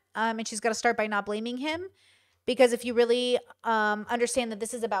that. And she's got to start by not blaming him, because if you really understand that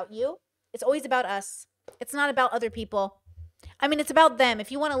this is about you, it's always about us. It's not about other people. I mean, it's about them.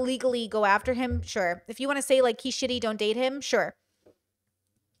 If you want to legally go after him, sure. If you want to say like he's shitty, don't date him, sure.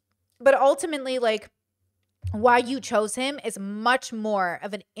 But ultimately, like, why you chose him is much more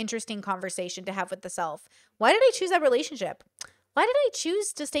of an interesting conversation to have with the self. Why did I choose that relationship? Why did I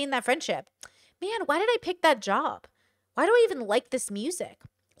choose to stay in that friendship? Man, why did I pick that job? Why do I even like this music?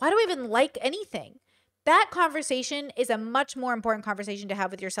 Why do I even like anything? That conversation is a much more important conversation to have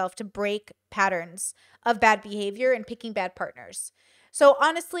with yourself to break patterns of bad behavior and picking bad partners. So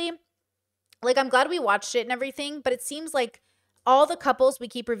honestly, like, I'm glad we watched it and everything, but it seems like all the couples we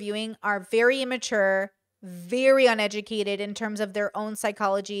keep reviewing are very immature, very uneducated in terms of their own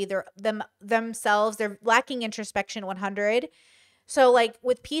psychology, themselves. They're lacking introspection 100. So like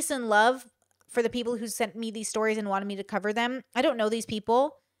with peace and love, for the people who sent me these stories and wanted me to cover them, I don't know these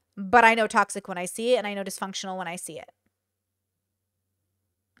people, but I know toxic when I see it and I know dysfunctional when I see it.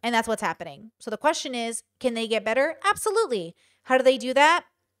 And that's what's happening. So the question is, can they get better? Absolutely. How do they do that?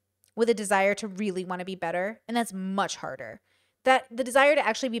 With a desire to really want to be better. And that's much harder. That the desire to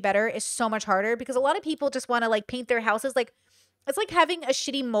actually be better is so much harder because a lot of people just want to like paint their houses like, it's like having a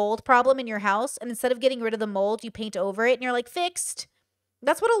shitty mold problem in your house, and instead of getting rid of the mold, you paint over it and you're like, fixed.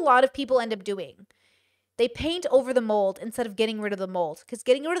 That's what a lot of people end up doing. They paint over the mold instead of getting rid of the mold, because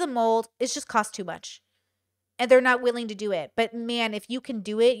getting rid of the mold is just cost too much and they're not willing to do it. But man, if you can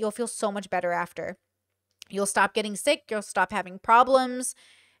do it, you'll feel so much better after. You'll stop getting sick. You'll stop having problems.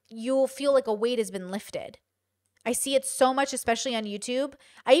 You'll feel like a weight has been lifted. I see it so much, especially on YouTube.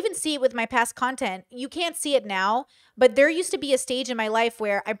 I even see it with my past content. You can't see it now, but there used to be a stage in my life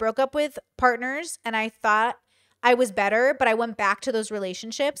where I broke up with partners and I thought I was better, but I went back to those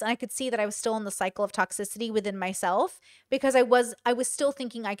relationships and I could see that I was still in the cycle of toxicity within myself because I was still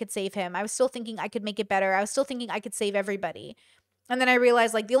thinking I could save him. I was still thinking I could make it better. I was still thinking I could save everybody. And then I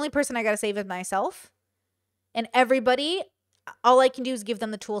realized like the only person I got to save is myself, and everybody, all I can do is give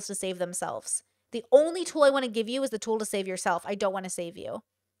them the tools to save themselves. The only tool I want to give you is the tool to save yourself. I don't want to save you.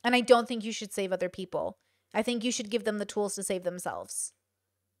 And I don't think you should save other people. I think you should give them the tools to save themselves.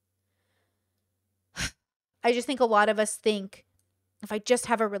 I just think a lot of us think, if I just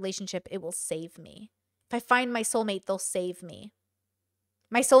have a relationship, it will save me. If I find my soulmate, they'll save me.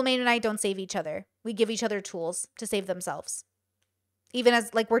 My soulmate and I don't save each other. We give each other tools to save themselves. Even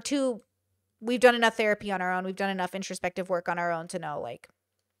as, like, we've done enough therapy on our own. We've done enough introspective work on our own to know, like,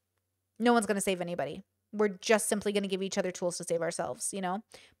 no one's going to save anybody. We're just simply going to give each other tools to save ourselves, you know?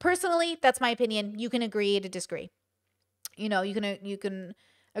 Personally, that's my opinion. You can agree to disagree. You know, you can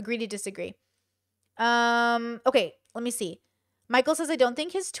agree to disagree. Okay, let me see. Michael says, I don't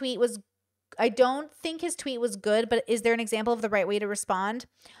think his tweet was good, but is there an example of the right way to respond?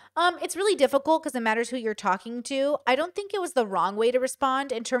 It's really difficult because it matters who you're talking to. I don't think it was the wrong way to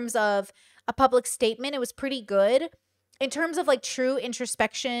respond in terms of a public statement. It was pretty good. In terms of like true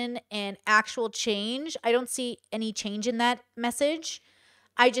introspection and actual change, I don't see any change in that message.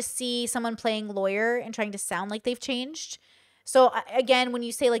 I just see someone playing lawyer and trying to sound like they've changed. So again, when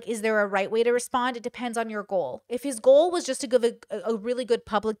you say like, is there a right way to respond? It depends on your goal. If his goal was just to give a really good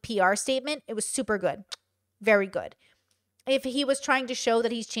public PR statement, it was super good. Very good. If he was trying to show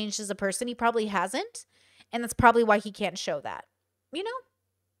that he's changed as a person, he probably hasn't. And that's probably why he can't show that, you know?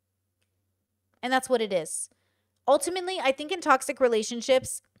 And that's what it is. Ultimately, I think in toxic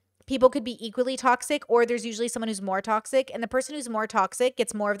relationships, people could be equally toxic, or there's usually someone who's more toxic, and the person who's more toxic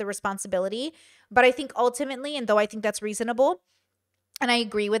gets more of the responsibility. But I think ultimately, and though I think that's reasonable, and I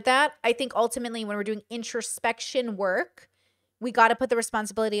agree with that, I think ultimately when we're doing introspection work, we got to put the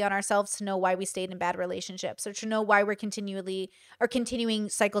responsibility on ourselves to know why we stayed in bad relationships, or to know why we're continuing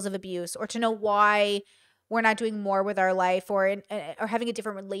cycles of abuse, or to know why we're not doing more with our life, or having a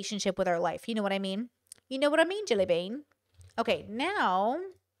different relationship with our life. You know what I mean? You know what I mean, Jelly Bean? Okay, now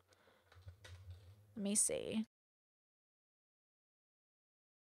let me see.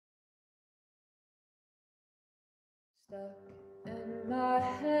 Stuck in my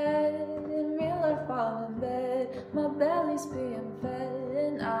head, in real life while in bed, my belly's being fed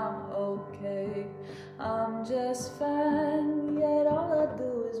and I'm okay. I'm just fine, yet all I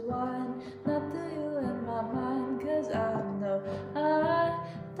do is whine, not to you in my mind, cause I know I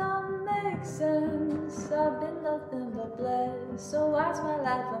don't make sense. I've been nothing but blessed, so why's my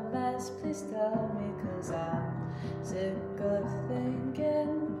life a mess? Please tell me, cause I'm sick of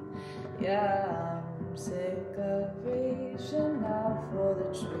thinking, yeah, I'm sick of reaching out for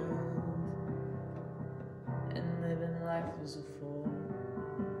the truth and living life as a fool.